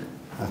light.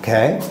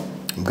 Okay?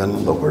 I'm going to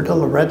lower the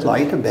red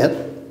light a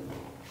bit.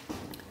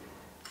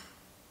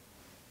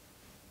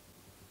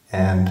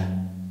 And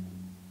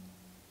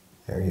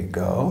there you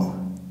go.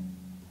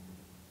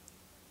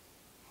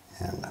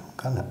 And I'm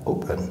going to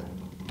open.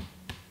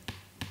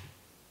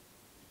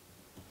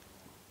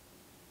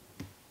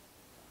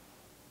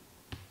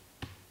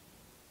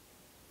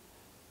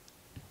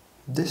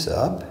 This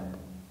up.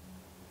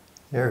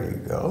 There you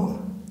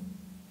go.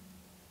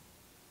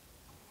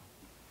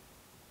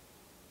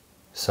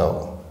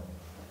 So,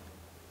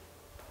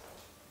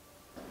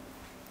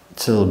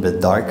 it's a little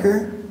bit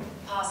darker.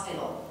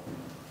 Hospital.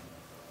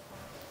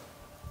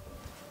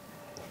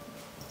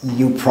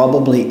 You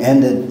probably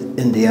ended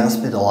in the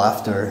hospital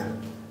after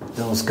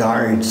those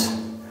guards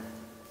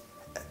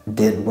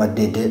did what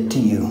they did to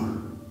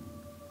you.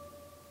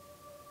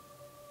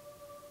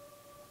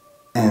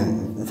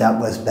 And that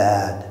was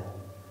bad.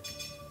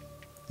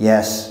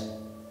 Yes,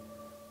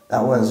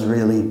 that was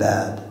really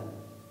bad.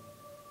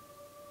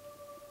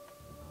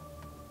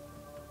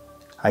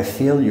 I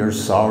feel your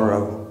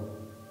sorrow.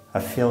 I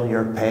feel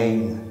your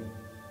pain.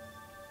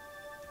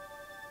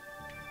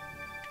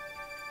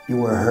 You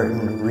were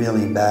hurting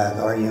really bad,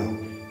 are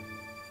you?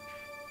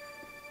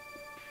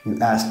 You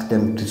asked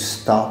them to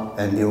stop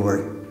and they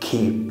were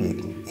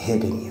keeping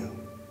hitting you.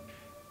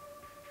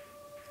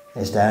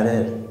 Is that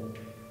it?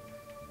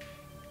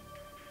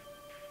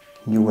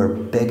 You were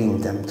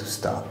begging them to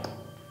stop.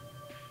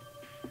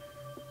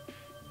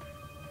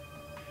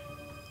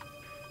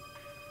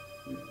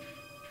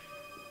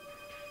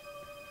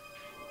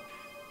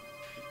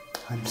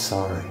 I'm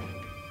sorry.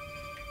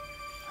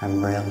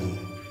 I'm really,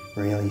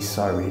 really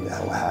sorry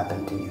that what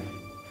happened to you.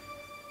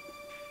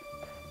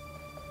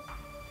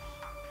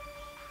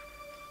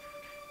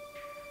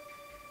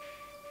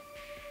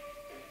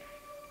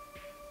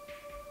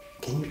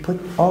 Can you put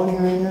all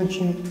your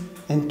energy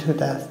into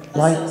that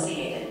light?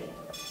 Associated.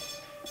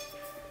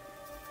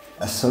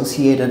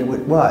 Associated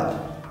with what?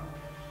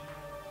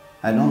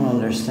 I don't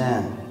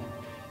understand.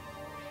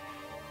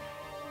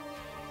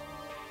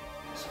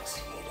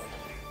 Associated.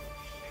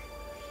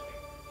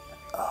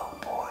 Oh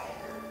boy.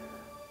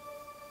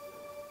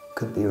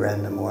 Could be a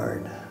random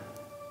word.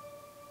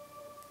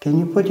 Can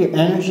you put your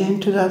energy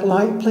into that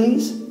light,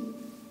 please?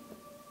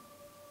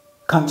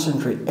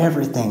 Concentrate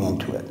everything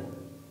into it.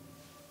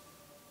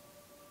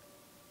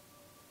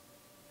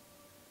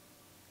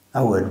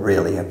 I would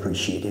really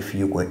appreciate if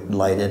you would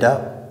light it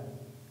up.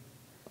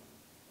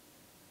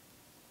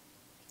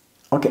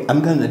 Okay,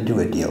 I'm gonna do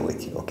a deal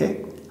with you,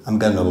 okay? I'm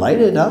gonna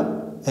light it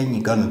up and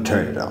you're gonna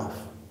turn it off,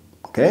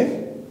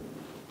 okay?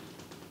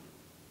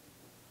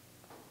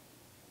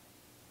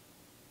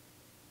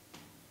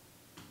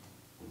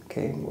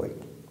 Okay, wait.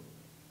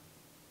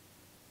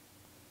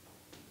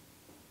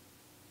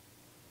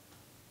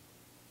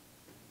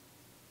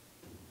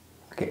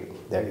 Okay,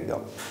 there you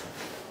go.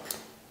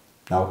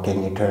 Now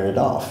can you turn it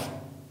off?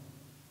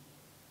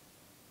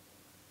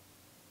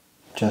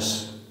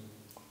 Just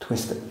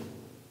twist it.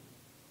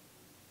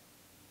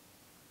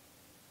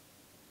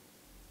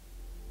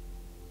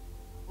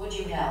 Would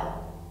you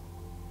help?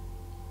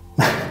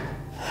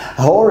 I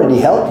already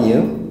helped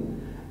you.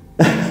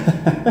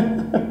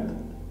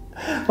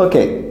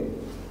 Okay.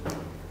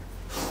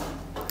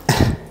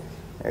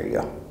 There you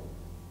go.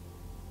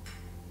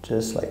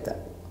 Just like that.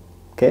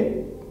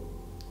 Okay?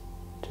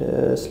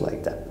 Just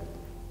like that.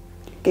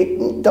 Okay,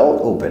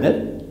 don't open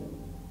it.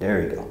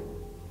 There you go.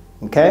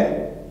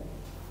 Okay?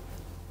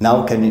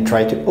 Now can you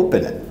try to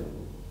open it?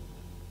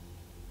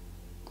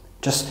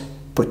 Just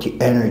put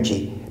your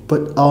energy,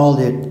 put all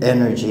the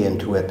energy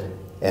into it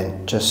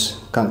and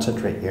just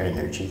concentrate your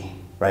energy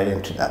right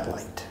into that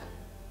light.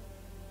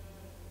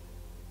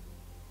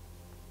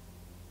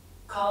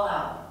 Call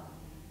out.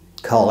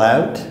 Call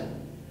out.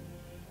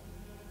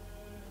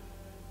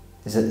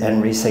 Is it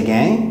Henry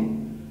Seguin?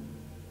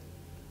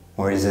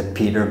 Or is it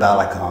Peter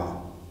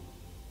Balacombe?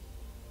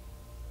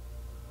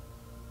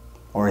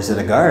 Or is it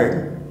a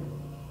guard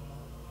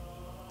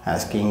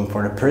asking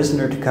for the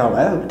prisoner to call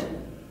out?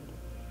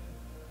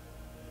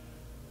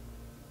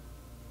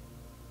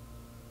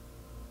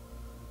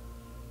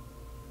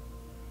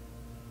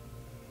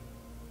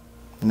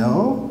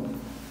 No?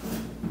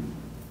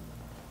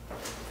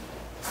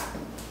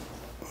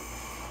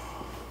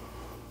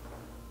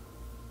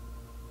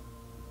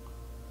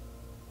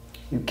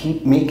 You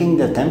keep making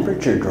the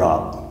temperature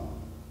drop.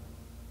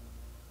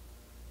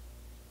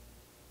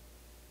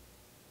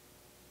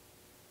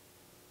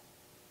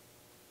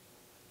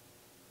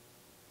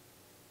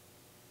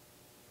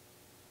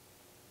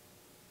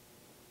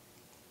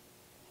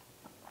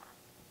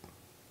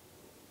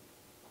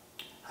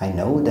 I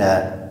know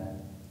that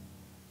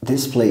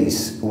this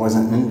place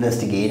wasn't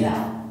investigated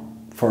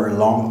for a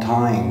long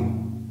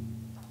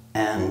time,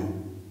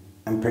 and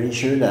I'm pretty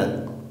sure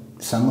that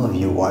some of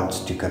you want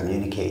to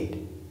communicate,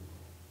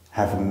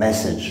 have a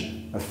message,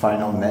 a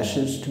final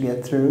message to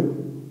get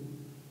through.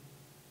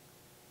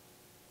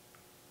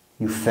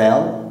 You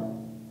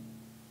fell,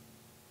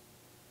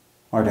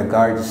 or the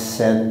guards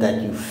said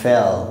that you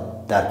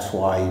fell, that's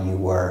why you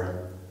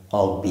were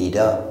all beat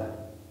up.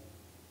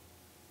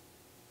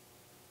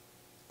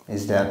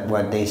 Is that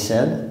what they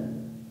said?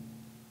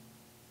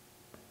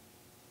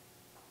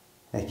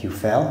 That you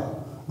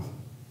fell?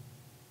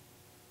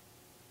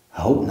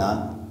 I hope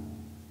not.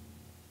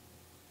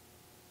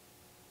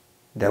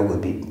 That would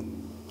be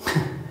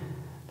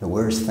the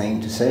worst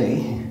thing to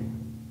say.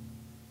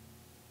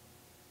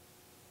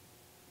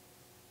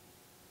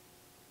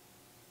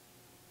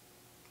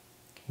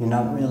 You're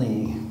not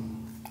really...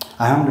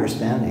 I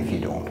understand if you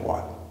don't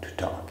want to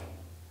talk.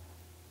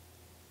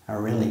 I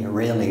really,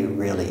 really,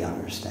 really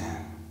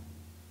understand.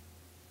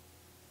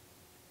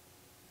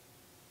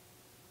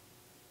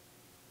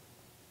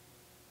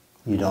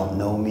 You don't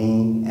know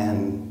me,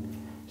 and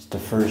it's the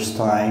first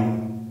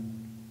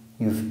time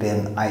you've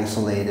been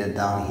isolated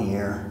down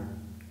here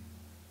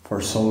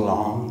for so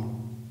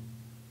long.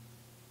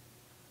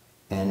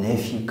 And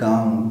if you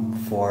come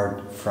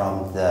forth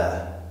from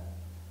the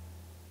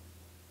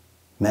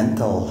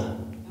mental...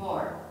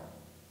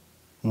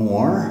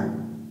 More?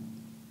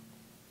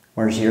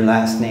 Where's your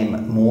last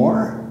name?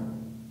 More?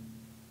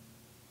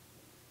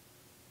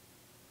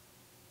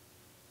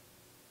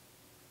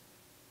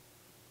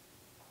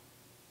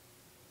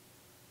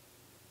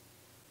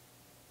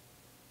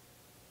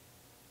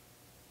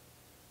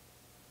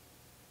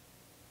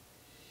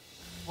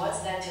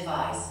 What's that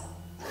device?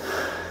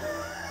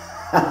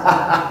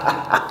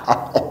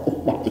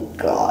 Oh my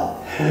God.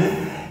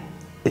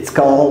 It's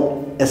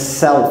called a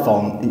cell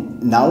phone.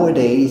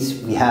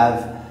 Nowadays we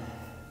have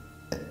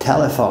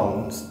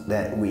telephones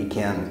that we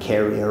can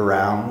carry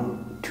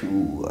around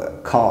to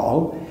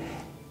call,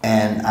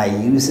 and I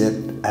use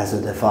it as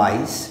a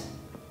device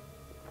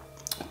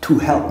to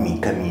help me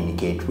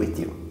communicate with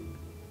you.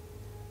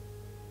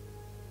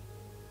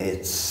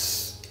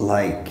 It's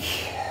like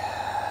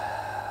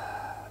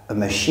a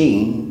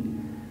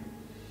machine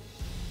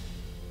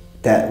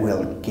that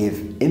will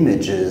give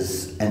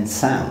images and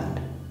sound.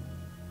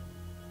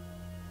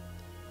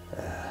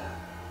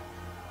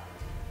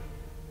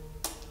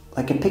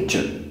 Like a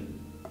picture,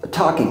 a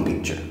talking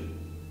picture.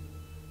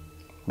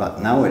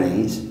 But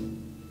nowadays,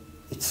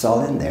 it's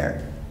all in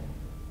there.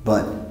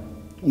 But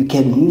you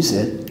can use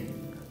it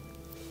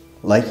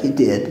like you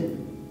did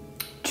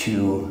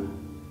to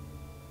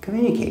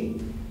communicate.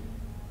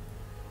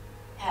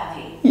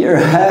 Happy. You're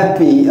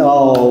happy.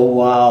 Oh,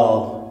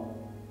 wow.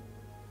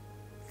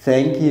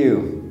 Thank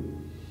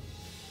you.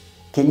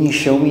 Can you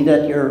show me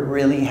that you're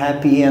really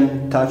happy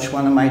and touch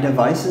one of my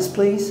devices,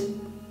 please?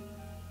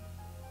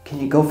 Can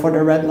you go for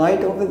the red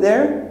light over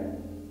there?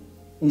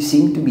 You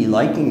seem to be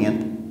liking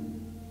it.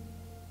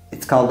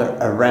 It's called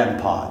a REM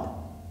pod.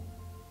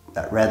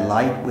 That red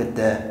light with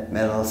the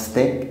metal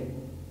stick.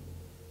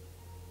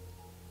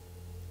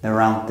 The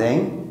round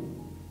thing.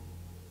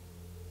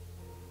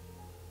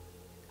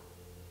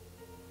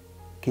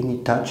 Can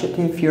you touch it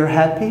if you're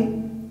happy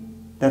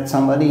that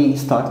somebody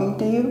is talking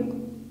to you?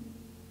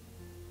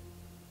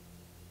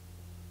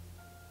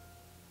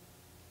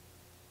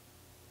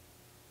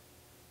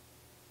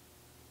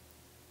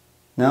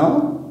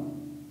 No?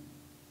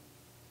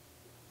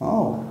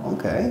 Oh,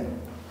 okay.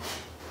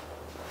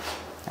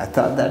 I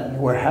thought that you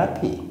were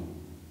happy.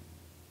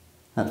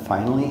 That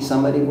finally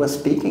somebody was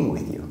speaking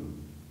with you.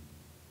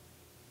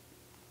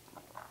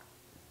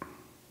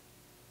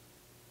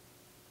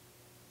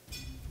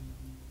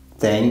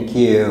 Thank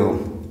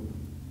you.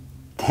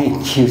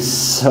 Thank you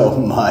so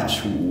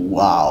much.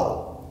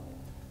 Wow.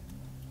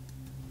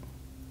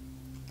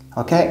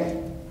 Okay,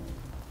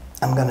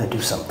 I'm gonna do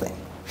something.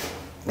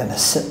 I'm gonna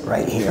sit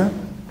right here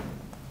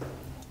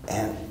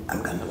and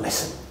I'm gonna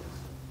listen.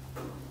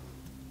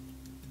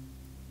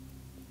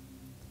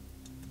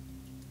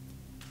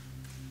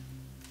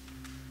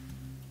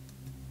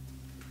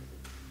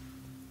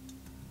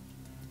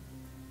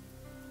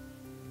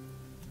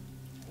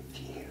 If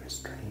you hear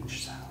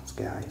strange sounds,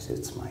 guys,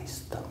 it's my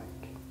stomach.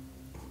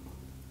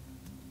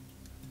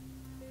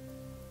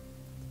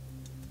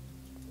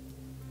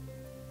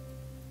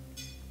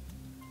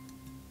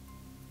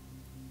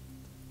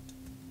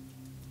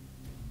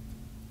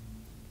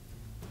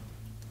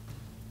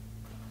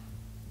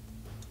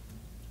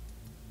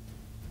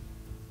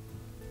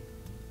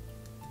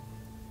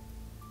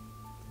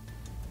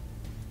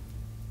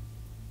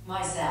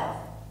 Myself.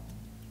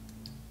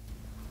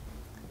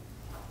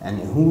 And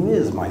who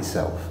is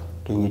myself?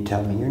 Can you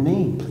tell me your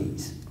name,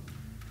 please?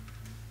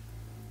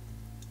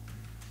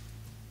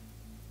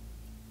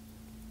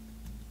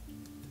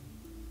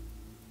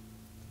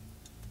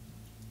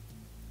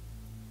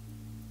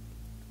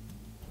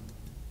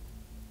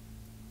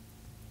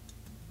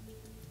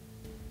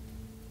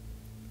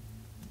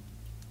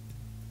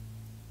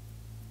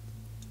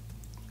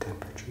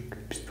 Temperature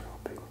keeps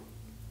dropping.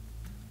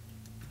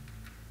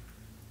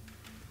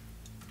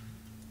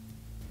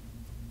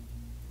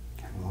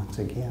 And once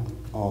again,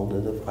 all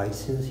the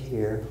devices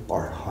here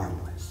are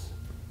harmless.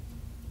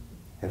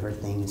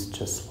 Everything is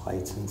just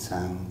lights and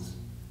sounds.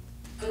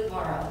 Good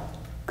morrow.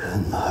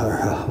 Good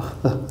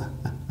morrow.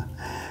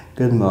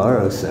 Good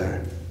morrow,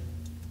 sir.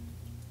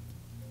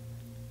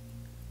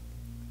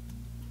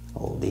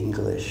 Old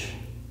English.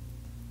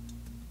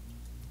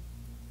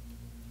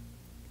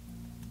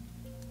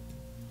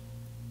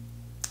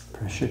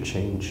 Pressure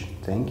change.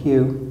 Thank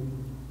you.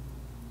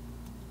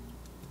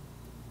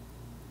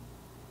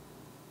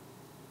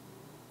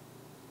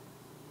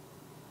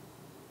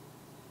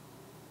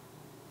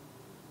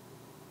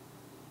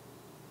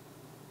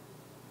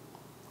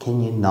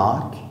 Can you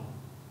knock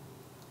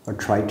or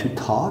try to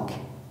talk?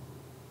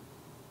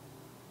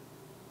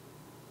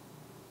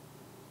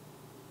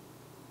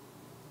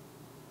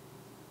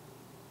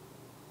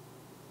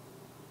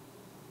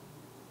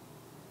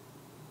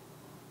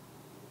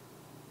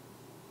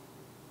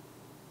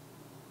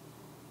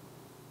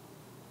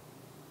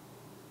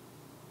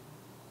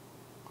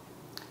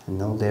 I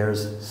know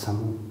there's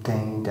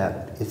something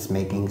that is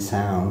making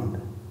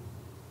sound.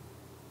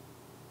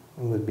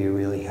 It would be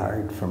really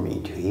hard for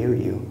me to hear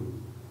you.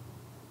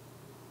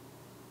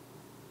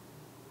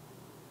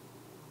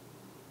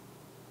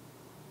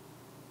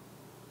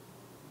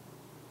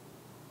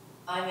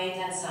 I made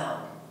that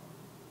sound.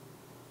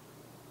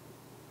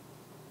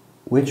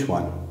 Which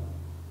one?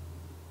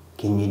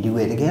 Can you do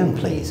it again,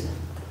 please?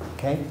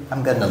 Okay,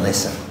 I'm gonna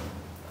listen.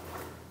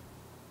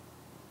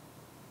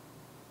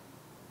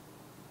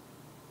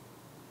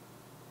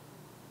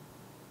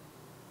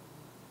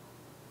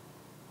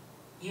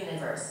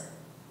 Universe.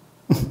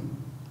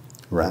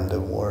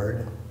 Random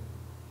word.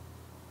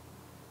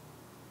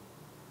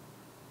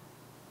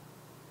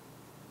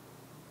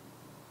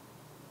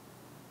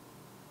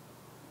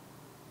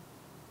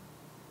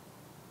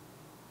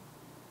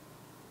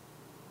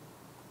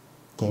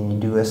 Can you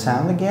do a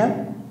sound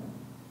again?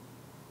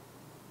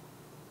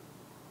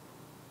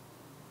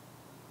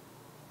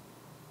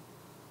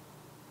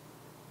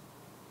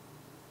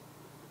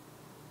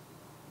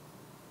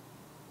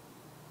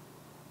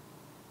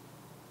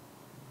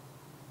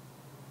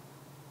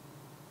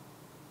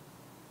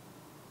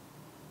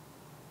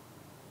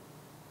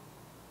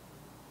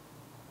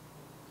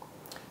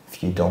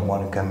 If you don't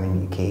want to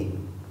communicate,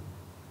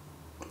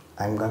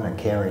 I'm gonna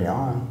carry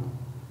on.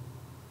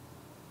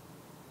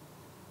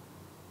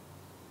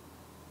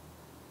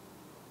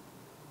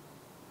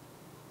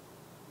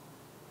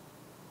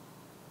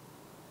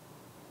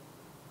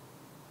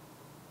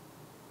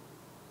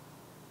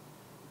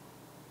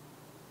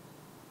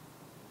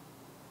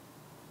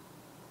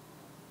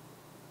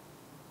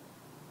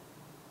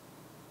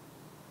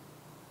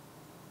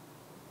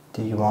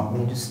 Do you want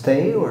me to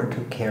stay or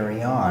to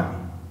carry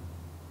on?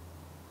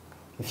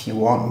 If you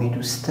want me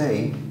to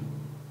stay,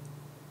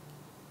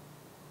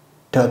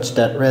 touch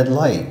that red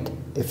light.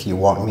 If you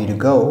want me to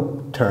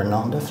go, turn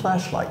on the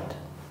flashlight.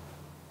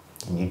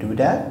 Can you do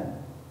that?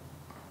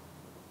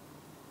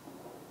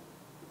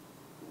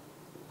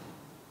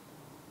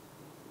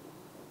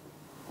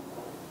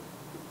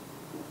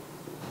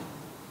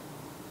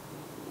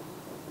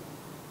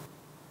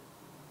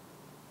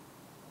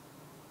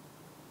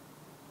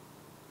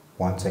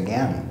 Once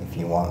again, if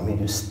you want me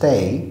to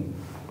stay,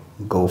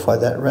 go for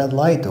that red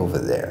light over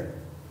there.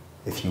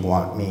 If you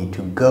want me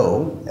to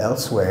go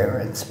elsewhere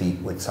and speak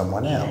with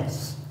someone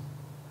else,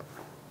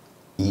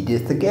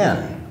 Edith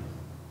again.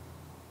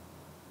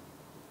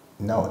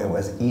 No, it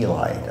was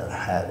Eli that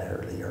I had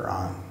earlier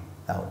on.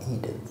 Now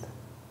Edith.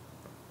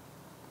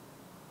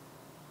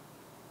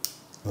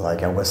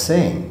 Like I was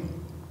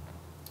saying,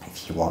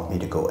 if you want me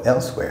to go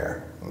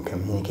elsewhere and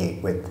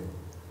communicate with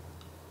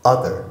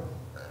other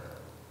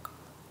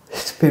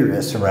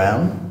spirits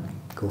around,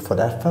 go for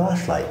that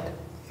flashlight.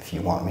 If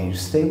you want me to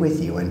stay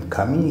with you and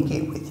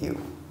communicate with you,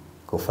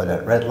 go for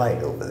that red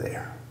light over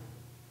there.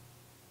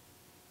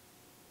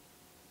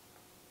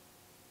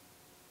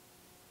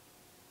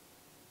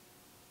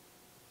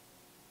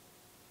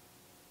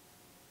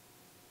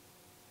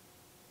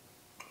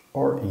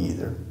 Or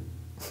either.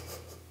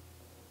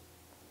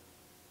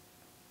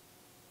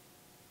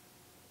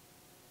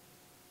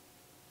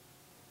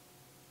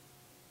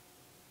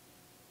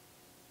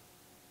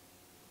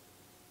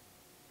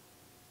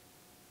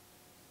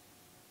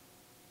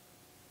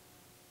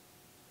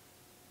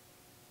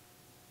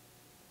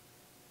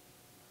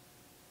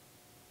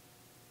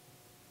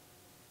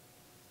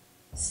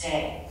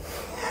 Stay.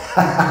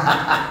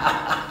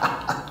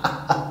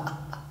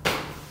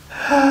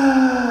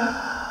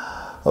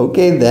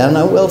 Okay, then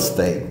I will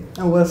stay.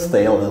 I will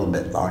stay a little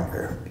bit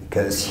longer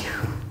because you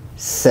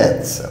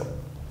said so.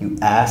 You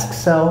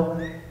asked so,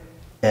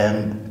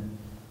 and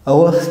I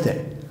will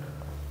stay.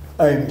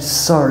 I'm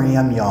sorry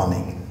I'm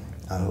yawning.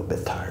 I'm a little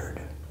bit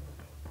tired.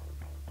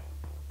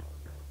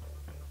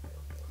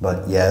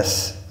 But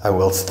yes, I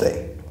will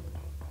stay.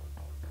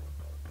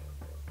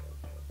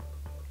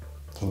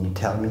 Can you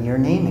tell me your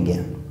name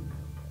again?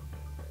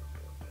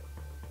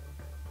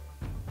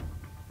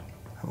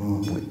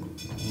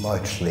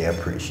 Muchly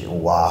appreciate.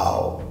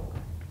 Wow.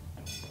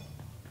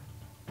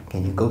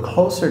 Can you go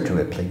closer to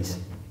it, please?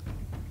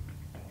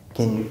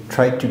 Can you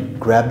try to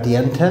grab the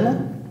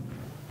antenna?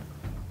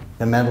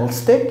 The metal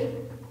stick?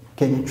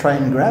 Can you try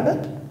and grab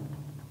it?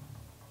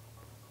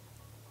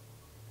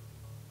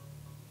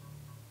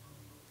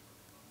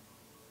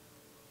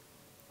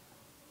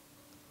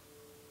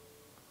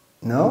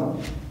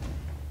 No?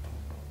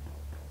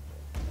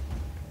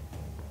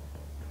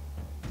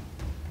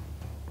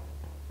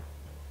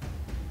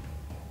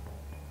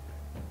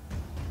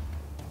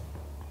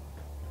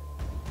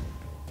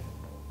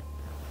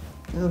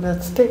 No,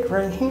 that stick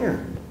right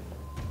here.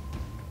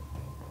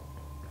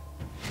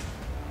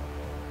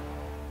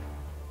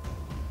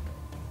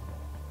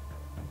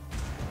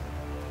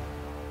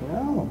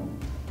 No.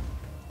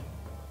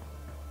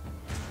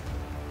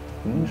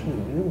 Usually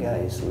you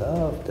guys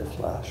love the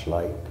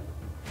flashlight.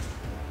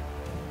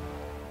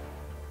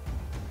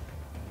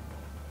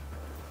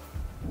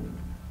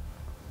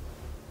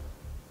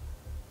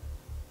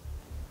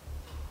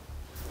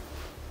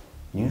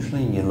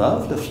 Usually you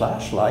love the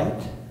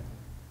flashlight.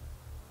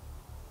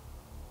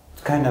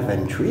 It's kind of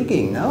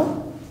intriguing,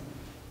 no?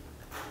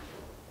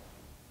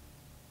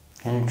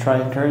 Can you try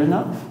and turn it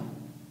off?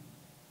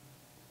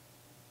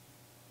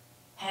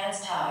 Hands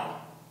tied.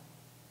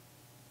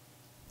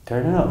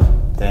 Turn it off.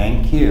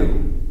 Thank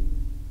you.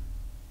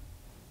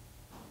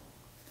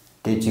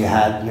 Did you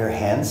have your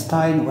hands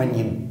tied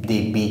when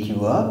they beat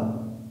you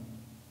up?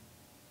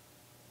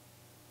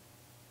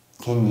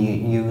 Can you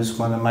use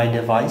one of my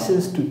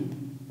devices to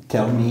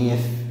tell me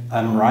if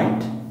I'm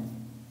right?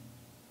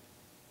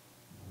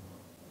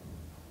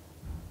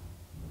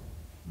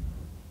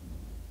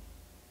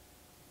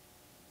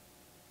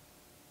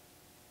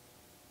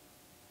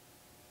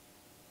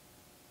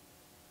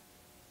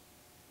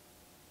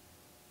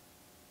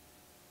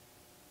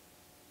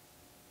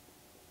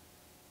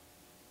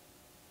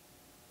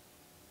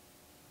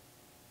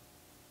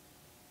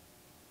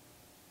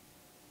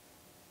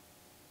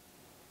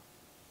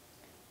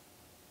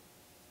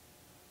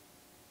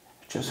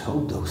 Just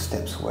hope those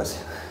steps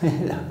was,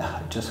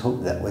 I just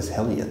hope that was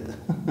Elliot.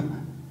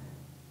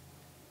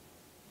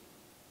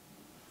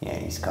 Yeah,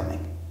 he's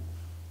coming.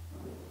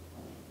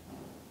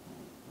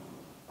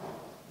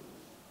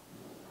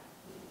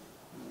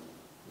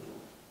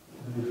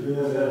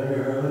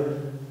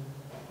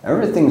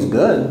 Everything's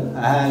good.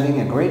 I'm having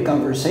a great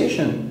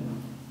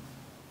conversation.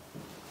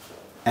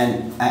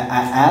 And I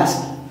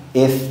asked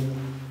if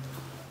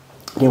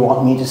they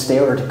want me to stay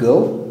or to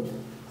go.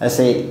 I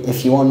say,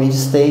 if you want me to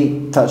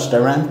stay, touch the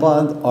REM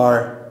pod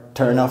or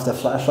turn off the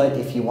flashlight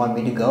if you want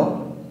me to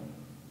go.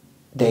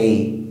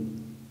 They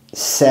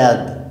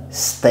said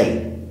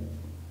stay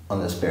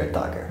on the spirit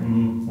talker.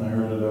 I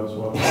heard it as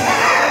well.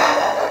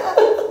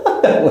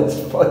 That was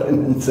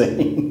fucking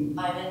insane.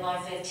 I'm in my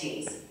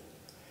 50s.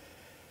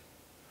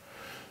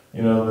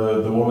 You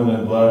know, the woman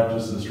in black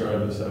just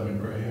described as having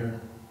gray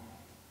hair.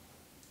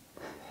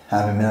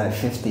 I'm in my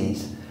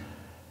 50s.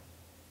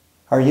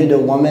 Are you the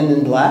woman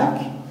in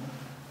black?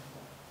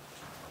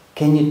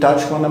 Can you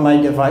touch one of my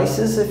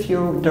devices if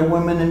you're the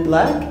woman in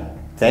black?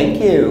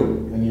 Thank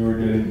you. And you were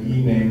getting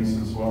E-names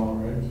as well,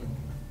 right?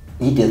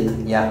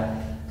 Edith,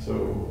 yeah.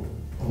 So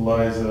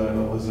Eliza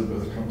and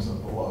Elizabeth comes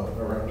up a lot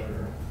around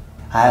her.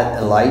 I had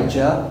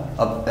Elijah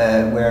up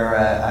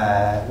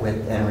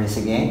with Henry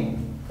Seguin.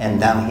 And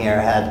down here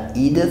I had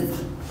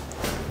Edith.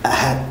 I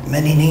had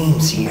many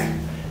names here.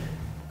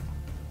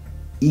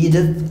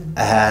 Edith,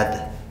 I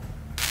had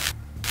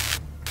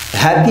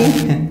Happy.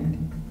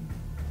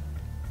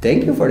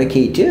 Thank you for the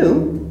key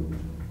too.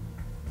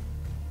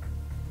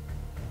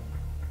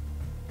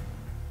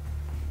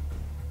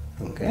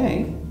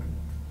 Okay.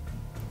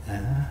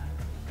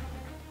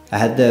 I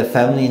had the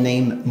family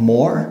name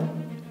Moore.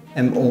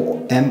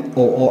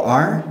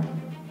 M-O-O-R.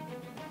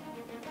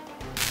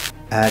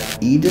 I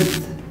had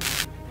Edith.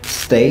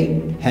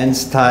 Stay,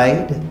 hands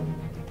tied.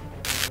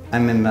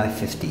 I'm in my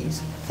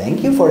 50s.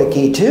 Thank you for the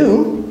key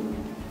too.